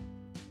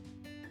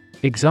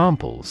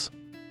 Examples.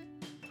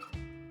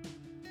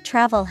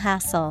 Travel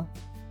hassle.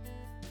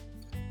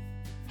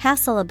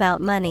 Hassle about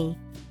money.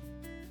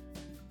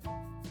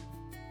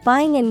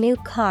 Buying a new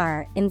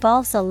car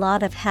involves a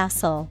lot of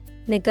hassle,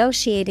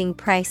 negotiating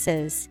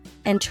prices,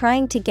 and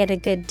trying to get a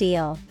good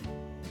deal.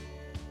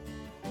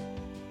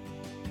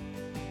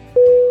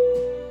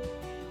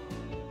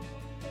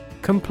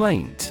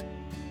 Complaint.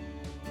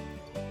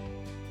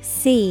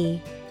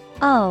 COMPLAINT.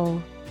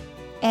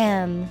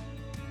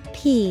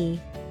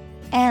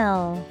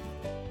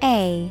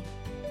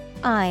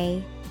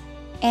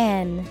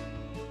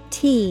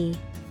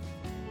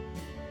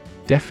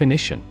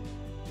 Definition.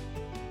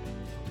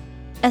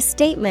 A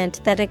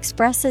statement that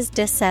expresses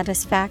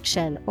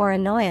dissatisfaction or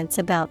annoyance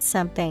about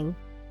something.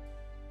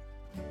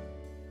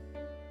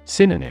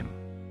 Synonym.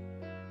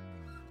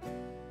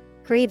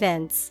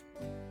 Grievance,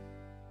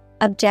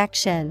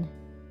 objection,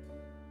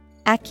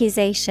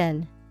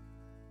 accusation.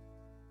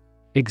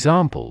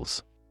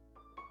 Examples.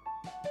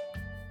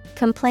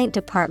 Complaint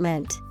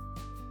department.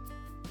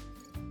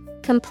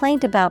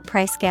 Complaint about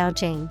price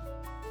gouging.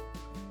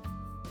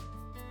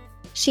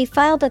 She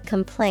filed a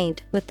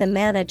complaint with the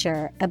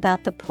manager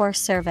about the poor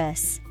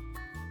service.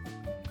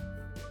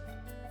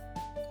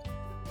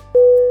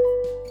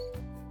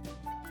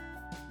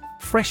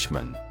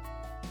 Freshman.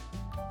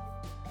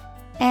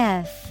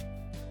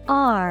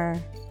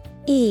 FRESHMAN.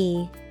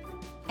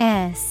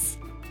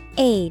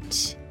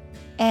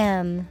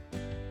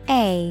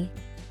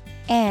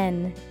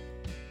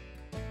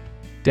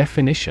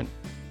 Definition.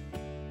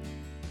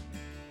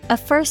 A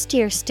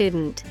first-year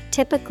student,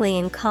 typically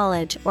in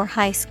college or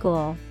high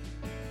school.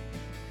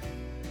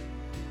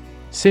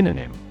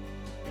 Synonym.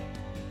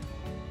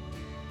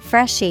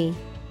 Freshie,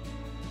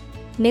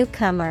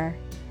 newcomer,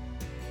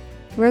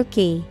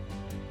 rookie.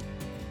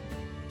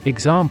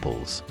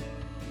 Examples.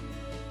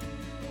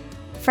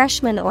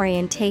 Freshman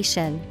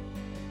orientation.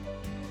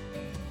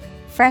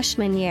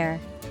 Freshman year.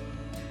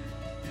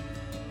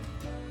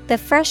 The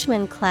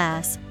freshman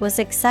class was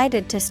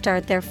excited to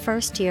start their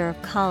first year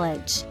of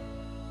college.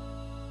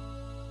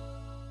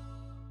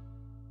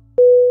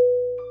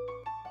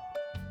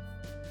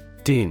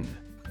 Din.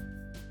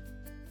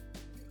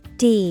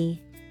 D-I-N.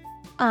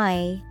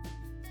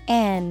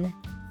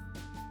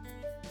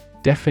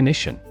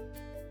 Definition.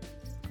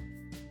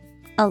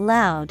 A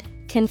loud,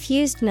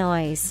 confused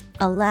noise,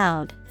 a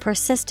loud,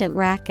 persistent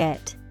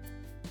racket.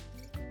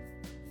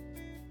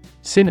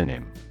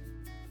 Synonym.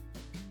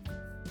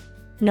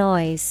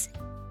 Noise,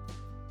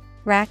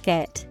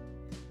 racket,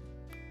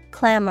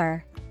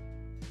 clamor.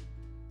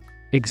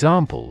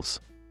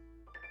 Examples.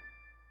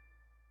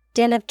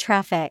 Din of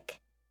traffic.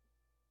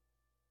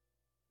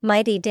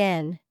 Mighty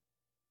din.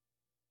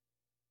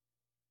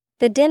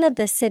 The din of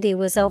the city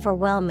was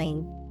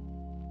overwhelming.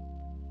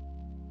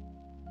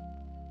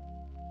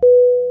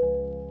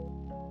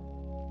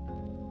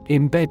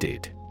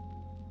 Embedded.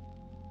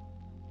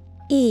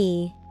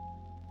 E-M-B-E-D-D-E-D.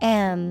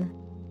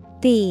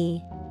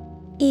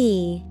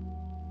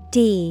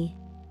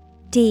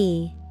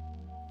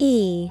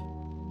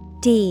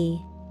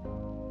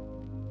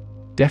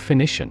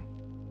 Definition.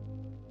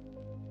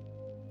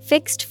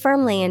 Fixed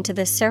firmly into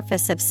the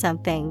surface of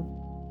something.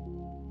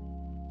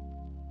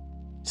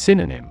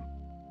 Synonym.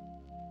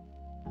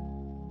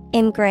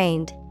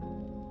 Ingrained,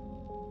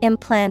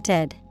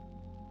 implanted,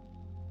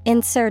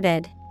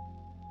 inserted.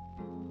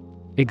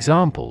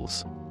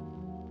 Examples.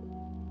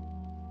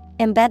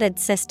 Embedded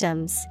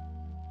systems.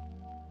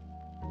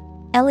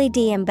 LED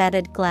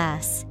embedded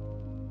glass.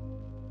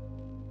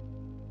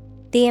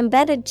 The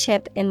embedded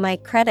chip in my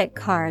credit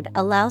card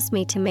allows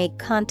me to make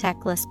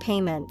contactless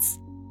payments.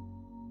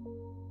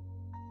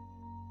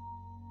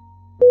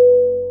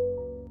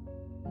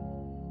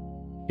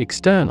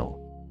 External.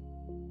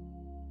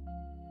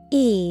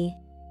 E-X-T-E-R-N-A-L.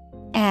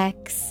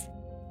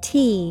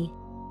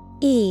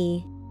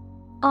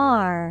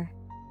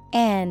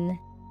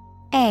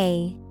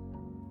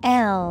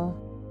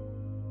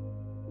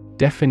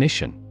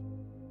 Definition.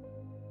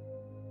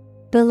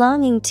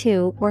 Belonging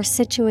to or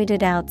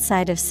situated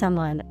outside of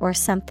someone or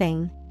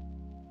something.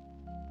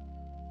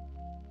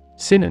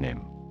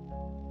 Synonym.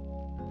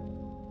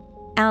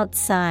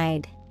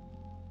 Outside,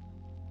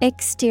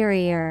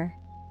 exterior,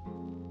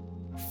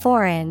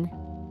 foreign.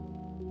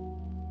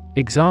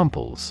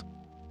 Examples.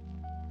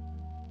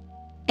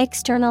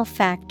 External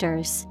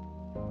factors.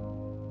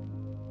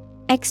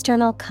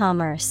 External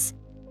commerce.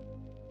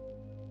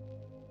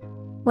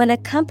 When a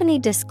company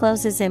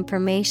discloses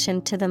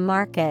information to the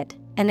market,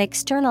 an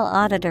external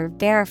auditor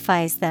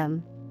verifies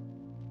them.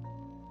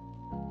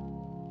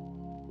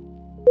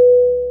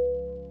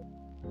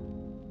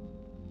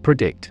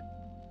 Predict.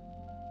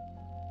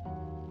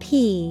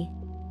 P-R-E-D-I-C-T.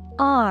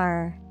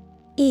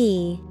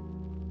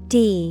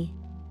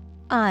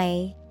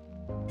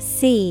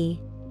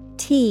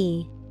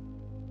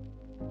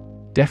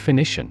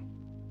 Definition: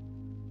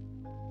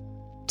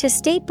 to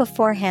state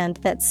beforehand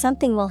that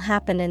something will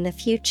happen in the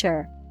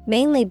future,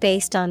 mainly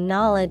based on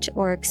knowledge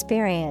or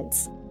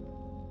experience.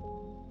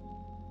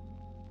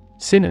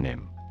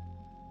 Synonym: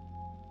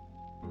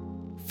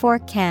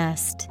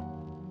 Forecast,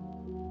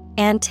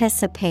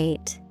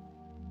 anticipate,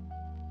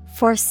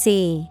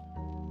 foresee.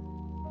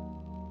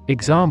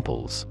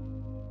 Examples: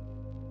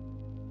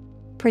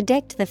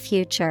 predict the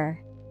future,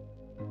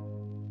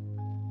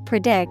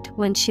 predict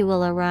when she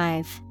will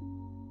arrive.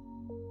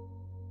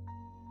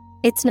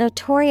 It's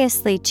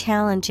notoriously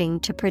challenging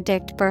to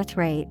predict birth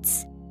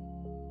rates.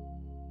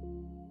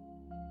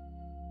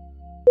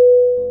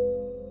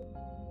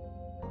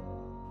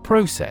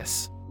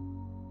 Process.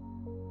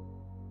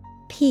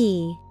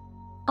 P-R-O-C-E-S-S.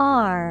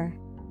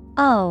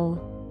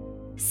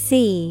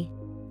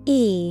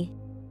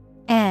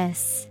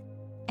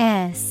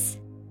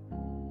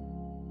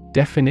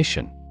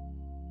 Definition: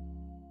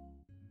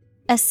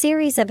 a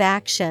series of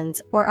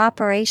actions or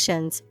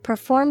operations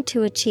performed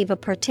to achieve a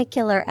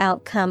particular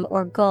outcome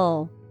or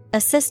goal,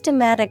 a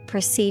systematic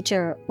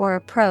procedure or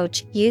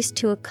approach used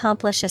to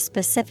accomplish a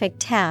specific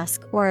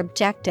task or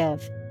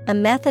objective, a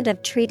method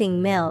of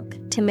treating milk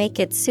to make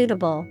it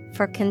suitable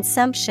for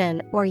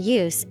consumption or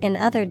use in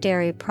other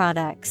dairy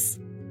products.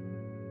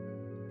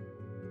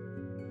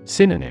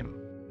 Synonym: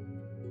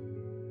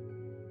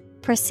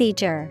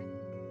 procedure,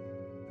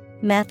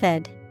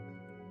 method,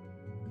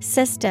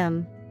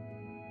 system.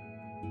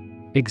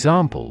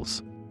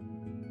 Examples: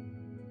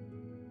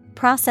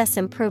 process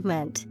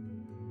improvement,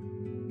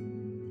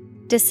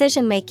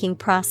 decision-making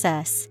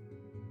process.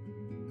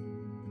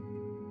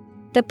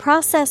 The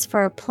process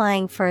for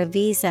applying for a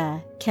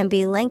visa can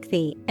be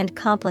lengthy and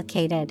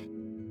complicated.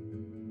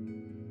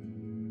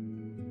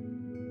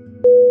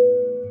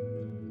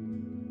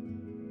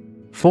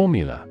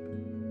 Formula.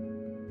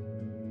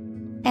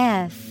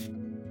 F-O-R-M-U-L-A.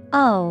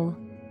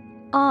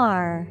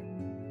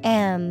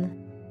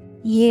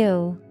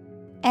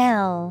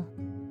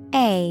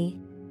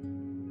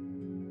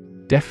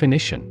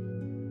 Definition: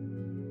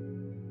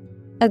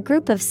 a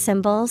group of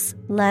symbols,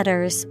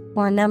 letters,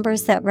 or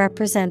numbers that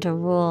represent a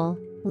rule,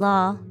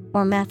 law,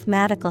 or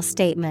mathematical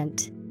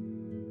statement.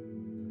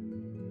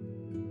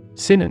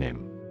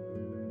 Synonym: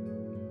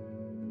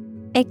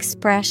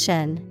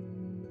 expression,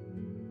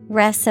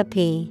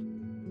 recipe,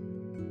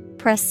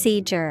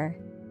 procedure.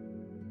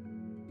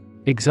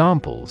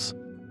 Examples: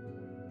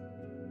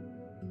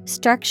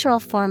 structural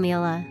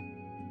formula,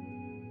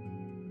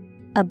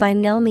 a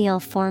binomial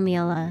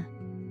formula.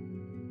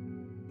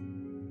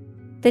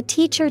 The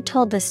teacher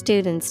told the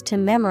students to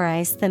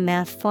memorize the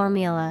math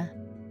formula.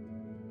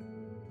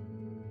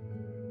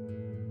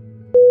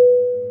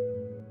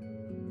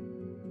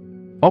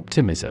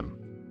 Optimism.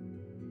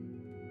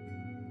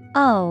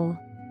 O-P-T-I-M-I-S-M.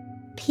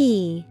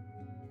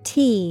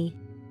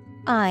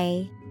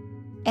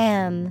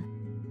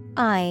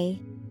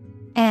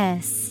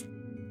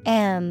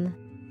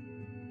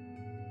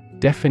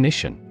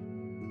 Definition: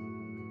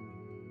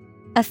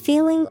 a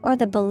feeling or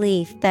the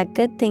belief that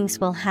good things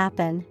will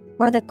happen,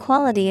 or the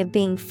quality of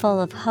being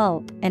full of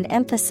hope and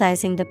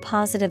emphasizing the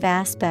positive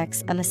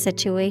aspects of a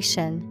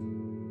situation.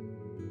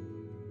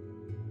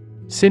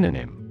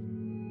 Synonym: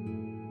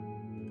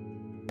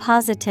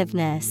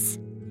 positiveness,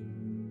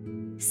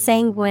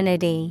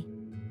 sanguinity,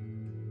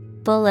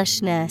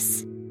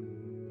 bullishness.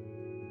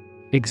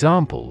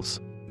 Examples: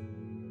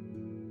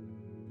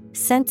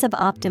 sense of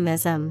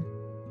optimism,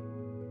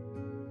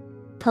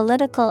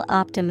 political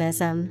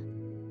optimism.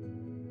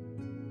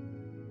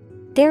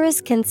 There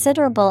is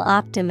considerable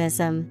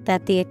optimism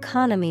that the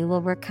economy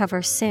will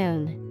recover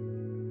soon.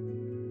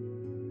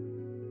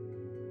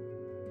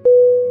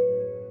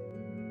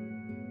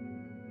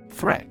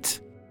 Threat.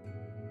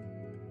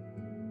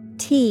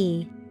 T-H-R-E-A-T.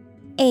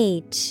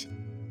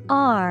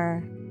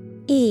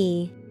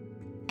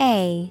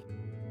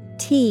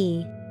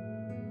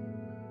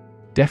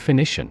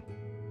 Definition: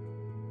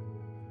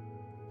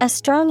 a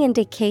strong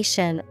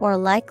indication or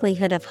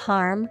likelihood of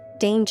harm,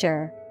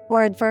 danger,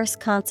 or adverse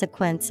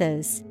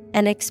consequences.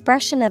 An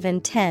expression of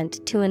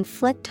intent to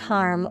inflict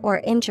harm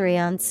or injury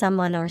on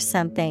someone or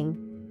something,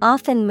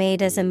 often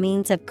made as a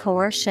means of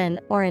coercion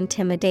or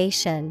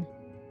intimidation.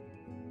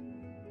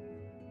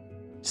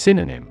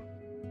 Synonym: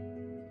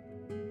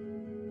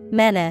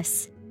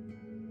 menace,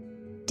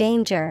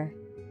 danger,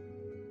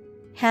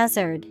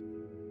 hazard.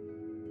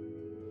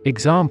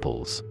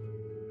 Examples: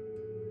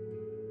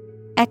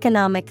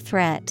 economic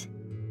threat,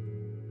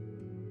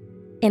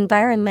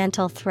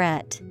 environmental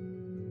threat.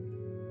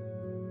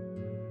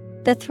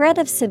 The threat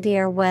of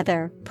severe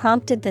weather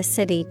prompted the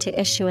city to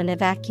issue an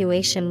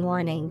evacuation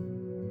warning.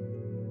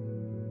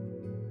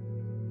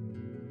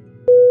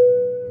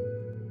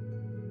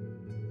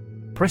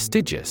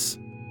 Prestigious.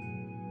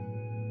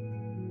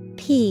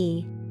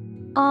 Prestigious.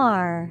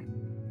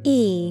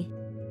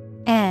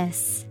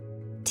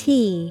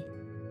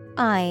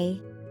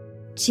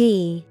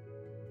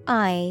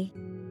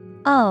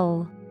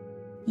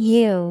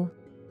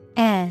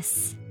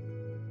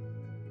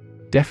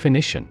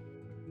 Definition: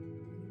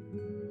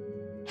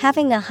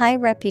 having a high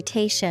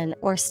reputation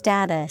or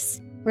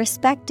status,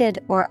 respected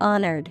or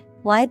honored,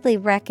 widely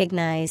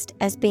recognized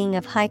as being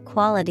of high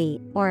quality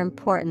or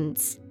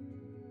importance.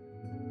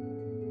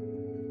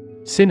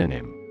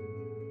 Synonym: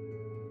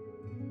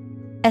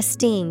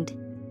 Esteemed,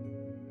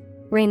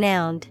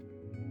 renowned,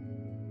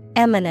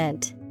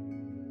 eminent.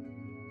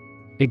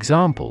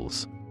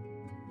 Examples: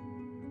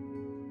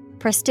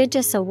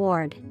 Prestigious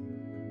award,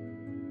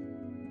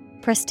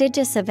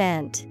 prestigious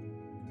event.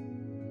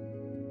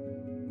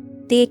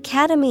 The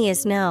Academy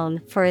is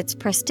known for its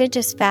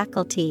prestigious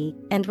faculty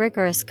and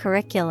rigorous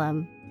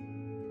curriculum.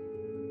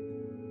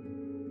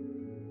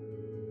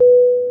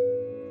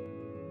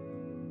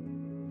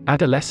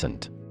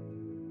 Adolescent. Adolescent.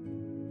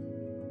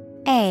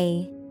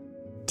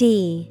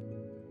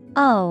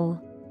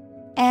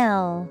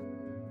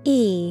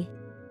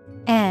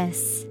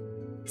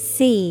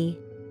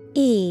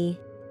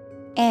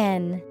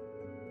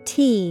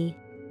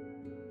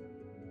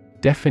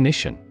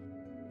 Definition: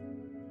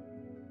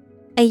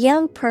 a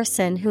young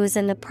person who is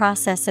in the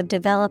process of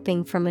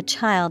developing from a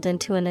child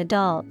into an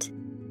adult.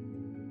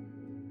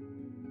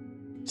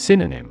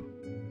 Synonym: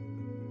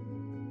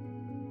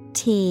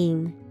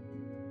 Teen,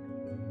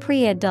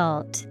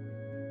 pre-adult,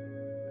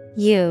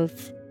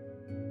 youth.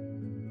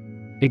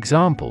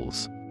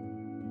 Examples: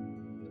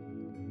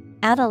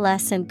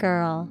 adolescent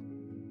girl,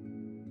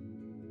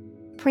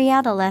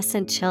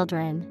 pre-adolescent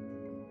children.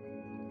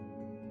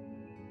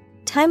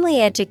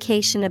 Timely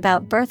education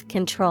about birth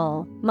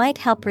control might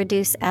help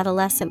reduce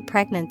adolescent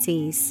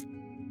pregnancies.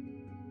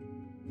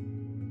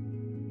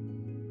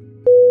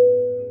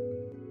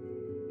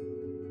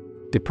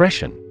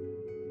 Depression.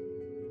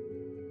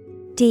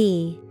 Depression.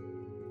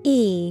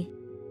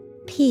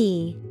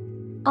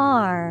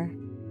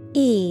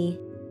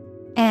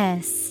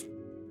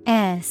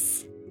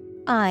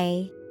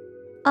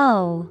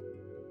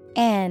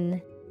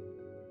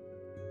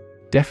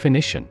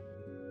 Definition: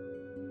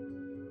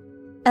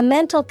 a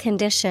mental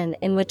condition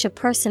in which a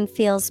person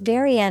feels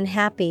very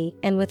unhappy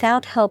and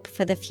without hope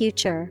for the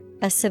future,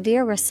 a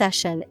severe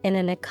recession in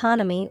an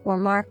economy or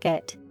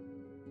market.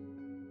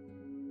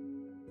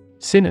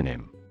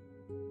 Synonym: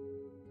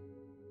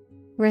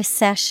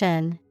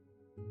 recession,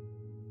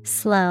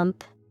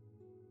 slump,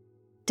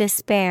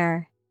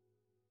 despair.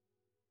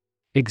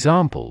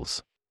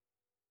 Examples: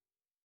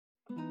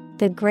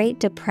 the Great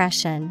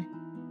Depression,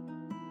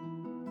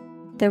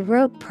 the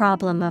root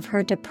problem of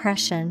her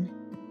depression.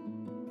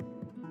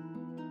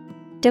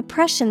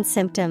 Depression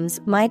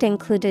symptoms might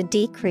include a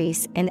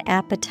decrease in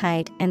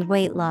appetite and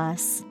weight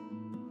loss.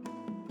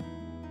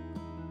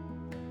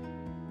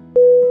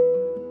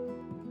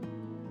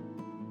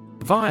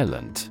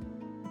 Violent.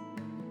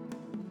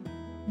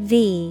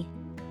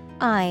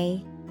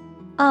 VIOLENT.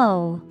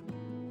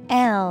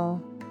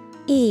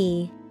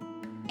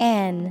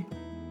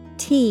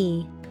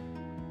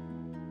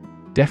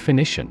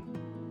 Definition: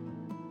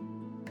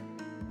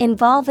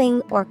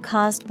 involving or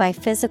caused by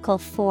physical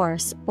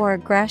force or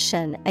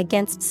aggression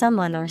against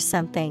someone or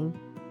something.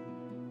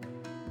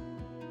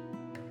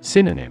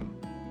 Synonym: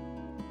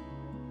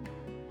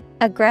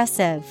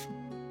 aggressive,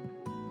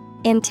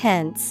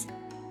 intense,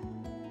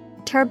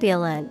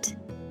 turbulent.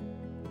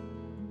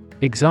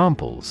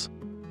 Examples: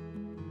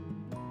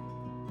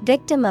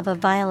 victim of a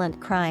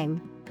violent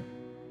crime,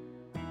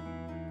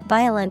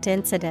 violent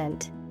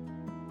incident.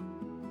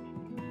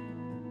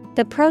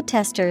 The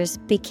protesters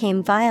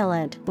became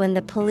violent when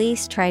the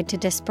police tried to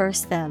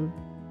disperse them.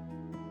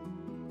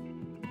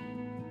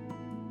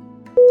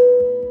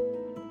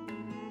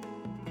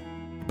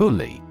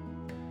 Bully.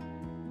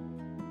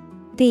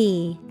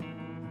 BULLY.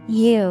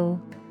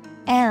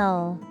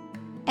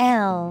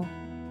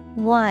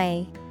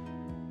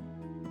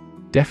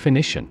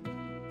 Definition: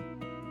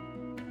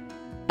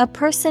 a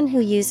person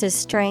who uses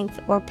strength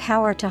or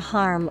power to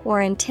harm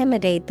or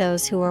intimidate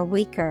those who are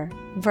weaker.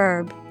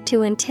 Verb,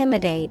 to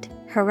intimidate,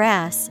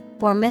 harass,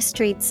 or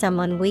mistreat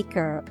someone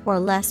weaker or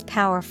less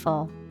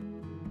powerful.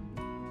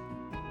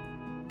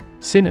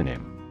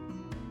 Synonym: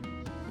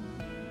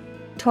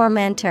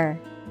 tormentor,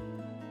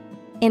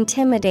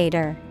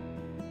 intimidator,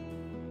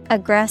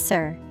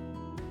 aggressor.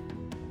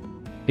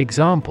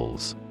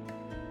 Examples: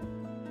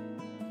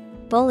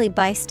 bully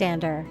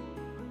bystander,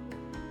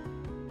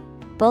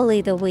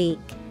 bully the weak.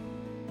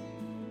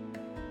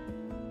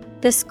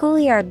 The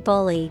schoolyard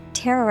bully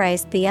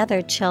terrorized the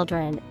other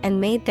children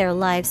and made their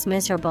lives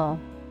miserable.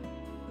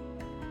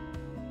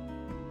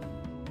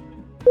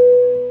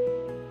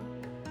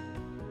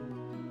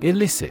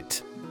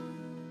 Illicit.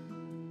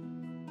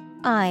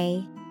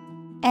 ILLICIT.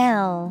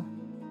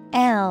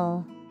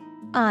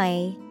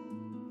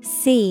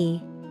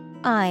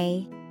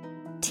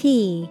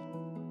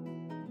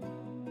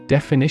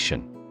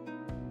 Definition: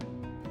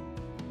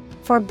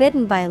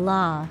 Forbidden by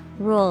law,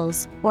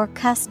 rules, or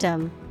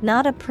custom,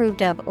 not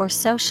approved of or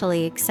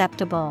socially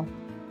acceptable.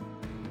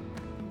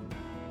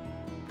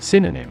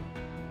 Synonym: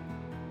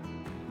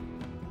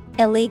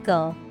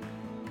 Illegal,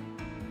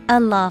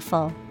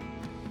 unlawful,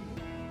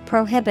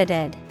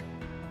 prohibited.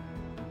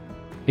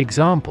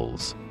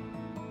 Examples: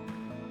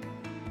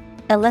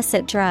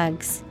 Illicit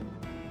drugs,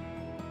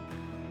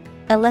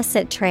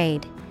 illicit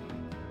trade.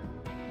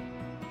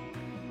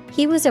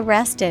 He was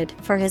arrested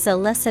for his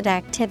illicit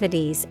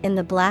activities in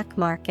the black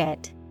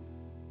market.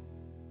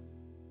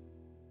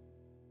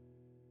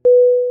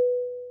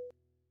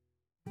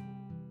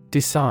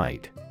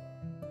 Decide.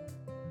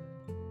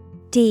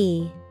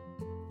 D-E-C-I-D-E.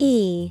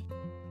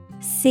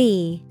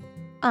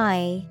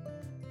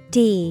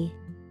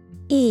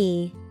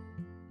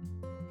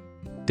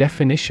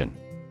 Definition: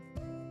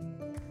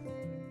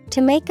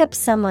 To make up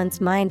someone's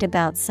mind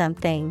about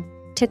something,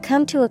 to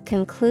come to a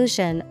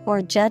conclusion or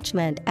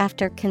judgment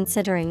after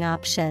considering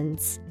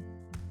options.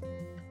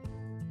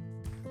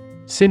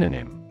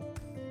 Synonym: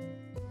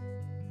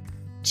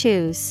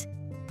 Choose,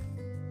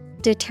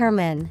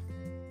 determine,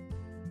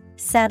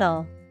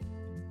 settle.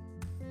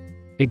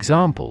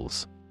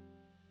 Examples: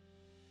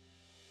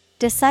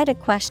 Decide a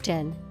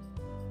question.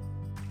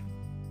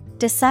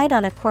 Decide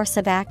on a course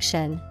of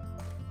action.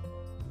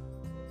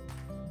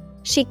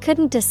 She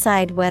couldn't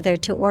decide whether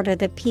to order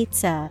the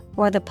pizza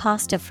or the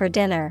pasta for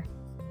dinner.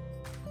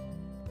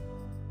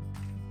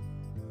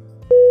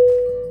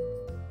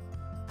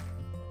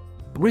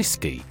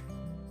 Risky.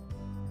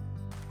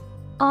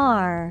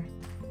 R-I-S-K-Y.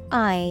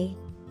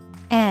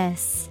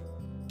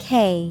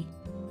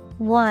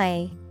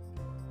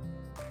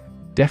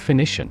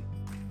 Definition: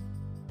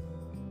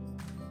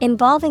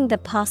 Involving the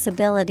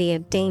possibility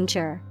of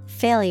danger,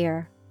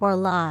 failure, or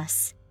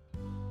loss.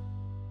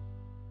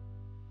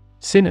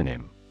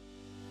 Synonym: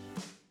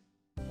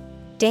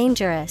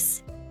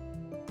 Dangerous,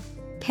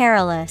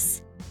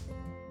 perilous,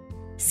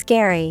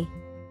 scary.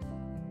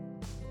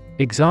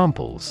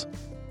 Examples: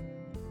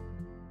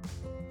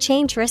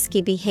 Change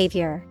risky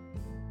behavior.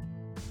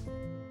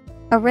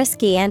 A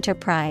risky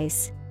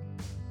enterprise.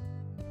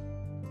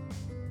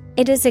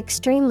 It is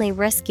extremely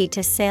risky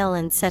to sail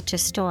in such a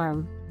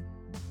storm.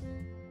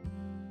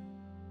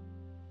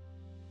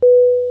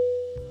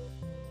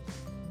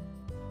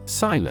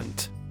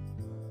 Silent.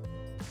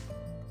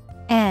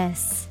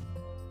 S-I-L-E-N-T.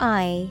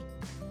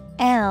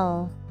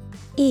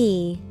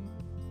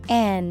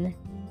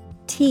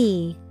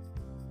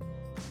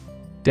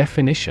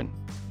 Definition: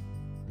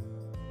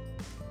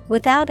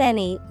 Without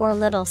any or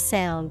little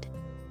sound.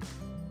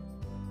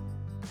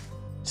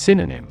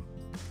 Synonym: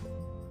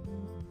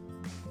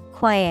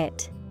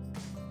 Quiet,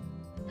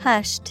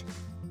 hushed,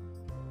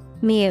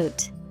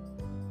 mute.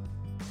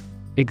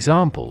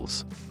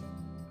 Examples: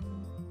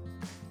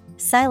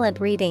 Silent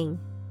reading.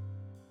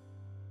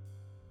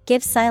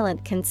 Give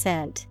silent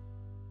consent.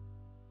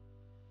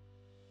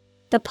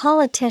 The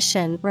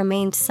politician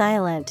remained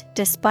silent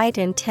despite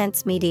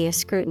intense media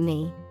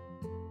scrutiny.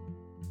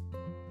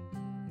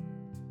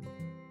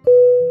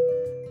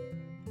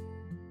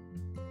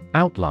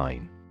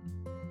 Outline.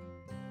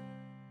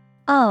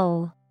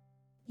 O-U-T-L-I-N-E.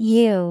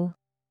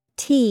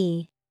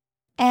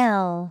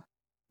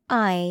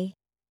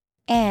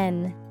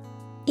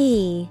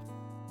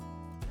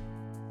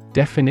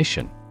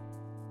 Definition: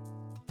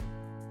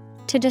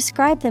 To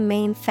describe the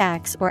main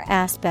facts or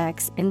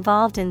aspects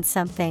involved in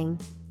something.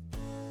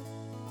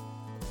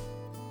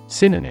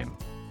 Synonym: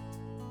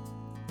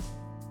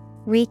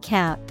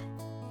 Recap,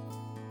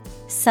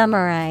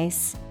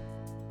 summarize,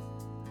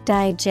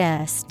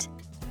 digest.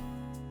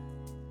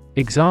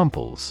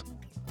 Examples: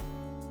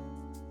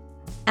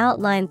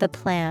 Outline the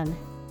plan.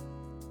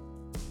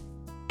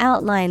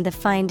 Outline the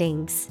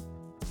findings.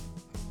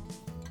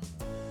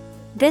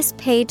 This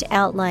page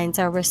outlines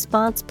our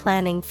response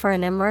planning for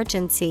an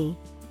emergency.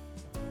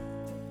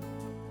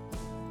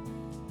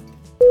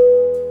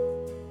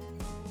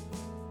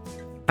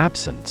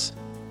 Absence.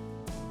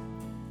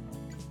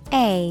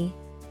 A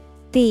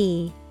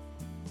B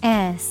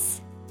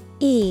S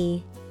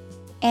E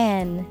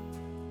N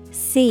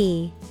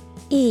C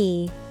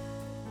E.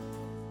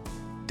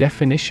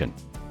 Definition: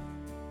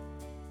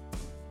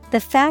 The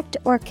fact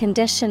or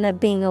condition of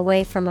being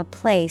away from a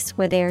place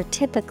where they are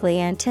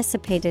typically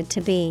anticipated to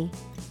be.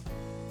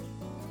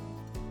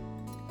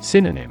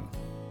 Synonym: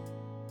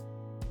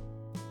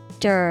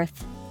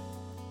 Dearth,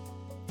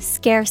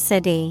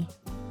 scarcity,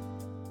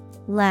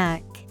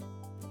 lack.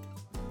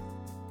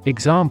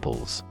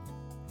 Examples: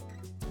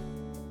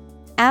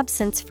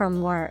 Absence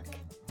from work.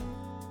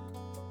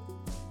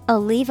 A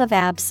leave of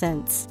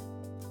absence.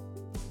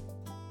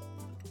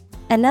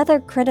 Another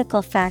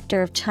critical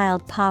factor of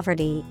child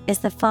poverty is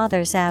the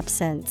father's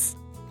absence.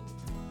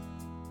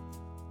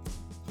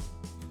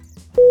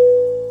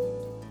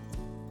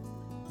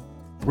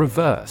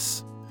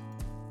 Reverse.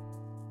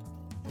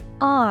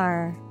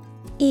 R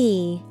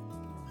E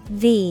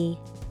V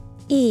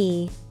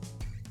E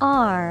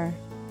R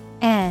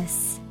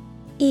S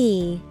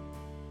E.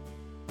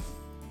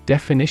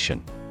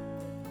 Definition: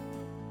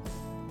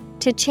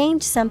 To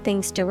change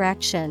something's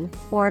direction,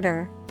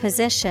 order,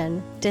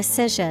 position,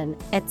 decision,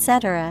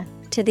 etc.,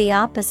 to the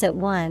opposite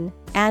one,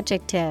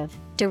 adjective,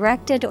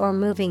 directed or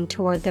moving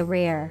toward the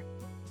rear.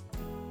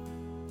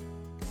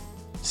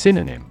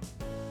 Synonym: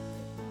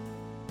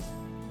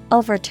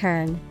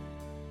 Overturn,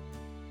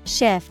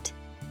 shift,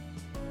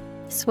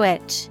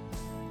 switch.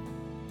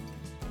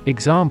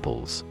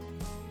 Examples: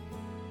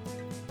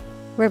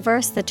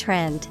 Reverse the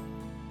trend,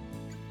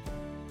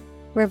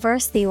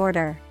 reverse the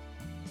order.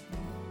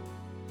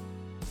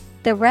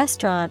 The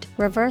restaurant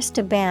reversed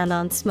a ban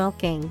on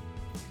smoking.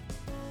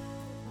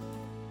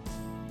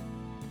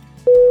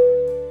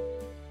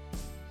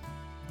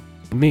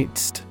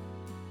 Midst.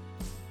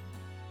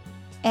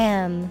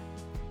 M-I-D-S-T.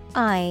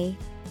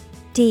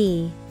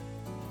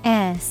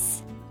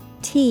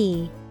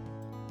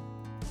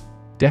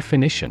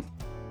 Definition: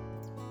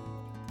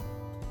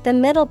 The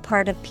middle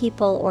part of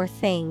people or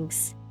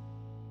things.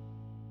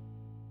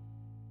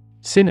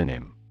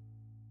 Synonym: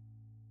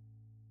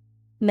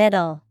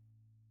 Middle,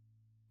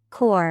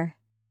 core,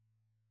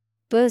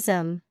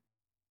 bosom.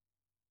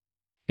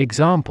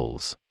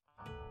 Examples: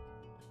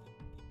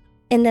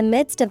 In the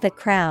midst of the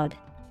crowd.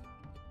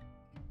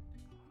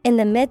 In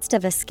the midst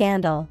of a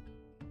scandal.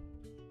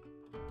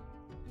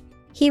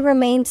 He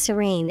remained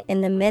serene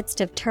in the midst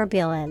of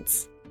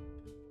turbulence.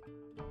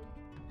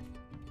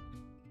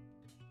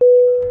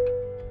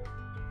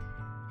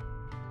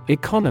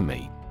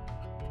 Economy.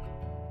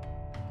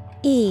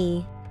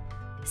 E-C-O-N-O-M-Y.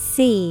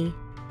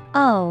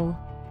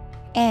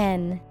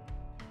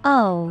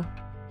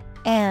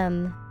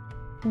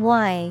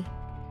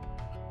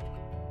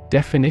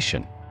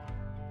 Definition: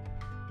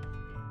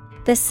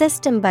 The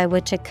system by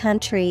which a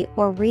country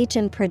or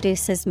region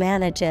produces,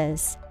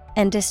 manages,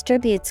 and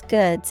distributes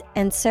goods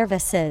and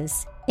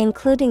services,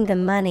 including the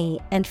money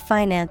and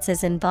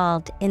finances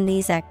involved in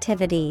these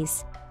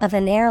activities, of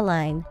an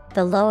airline,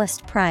 the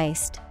lowest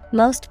priced,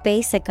 most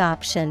basic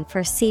option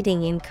for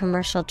seating in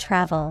commercial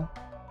travel.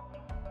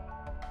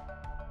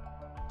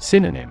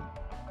 Synonym: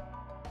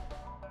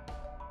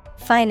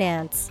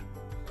 Finance,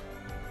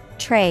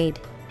 trade,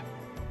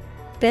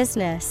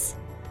 business.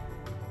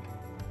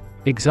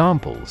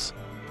 Examples: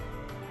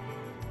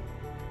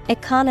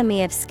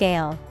 Economy of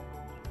scale.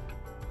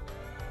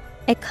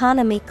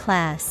 Economy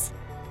class.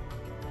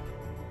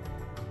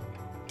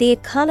 The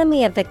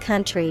economy of the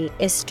country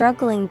is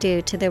struggling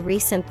due to the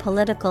recent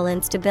political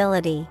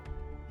instability.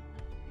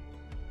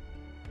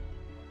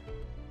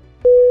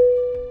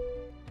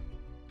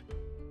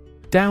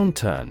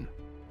 Downturn.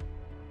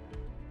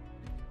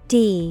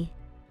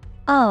 D-O-W-N-T-U-R-N.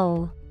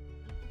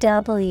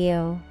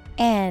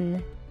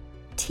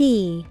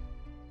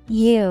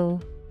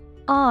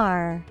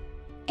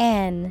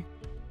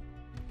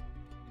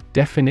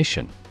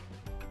 Definition: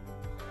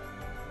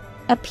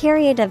 A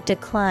period of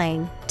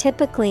decline,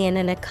 typically in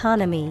an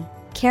economy,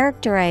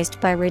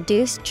 characterized by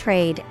reduced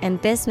trade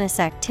and business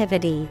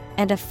activity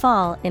and a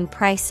fall in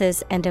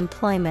prices and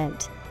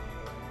employment.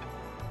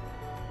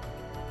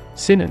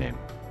 Synonym: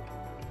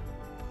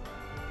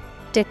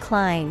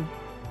 Decline,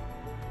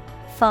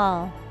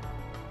 fall,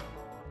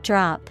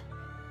 drop.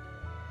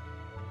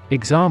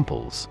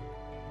 Examples: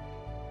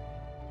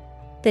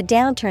 The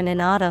downturn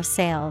in auto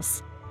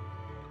sales.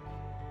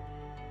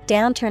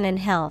 Downturn in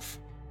health.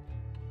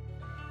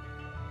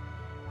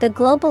 The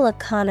global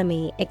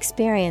economy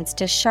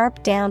experienced a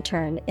sharp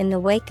downturn in the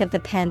wake of the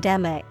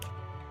pandemic.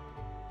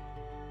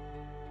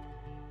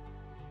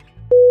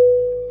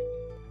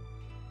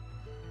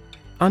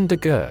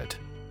 Undergird.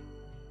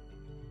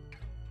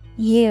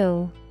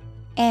 U-N-D-E-R-G-I-R-D.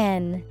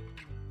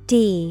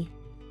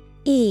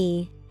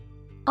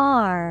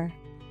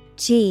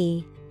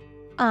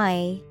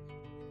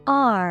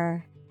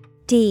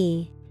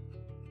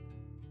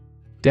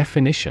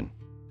 Definition: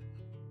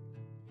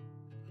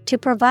 To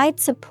provide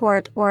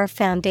support or a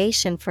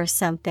foundation for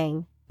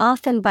something,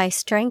 often by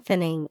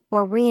strengthening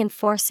or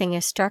reinforcing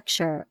a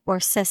structure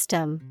or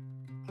system.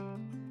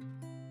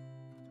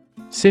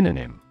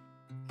 Synonym: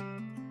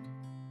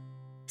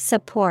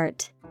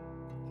 Support,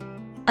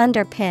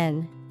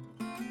 underpin,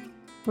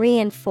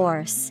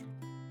 reinforce.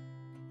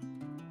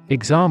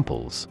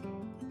 Examples: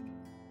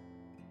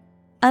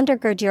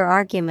 Undergird your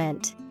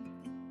argument.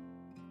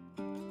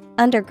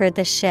 Undergird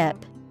the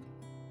ship.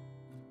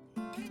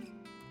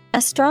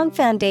 A strong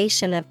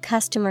foundation of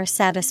customer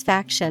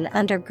satisfaction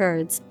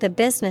undergirds the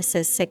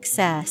business's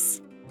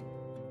success.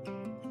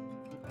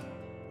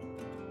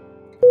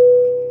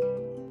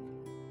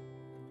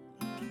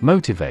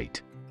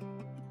 Motivate.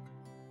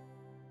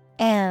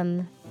 M-O-T-I-V-A-T-E.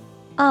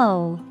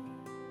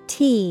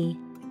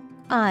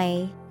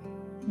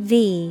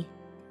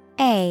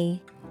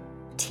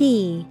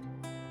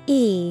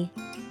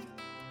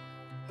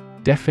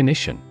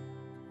 Definition: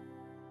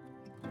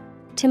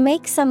 To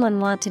make someone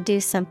want to do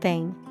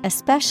something,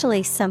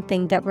 especially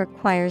something that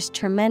requires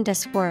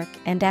tremendous work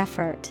and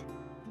effort.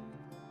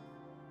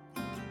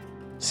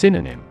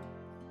 Synonym: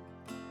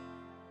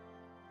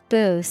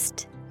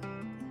 Boost,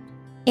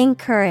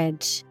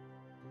 encourage,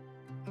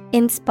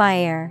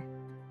 inspire.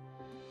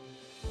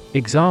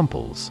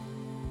 Examples: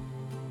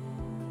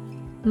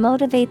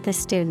 Motivate the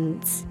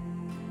students.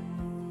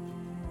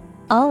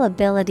 all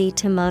ability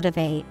to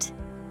motivate.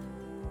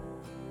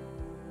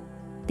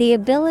 The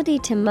ability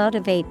to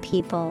motivate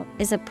people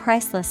is a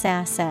priceless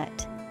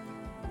asset.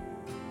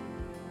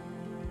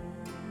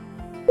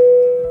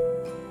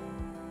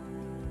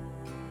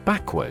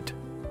 Backward.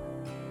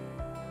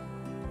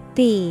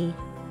 B-A-C-K-W-A-R-D.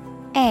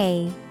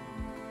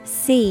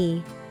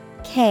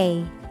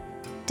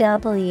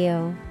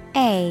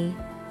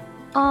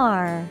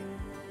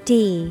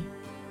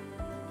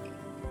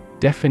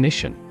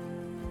 Definition: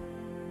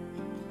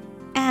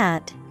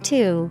 At,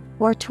 to,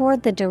 or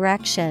toward the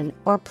direction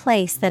or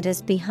place that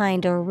is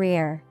behind or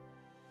rear.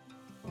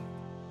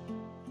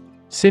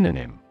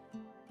 Synonym: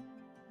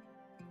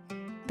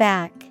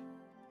 Back,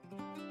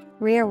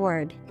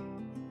 rearward,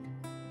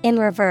 in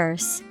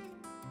reverse.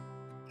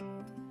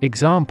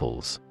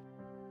 Examples: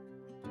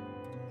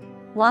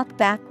 Walk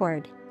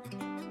backward,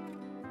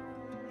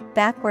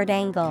 backward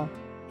angle.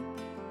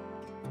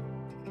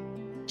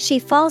 She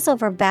falls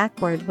over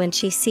backward when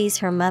she sees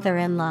her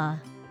mother-in-law.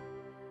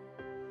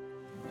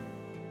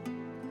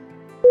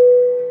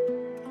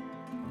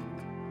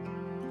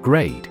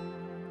 Grade.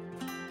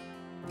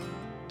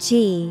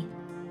 G-R-A-D-E.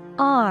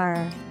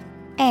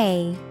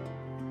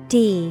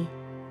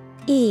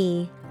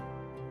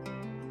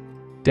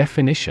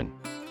 Definition: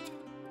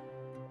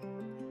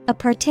 A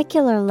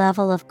particular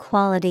level of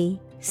quality,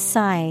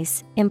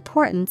 size,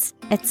 importance,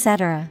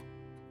 etc.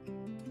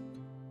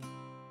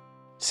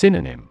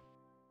 Synonym: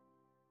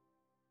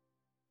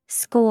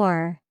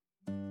 Score,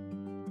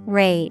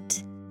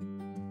 rate,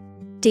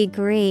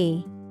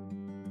 degree.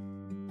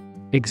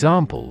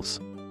 Examples: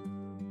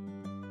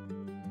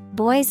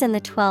 Boys in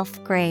the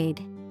 12th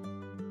grade.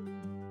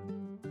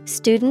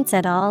 Students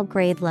at all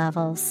grade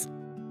levels.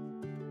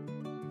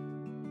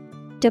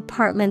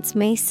 Departments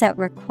may set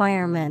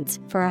requirements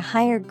for a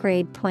higher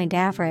grade point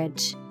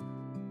average.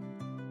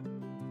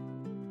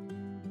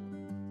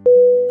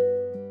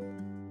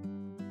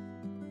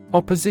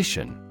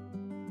 Opposition.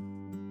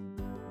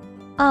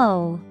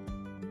 O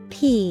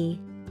P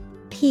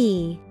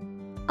P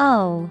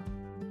O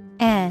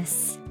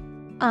S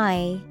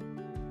I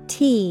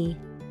T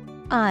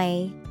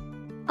I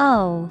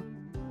O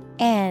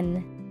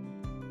N.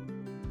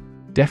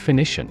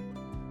 Definition: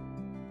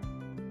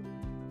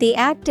 The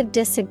act of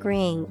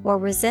disagreeing or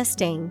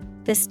resisting,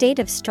 the state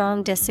of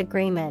strong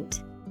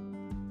disagreement.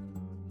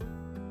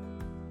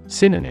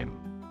 Synonym: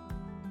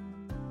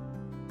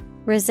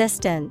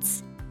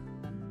 Resistance,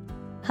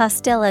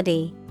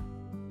 hostility,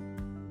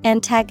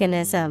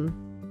 antagonism.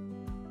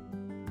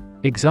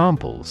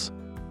 Examples: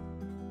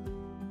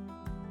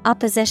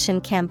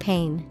 Opposition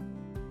campaign.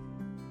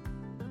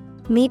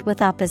 Meet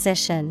with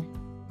opposition.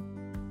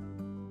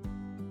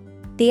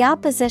 The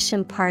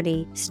opposition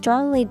party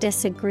strongly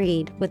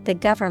disagreed with the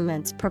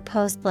government's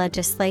proposed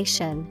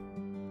legislation.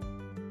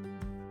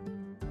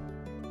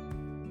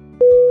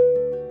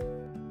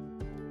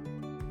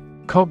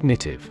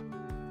 Cognitive.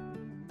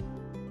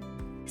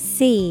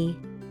 C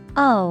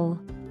O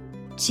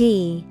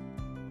G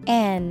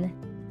N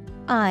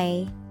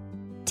I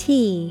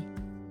T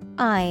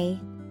I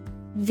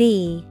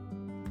V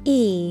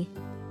E.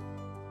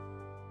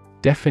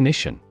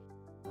 Definition: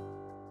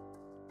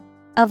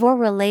 Of or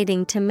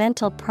relating to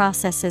mental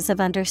processes of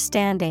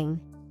understanding.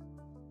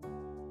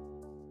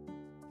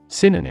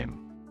 Synonym: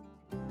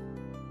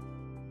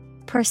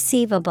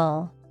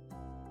 Perceivable,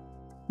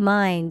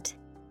 mind,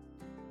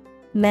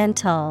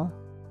 mental.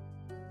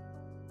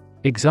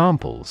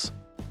 Examples: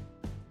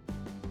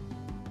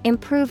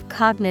 Improve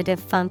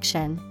cognitive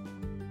function.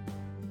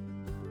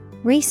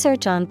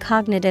 Research on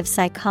cognitive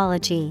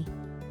psychology.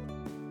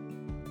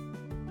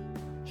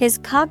 His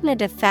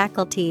cognitive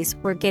faculties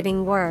were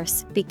getting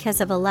worse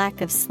because of a lack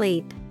of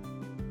sleep.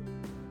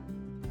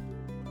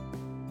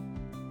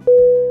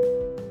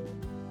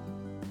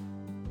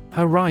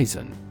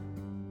 Horizon.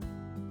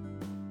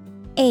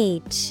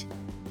 H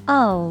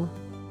O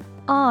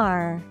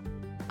R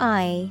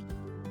I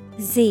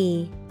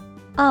Z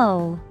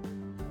O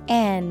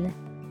N.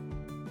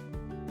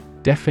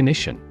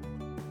 Definition: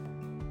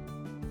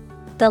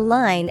 The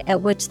line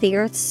at which the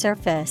Earth's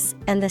surface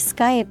and the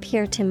sky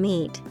appear to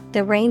meet,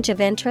 the range of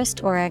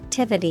interest or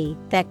activity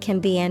that can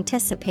be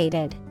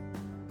anticipated.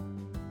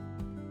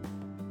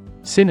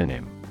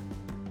 Synonym: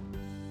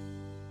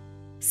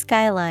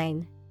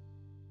 Skyline,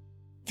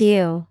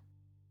 view,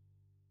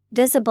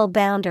 visible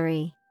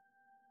boundary.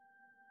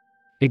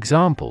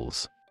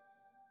 Examples: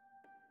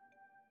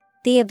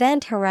 The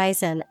event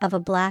horizon of a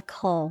black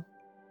hole.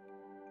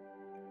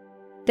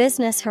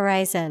 Business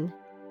horizon.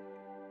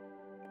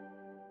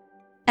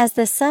 As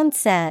the sun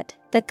set,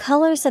 the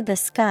colors of the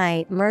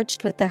sky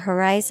merged with the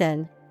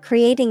horizon,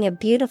 creating a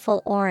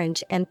beautiful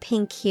orange and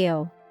pink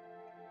hue.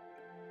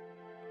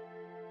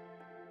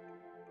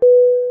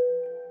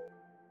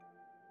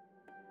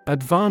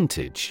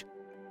 Advantage.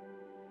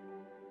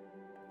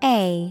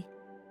 A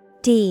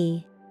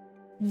D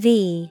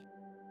V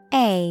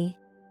A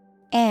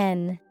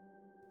N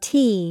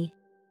T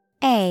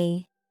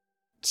A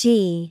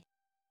G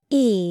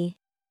E.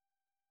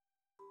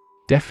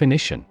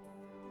 Definition: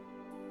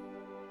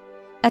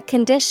 A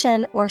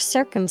condition or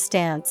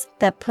circumstance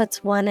that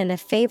puts one in a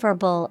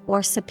favorable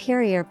or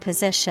superior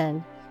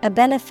position, a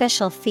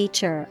beneficial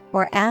feature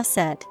or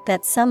asset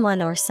that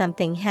someone or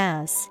something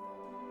has.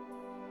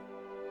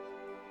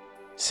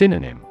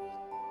 Synonym: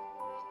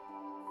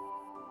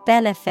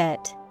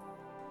 Benefit,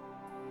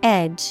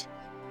 edge,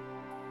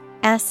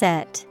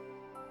 asset.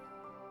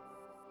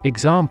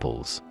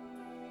 Examples: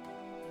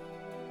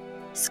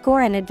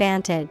 Score an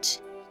advantage.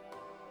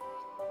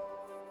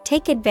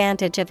 Take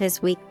advantage of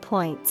his weak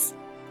points.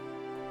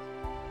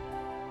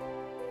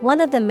 One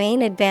of the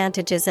main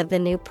advantages of the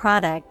new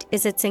product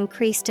is its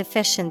increased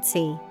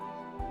efficiency.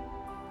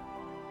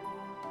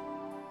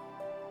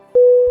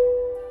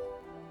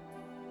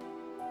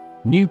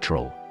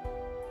 Neutral.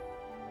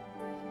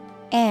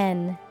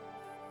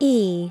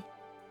 N-E-U-T-R-A-L.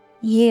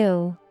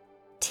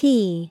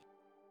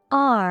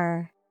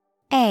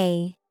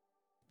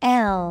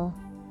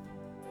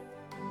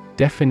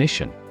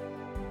 Definition: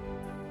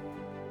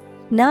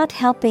 Not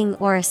helping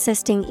or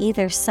assisting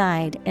either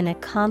side in a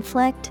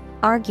conflict,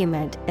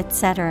 argument,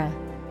 etc.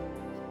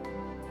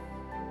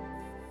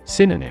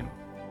 Synonym: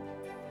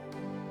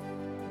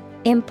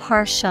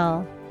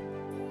 Impartial,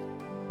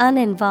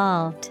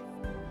 uninvolved,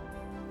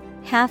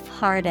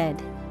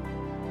 half-hearted.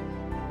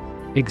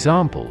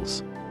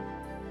 Examples: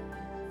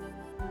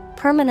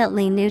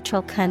 Permanently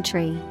neutral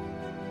country.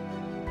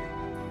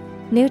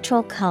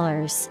 Neutral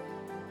colors.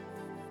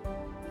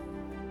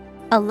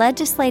 A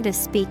legislative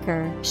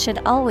speaker should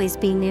always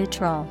be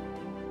neutral.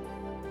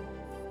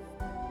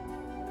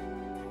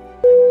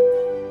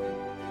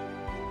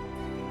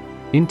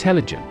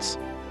 Intelligence.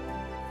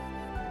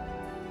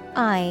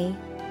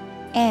 INTELLIGence.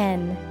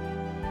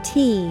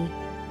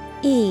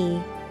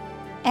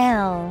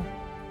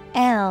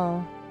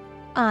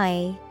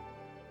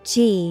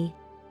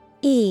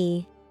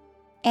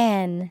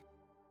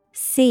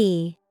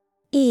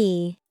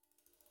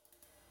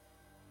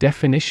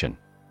 Definition: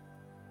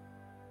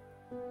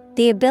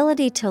 The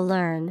ability to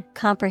learn,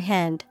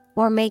 comprehend,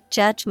 or make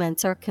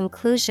judgments or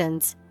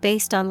conclusions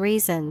based on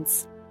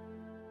reasons.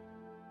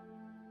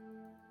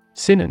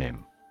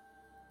 Synonym: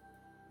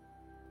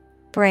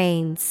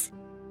 Brains,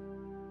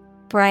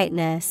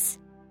 brightness,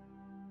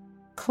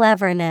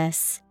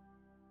 cleverness.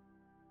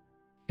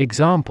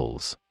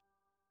 Examples: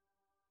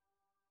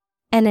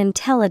 An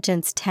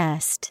intelligence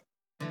test.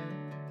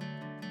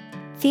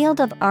 Field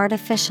of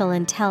artificial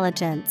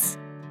intelligence.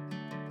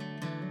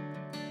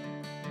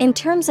 In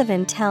terms of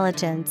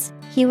intelligence,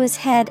 he was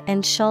head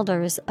and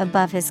shoulders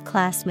above his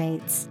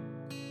classmates.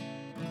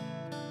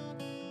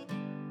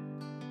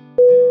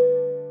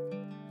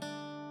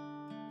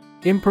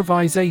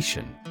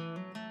 Improvisation.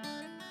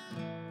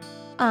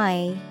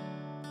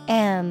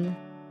 Improvisation.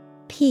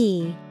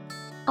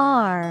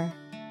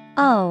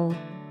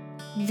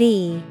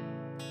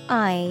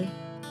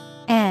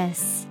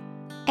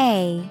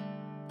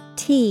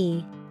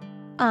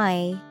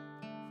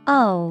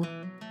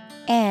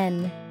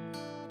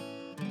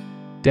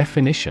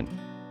 Definition: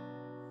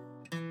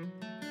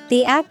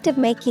 The act of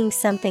making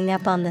something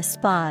up on the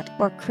spot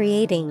or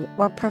creating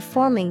or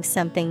performing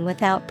something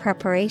without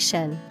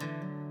preparation.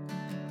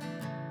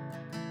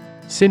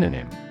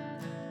 Synonym: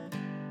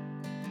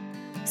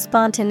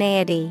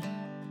 Spontaneity,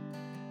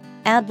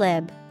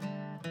 ad-lib,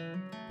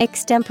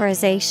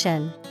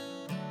 extemporization.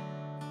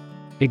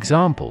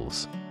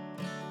 Examples: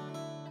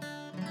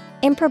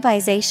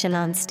 Improvisation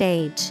on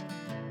stage.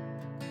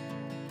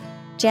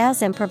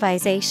 Jazz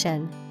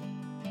improvisation.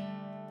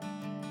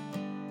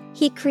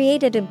 He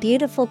created a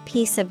beautiful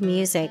piece of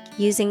music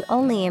using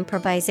only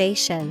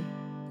improvisation.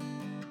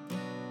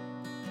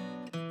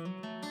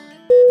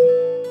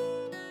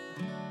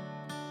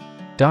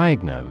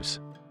 Diagnose.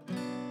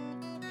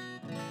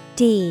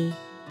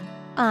 D-I-A-G-N-O-S-E.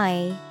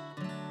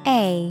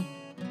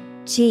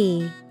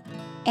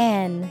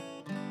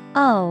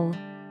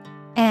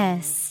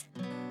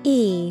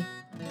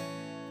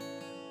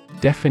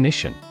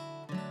 Definition: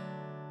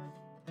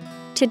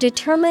 To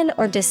determine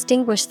or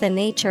distinguish the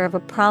nature of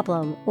a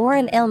problem or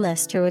an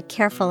illness through a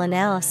careful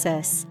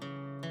analysis.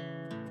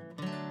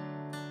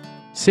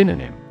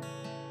 Synonym: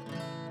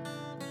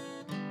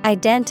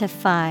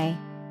 Identify,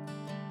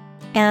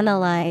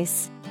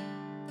 analyze,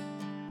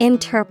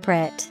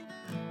 interpret.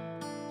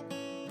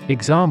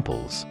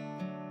 Examples: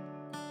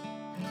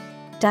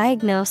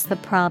 Diagnose the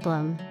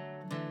problem.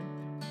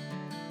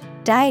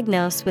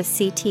 Diagnose with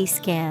CT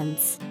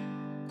scans.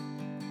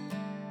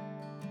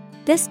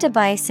 This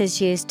device is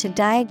used to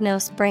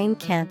diagnose brain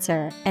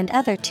cancer and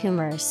other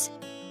tumors.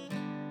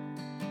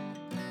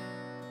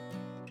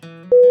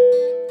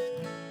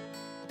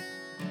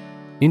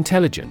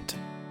 Intelligent.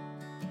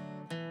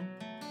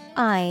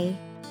 INTELLIGent.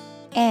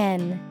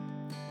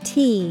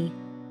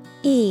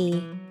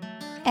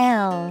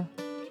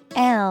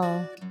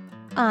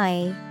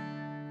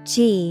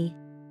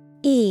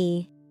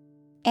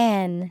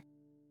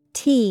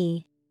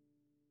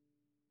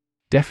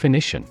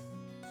 Definition: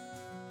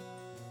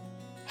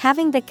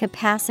 Having the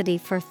capacity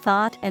for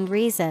thought and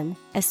reason,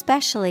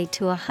 especially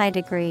to a high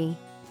degree.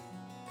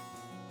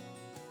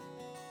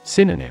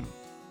 Synonym: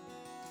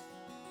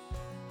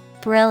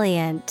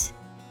 Brilliant,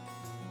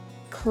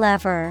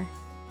 clever,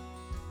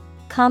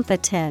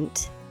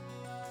 competent.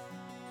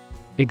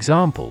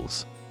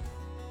 Examples: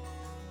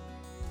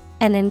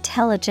 An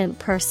intelligent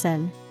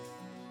person.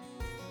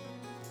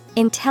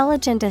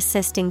 Intelligent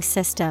assisting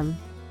system.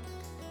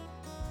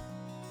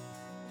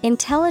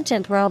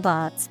 Intelligent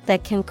robots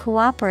that can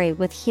cooperate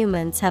with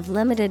humans have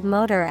limited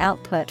motor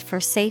output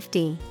for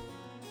safety.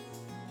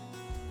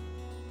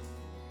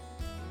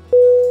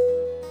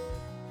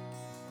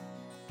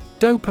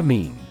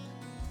 Dopamine.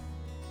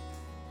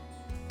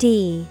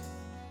 D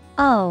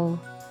O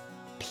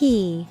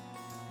P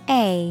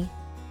A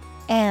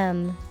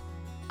M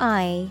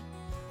I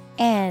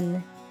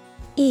N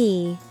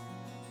E.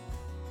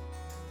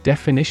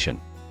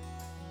 Definition: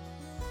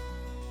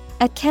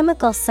 A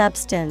chemical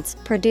substance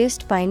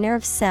produced by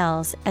nerve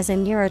cells as a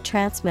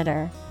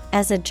neurotransmitter.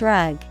 As a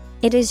drug,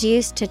 it is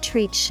used to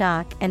treat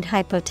shock and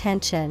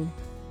hypotension.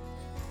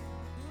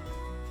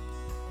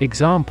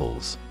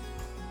 Examples: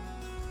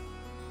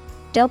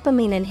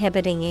 Dopamine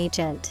inhibiting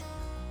agent.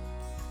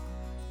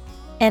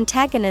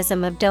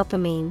 Antagonism of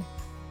dopamine.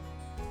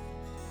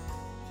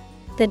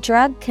 The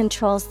drug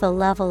controls the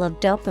level of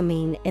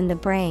dopamine in the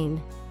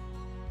brain.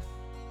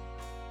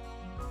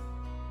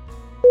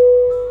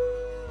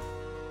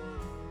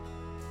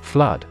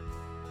 Flood.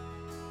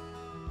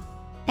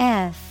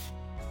 F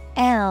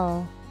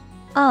L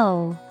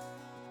O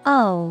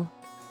O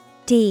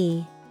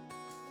D.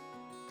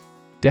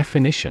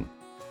 Definition: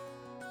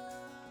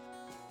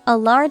 A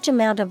large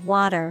amount of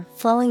water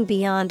flowing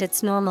beyond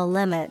its normal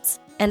limits,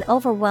 an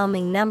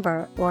overwhelming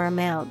number or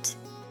amount.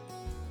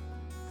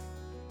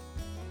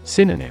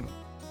 Synonym: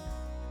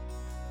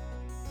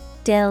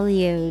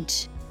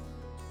 Deluge,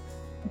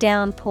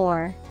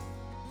 downpour,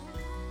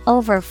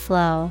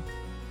 overflow.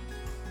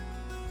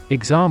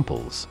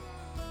 Examples: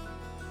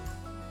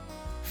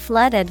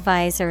 Flood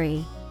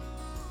advisory.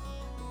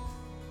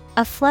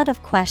 A flood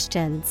of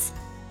questions.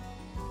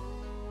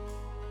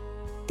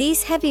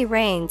 These heavy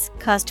rains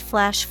caused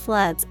flash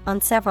floods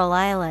on several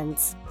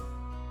islands.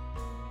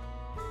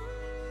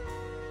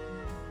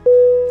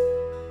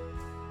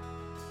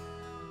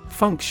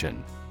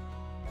 Function.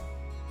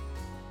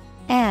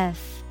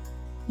 F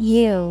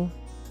U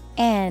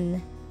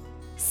N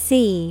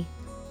C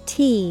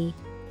T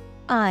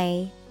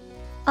I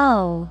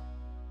O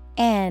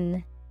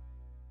N.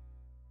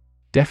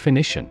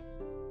 Definition: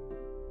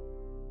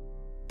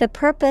 The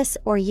purpose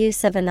or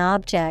use of an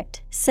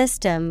object,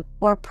 system,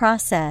 or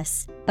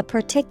process, a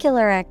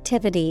particular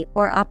activity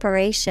or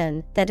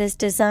operation that is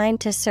designed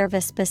to serve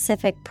a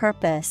specific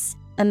purpose,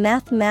 a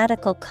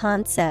mathematical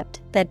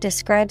concept that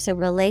describes a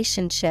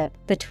relationship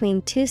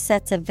between two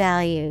sets of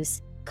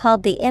values,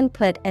 called the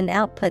input and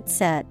output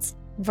sets.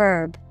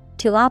 Verb: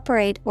 to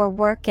operate or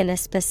work in a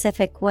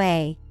specific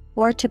way,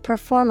 or to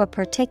perform a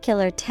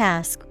particular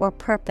task or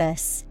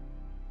purpose.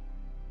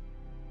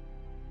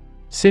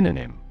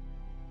 Synonym: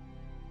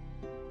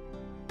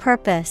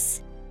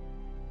 Purpose,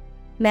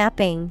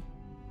 mapping,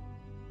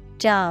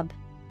 job.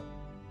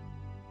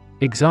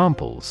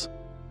 Examples: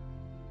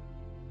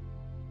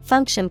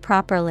 Function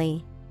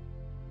properly.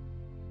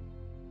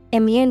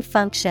 Immune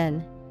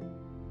function.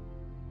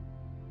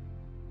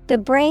 The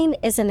brain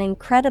is an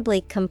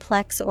incredibly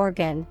complex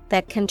organ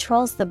that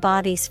controls the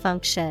body's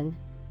function.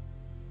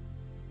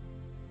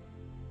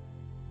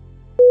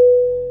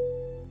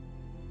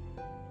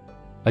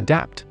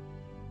 Adapt.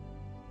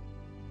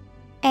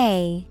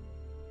 A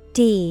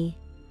D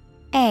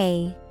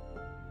A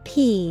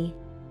P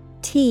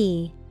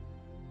T.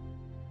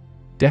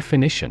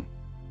 Definition: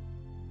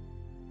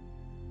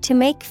 To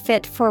make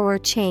fit for or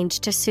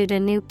change to suit a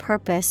new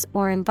purpose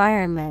or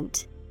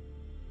environment.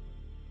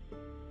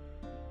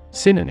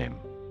 Synonym: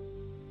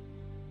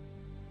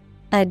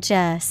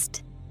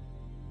 Adjust,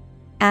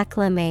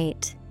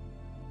 acclimate,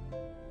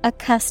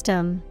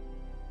 accustom.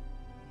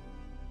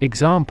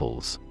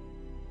 Examples: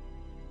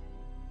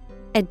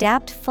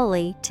 Adapt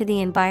fully to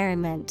the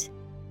environment.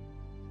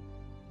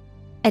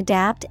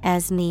 Adapt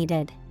as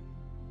needed.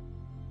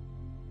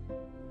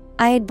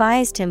 I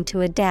advised him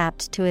to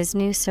adapt to his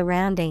new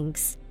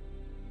surroundings.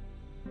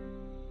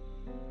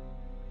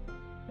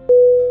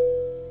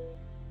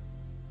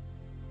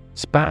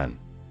 Span.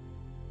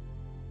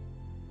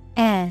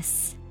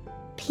 S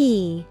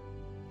P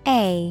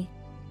A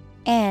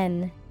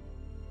N.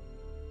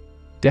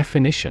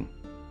 Definition: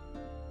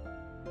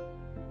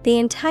 The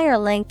entire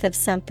length of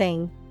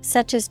something,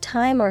 such as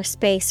time or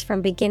space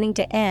from beginning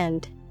to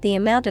end, the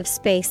amount of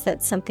space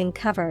that something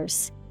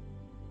covers.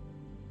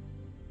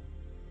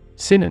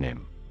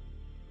 Synonym: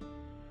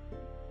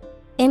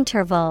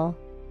 Interval,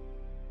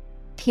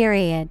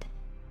 period,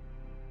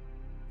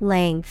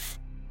 length.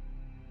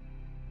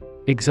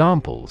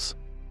 Examples: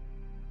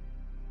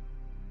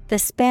 The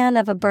span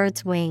of a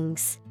bird's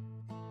wings.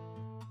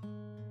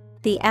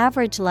 The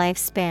average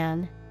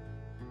lifespan.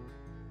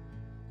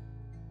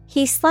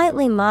 He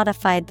slightly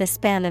modified the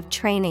span of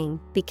training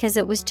because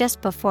it was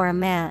just before a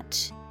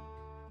match.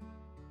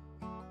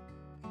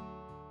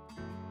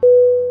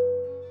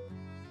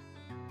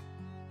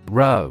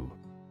 Row.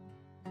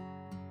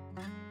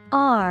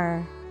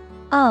 R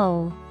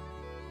O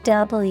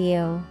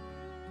W.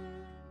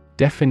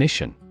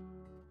 Definition: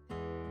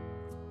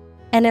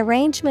 An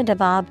arrangement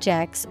of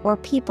objects or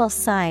people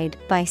side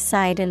by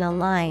side in a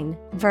line.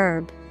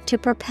 Verb, to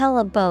propel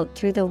a boat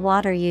through the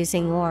water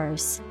using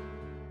oars.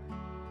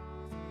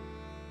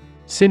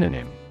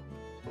 Synonym: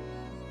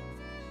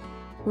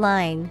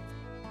 Line,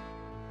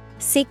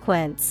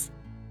 sequence,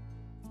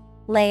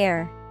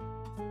 layer.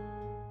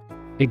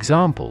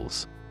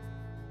 Examples: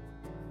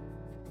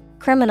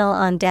 Criminal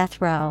on death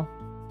row.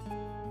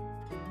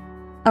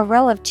 A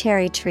row of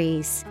cherry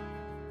trees.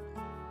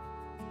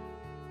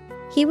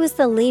 He was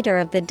the leader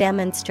of the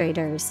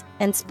demonstrators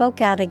and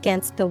spoke out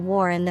against the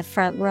war in the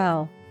front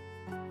row.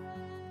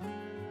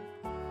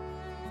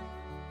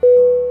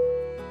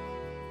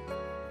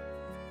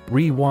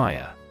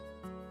 Rewire.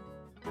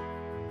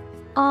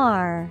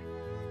 R-E-W-I-R-E.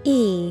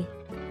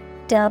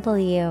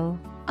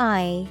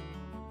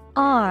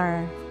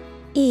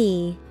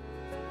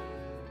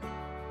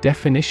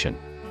 Definition: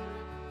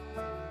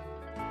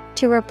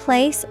 To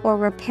replace or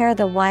repair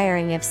the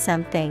wiring of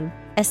something,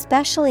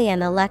 especially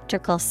an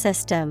electrical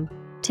system,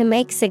 to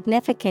make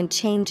significant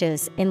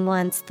changes in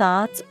one's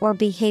thoughts or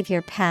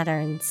behavior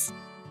patterns.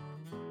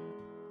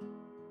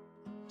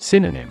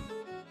 Synonym: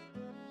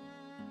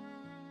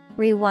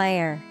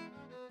 Rewire,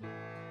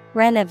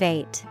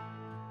 renovate,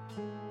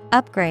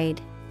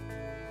 upgrade.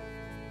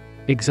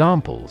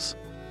 Examples: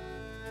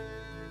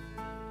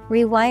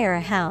 Rewire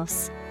a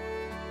house.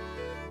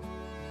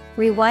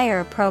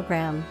 Rewire a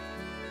program.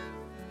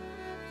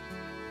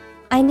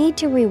 I need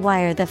to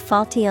rewire the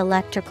faulty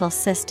electrical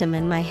system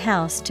in my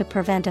house to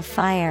prevent a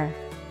fire.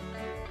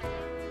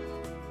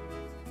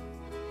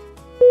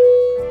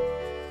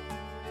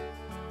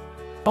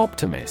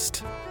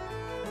 Optimist.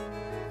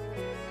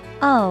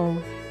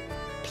 O-P-T-I-M-I-S-T.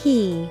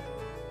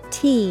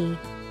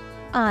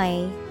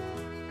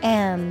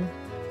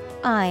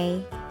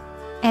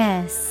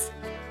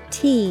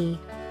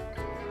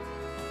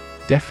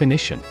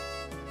 Definition: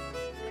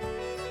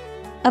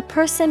 A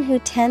person who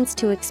tends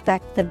to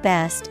expect the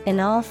best in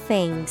all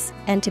things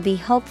and to be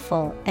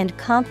hopeful and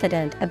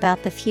confident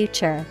about the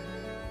future.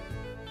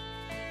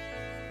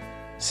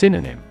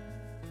 Synonym: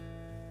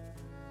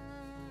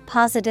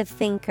 Positive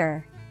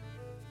thinker,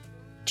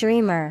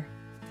 dreamer,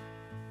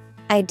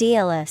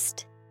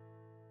 idealist.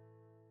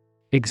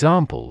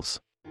 Examples: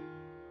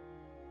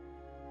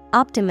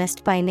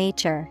 Optimist by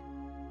nature.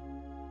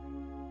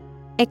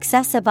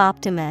 Excessive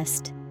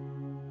optimist.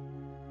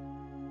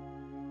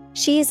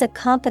 She is a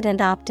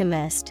confident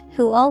optimist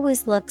who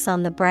always looks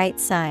on the bright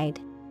side.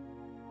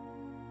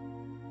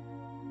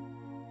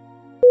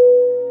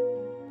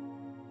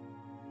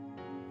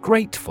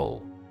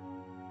 Grateful.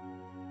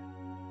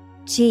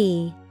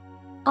 G-R-A-T-E-F-U-L.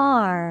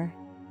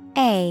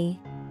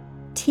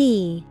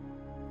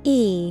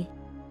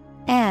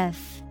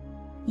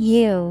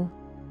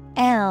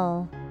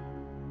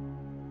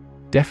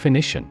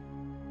 Definition: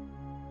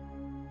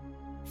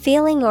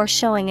 Feeling or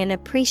showing an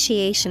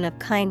appreciation of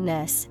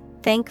kindness,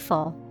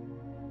 thankful.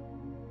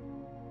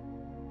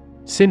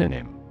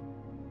 Synonym: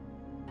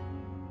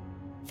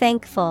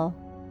 Thankful,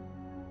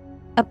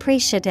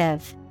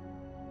 appreciative,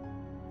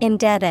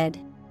 indebted.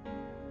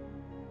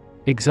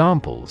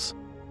 Examples: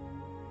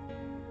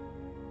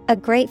 A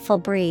grateful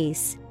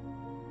breeze.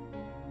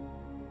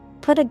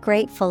 Put a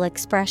grateful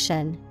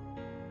expression.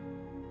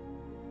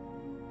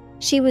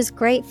 She was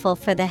grateful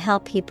for the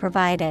help he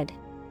provided.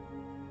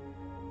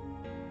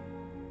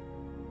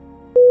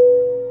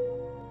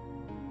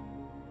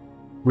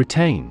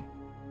 Retain.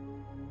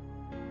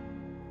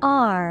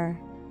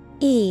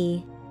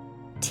 R-E-T-A-I-N.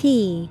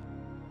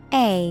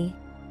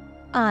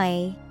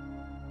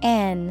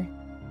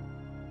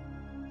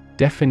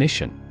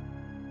 Definition: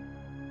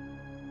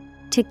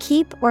 To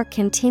keep or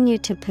continue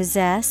to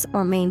possess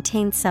or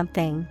maintain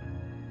something.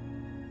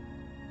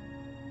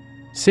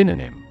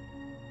 Synonym: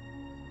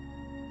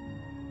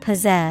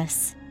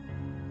 Possess,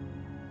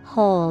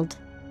 hold,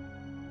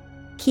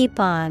 keep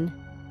on.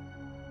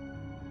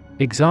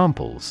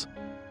 Examples: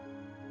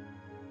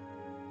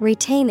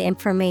 Retain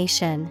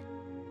information.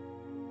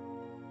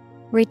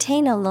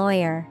 Retain a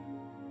lawyer.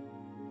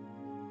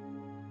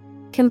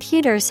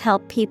 Computers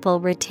help people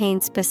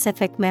retain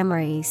specific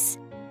memories.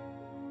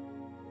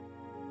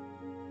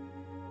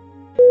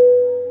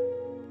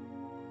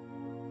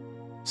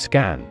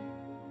 Scan.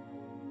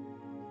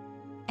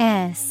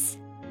 S-C-A-N.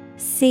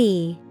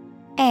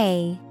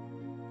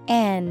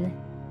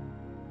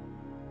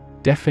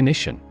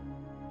 Definition: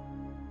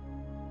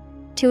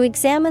 To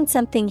examine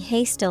something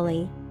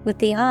hastily, with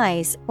the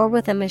eyes or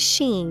with a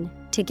machine,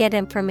 to get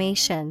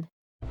information.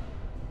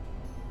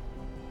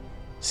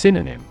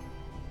 Synonym: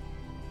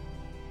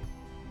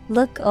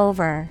 Look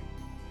over,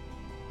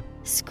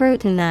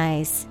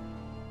 scrutinize,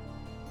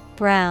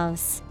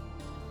 browse.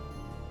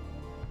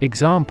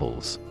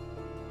 Examples: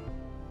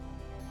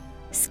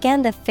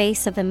 Scan the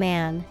face of a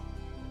man.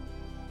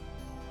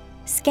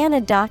 Scan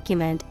a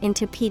document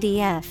into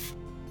PDF.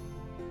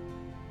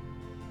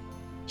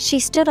 She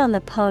stood on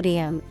the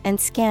podium and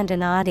scanned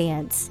an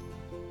audience.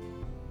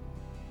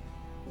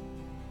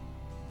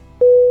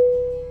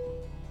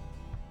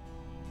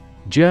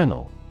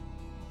 Journal.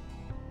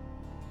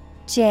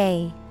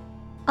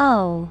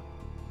 Journal.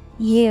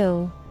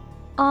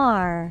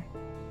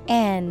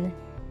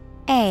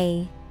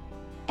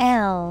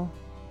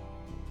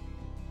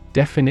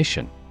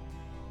 Definition: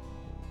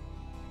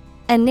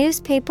 A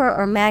newspaper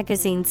or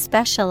magazine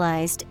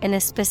specialized in a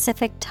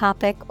specific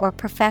topic or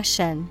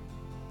profession.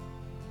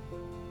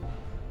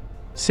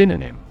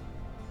 Synonym: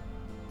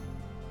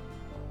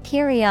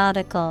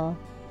 Periodical,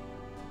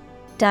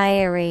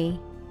 diary,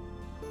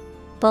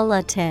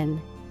 bulletin.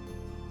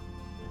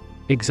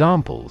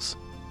 Examples: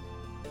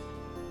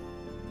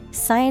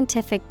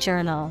 Scientific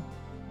journal,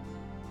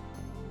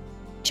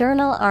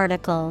 journal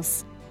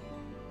articles.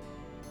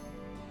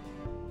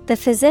 The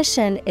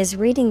physician is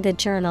reading the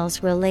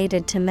journals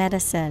related to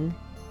medicine.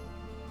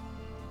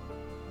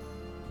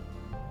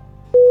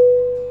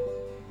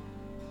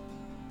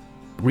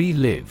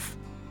 Relive.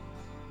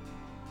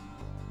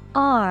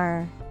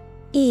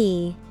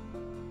 RELIVE.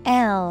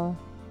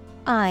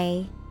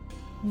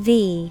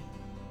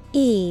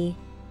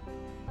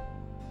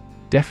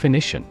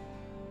 Definition: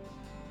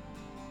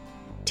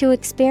 To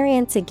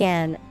experience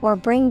again or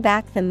bring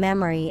back the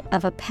memory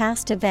of a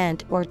past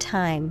event or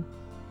time.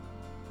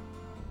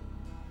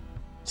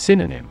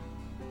 Synonym: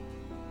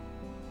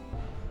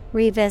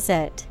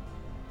 Revisit,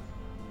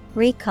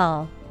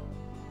 recall,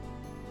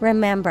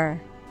 remember.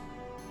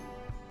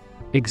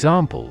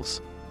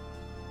 Examples: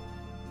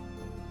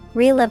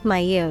 Relive my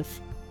youth,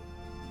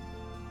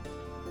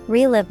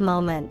 relive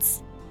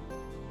moments.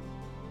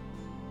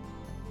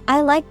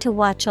 I like to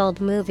watch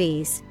old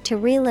movies to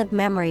relive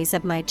memories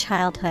of my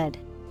childhood.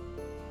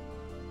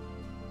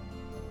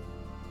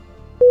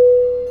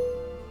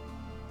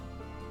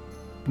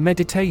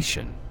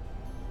 Meditation.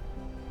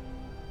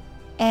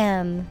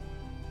 MEDITATION.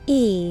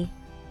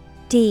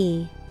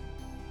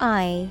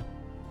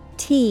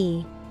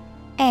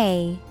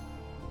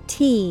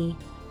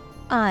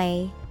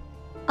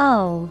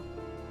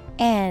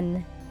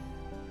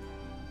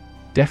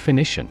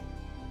 Definition: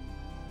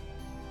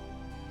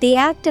 The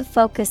act of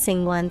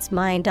focusing one's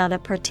mind on a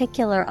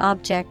particular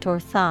object or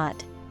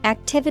thought,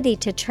 activity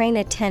to train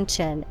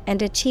attention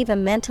and achieve a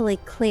mentally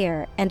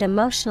clear and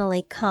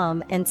emotionally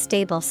calm and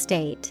stable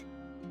state.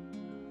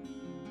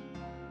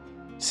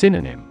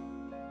 Synonym: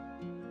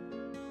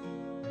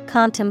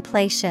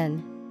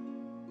 Contemplation,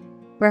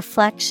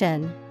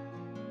 reflection,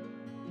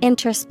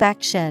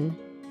 introspection.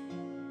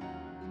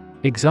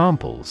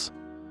 Examples: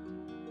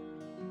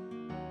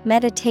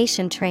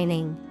 Meditation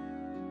training,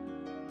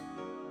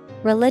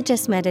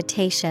 religious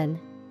meditation.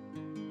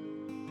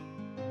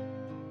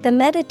 The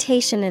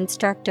meditation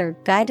instructor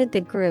guided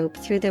the group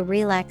through the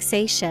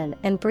relaxation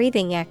and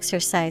breathing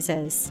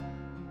exercises.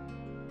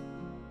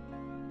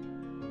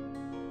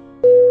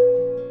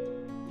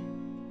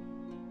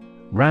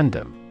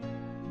 Random.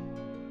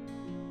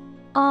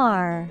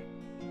 RANDOM.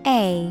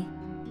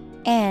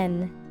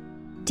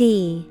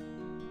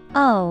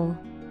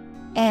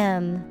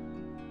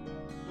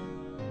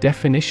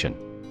 Definition: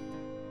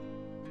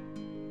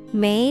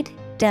 Made,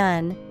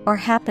 done, or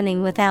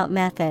happening without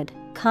method,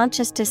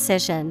 conscious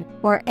decision,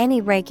 or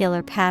any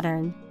regular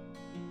pattern.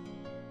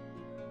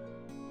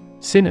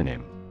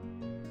 Synonym: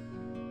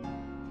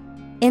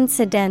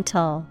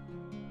 Incidental,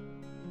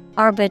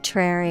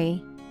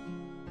 arbitrary,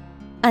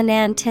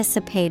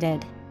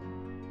 unanticipated.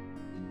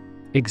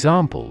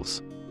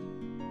 Examples: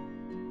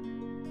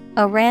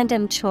 A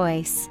random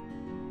choice.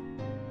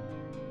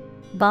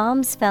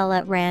 Bombs fell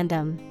at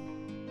random.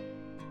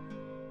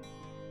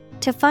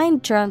 To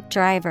find drunk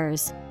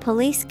drivers,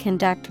 police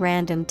conduct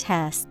random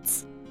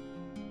tests.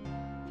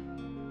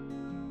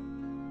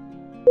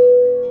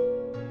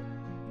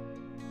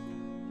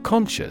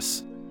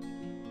 Conscious.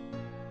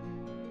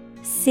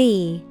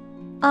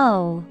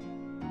 CONSCIOUS.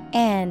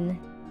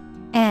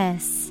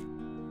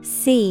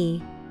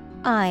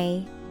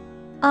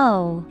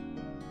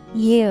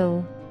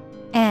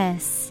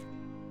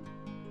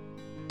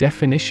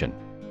 Definition: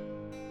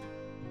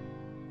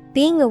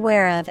 Being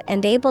aware of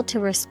and able to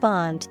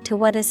respond to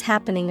what is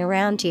happening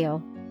around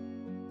you.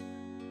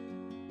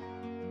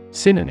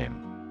 Synonym: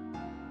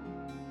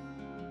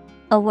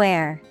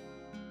 Aware,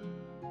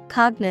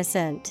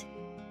 cognizant,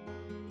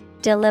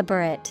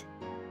 deliberate.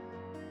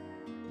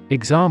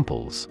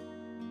 Examples: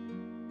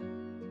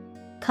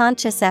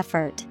 Conscious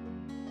effort.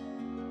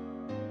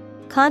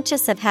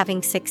 Conscious of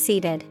having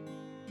succeeded.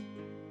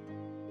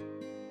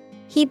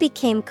 He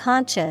became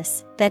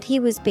conscious that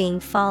he was being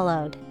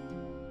followed.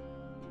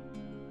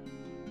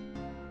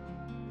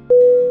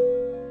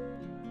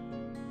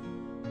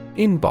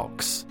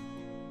 Inbox.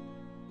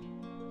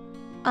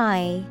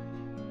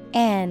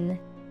 INBOX.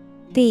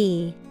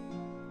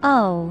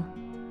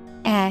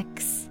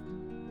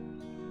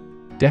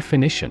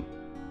 Definition: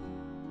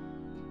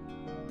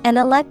 An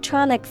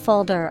electronic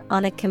folder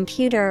on a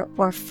computer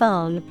or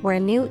phone where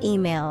new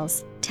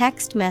emails,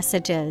 text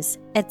messages,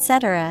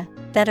 etc.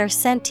 that are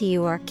sent to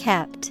you are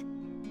kept.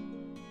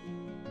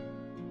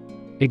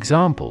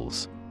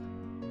 Examples: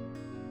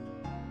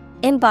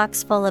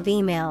 Inbox full of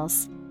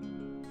emails.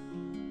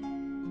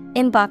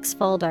 Inbox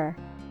folder.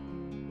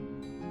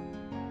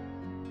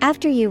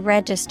 After you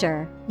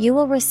register, you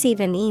will receive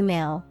an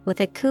email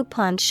with a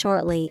coupon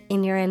shortly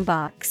in your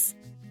inbox.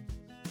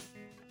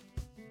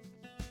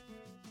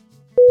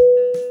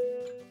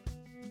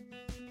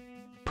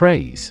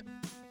 Praise.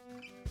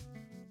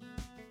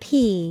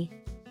 P-R-A-I-S-E.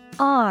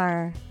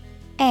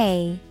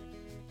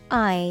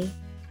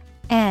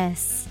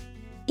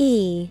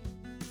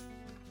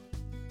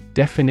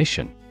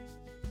 Definition: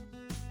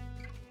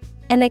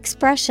 An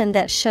expression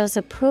that shows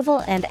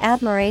approval and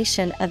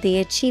admiration of the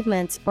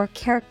achievements or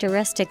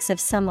characteristics of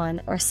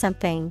someone or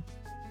something.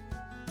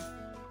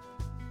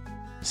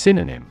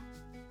 Synonym: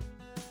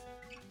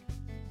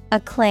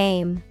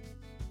 Acclaim,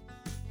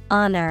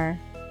 honor,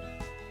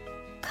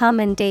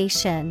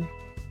 commendation.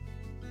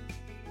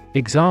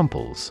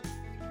 Examples: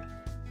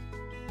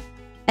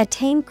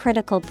 Attain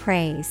critical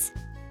praise.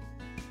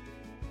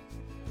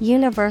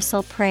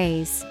 Universal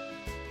praise.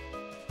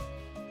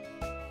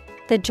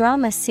 The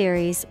drama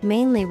series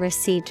mainly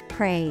received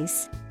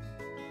praise.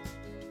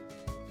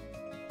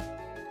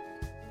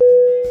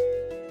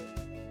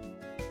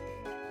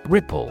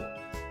 Ripple.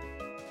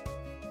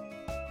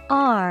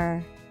 R-I-P-P-L-E.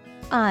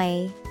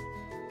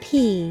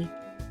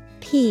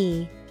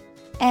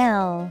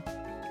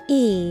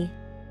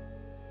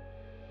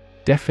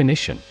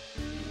 Definition: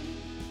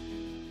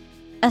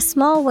 A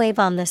small wave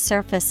on the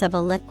surface of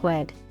a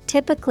liquid,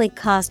 typically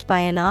caused by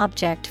an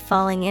object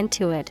falling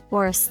into it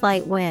or a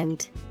slight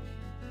wind.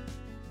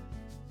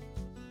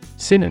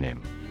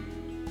 Synonym: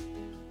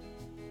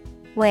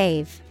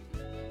 Wave,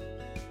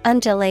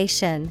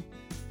 undulation,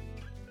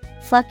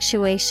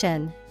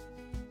 fluctuation.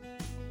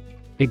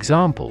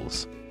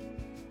 Examples: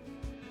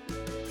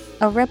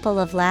 A ripple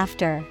of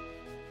laughter.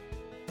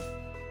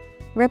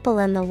 Ripple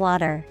in the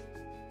water.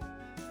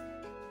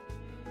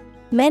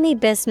 Many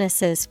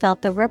businesses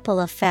felt the ripple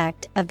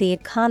effect of the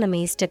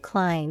economy's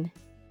decline.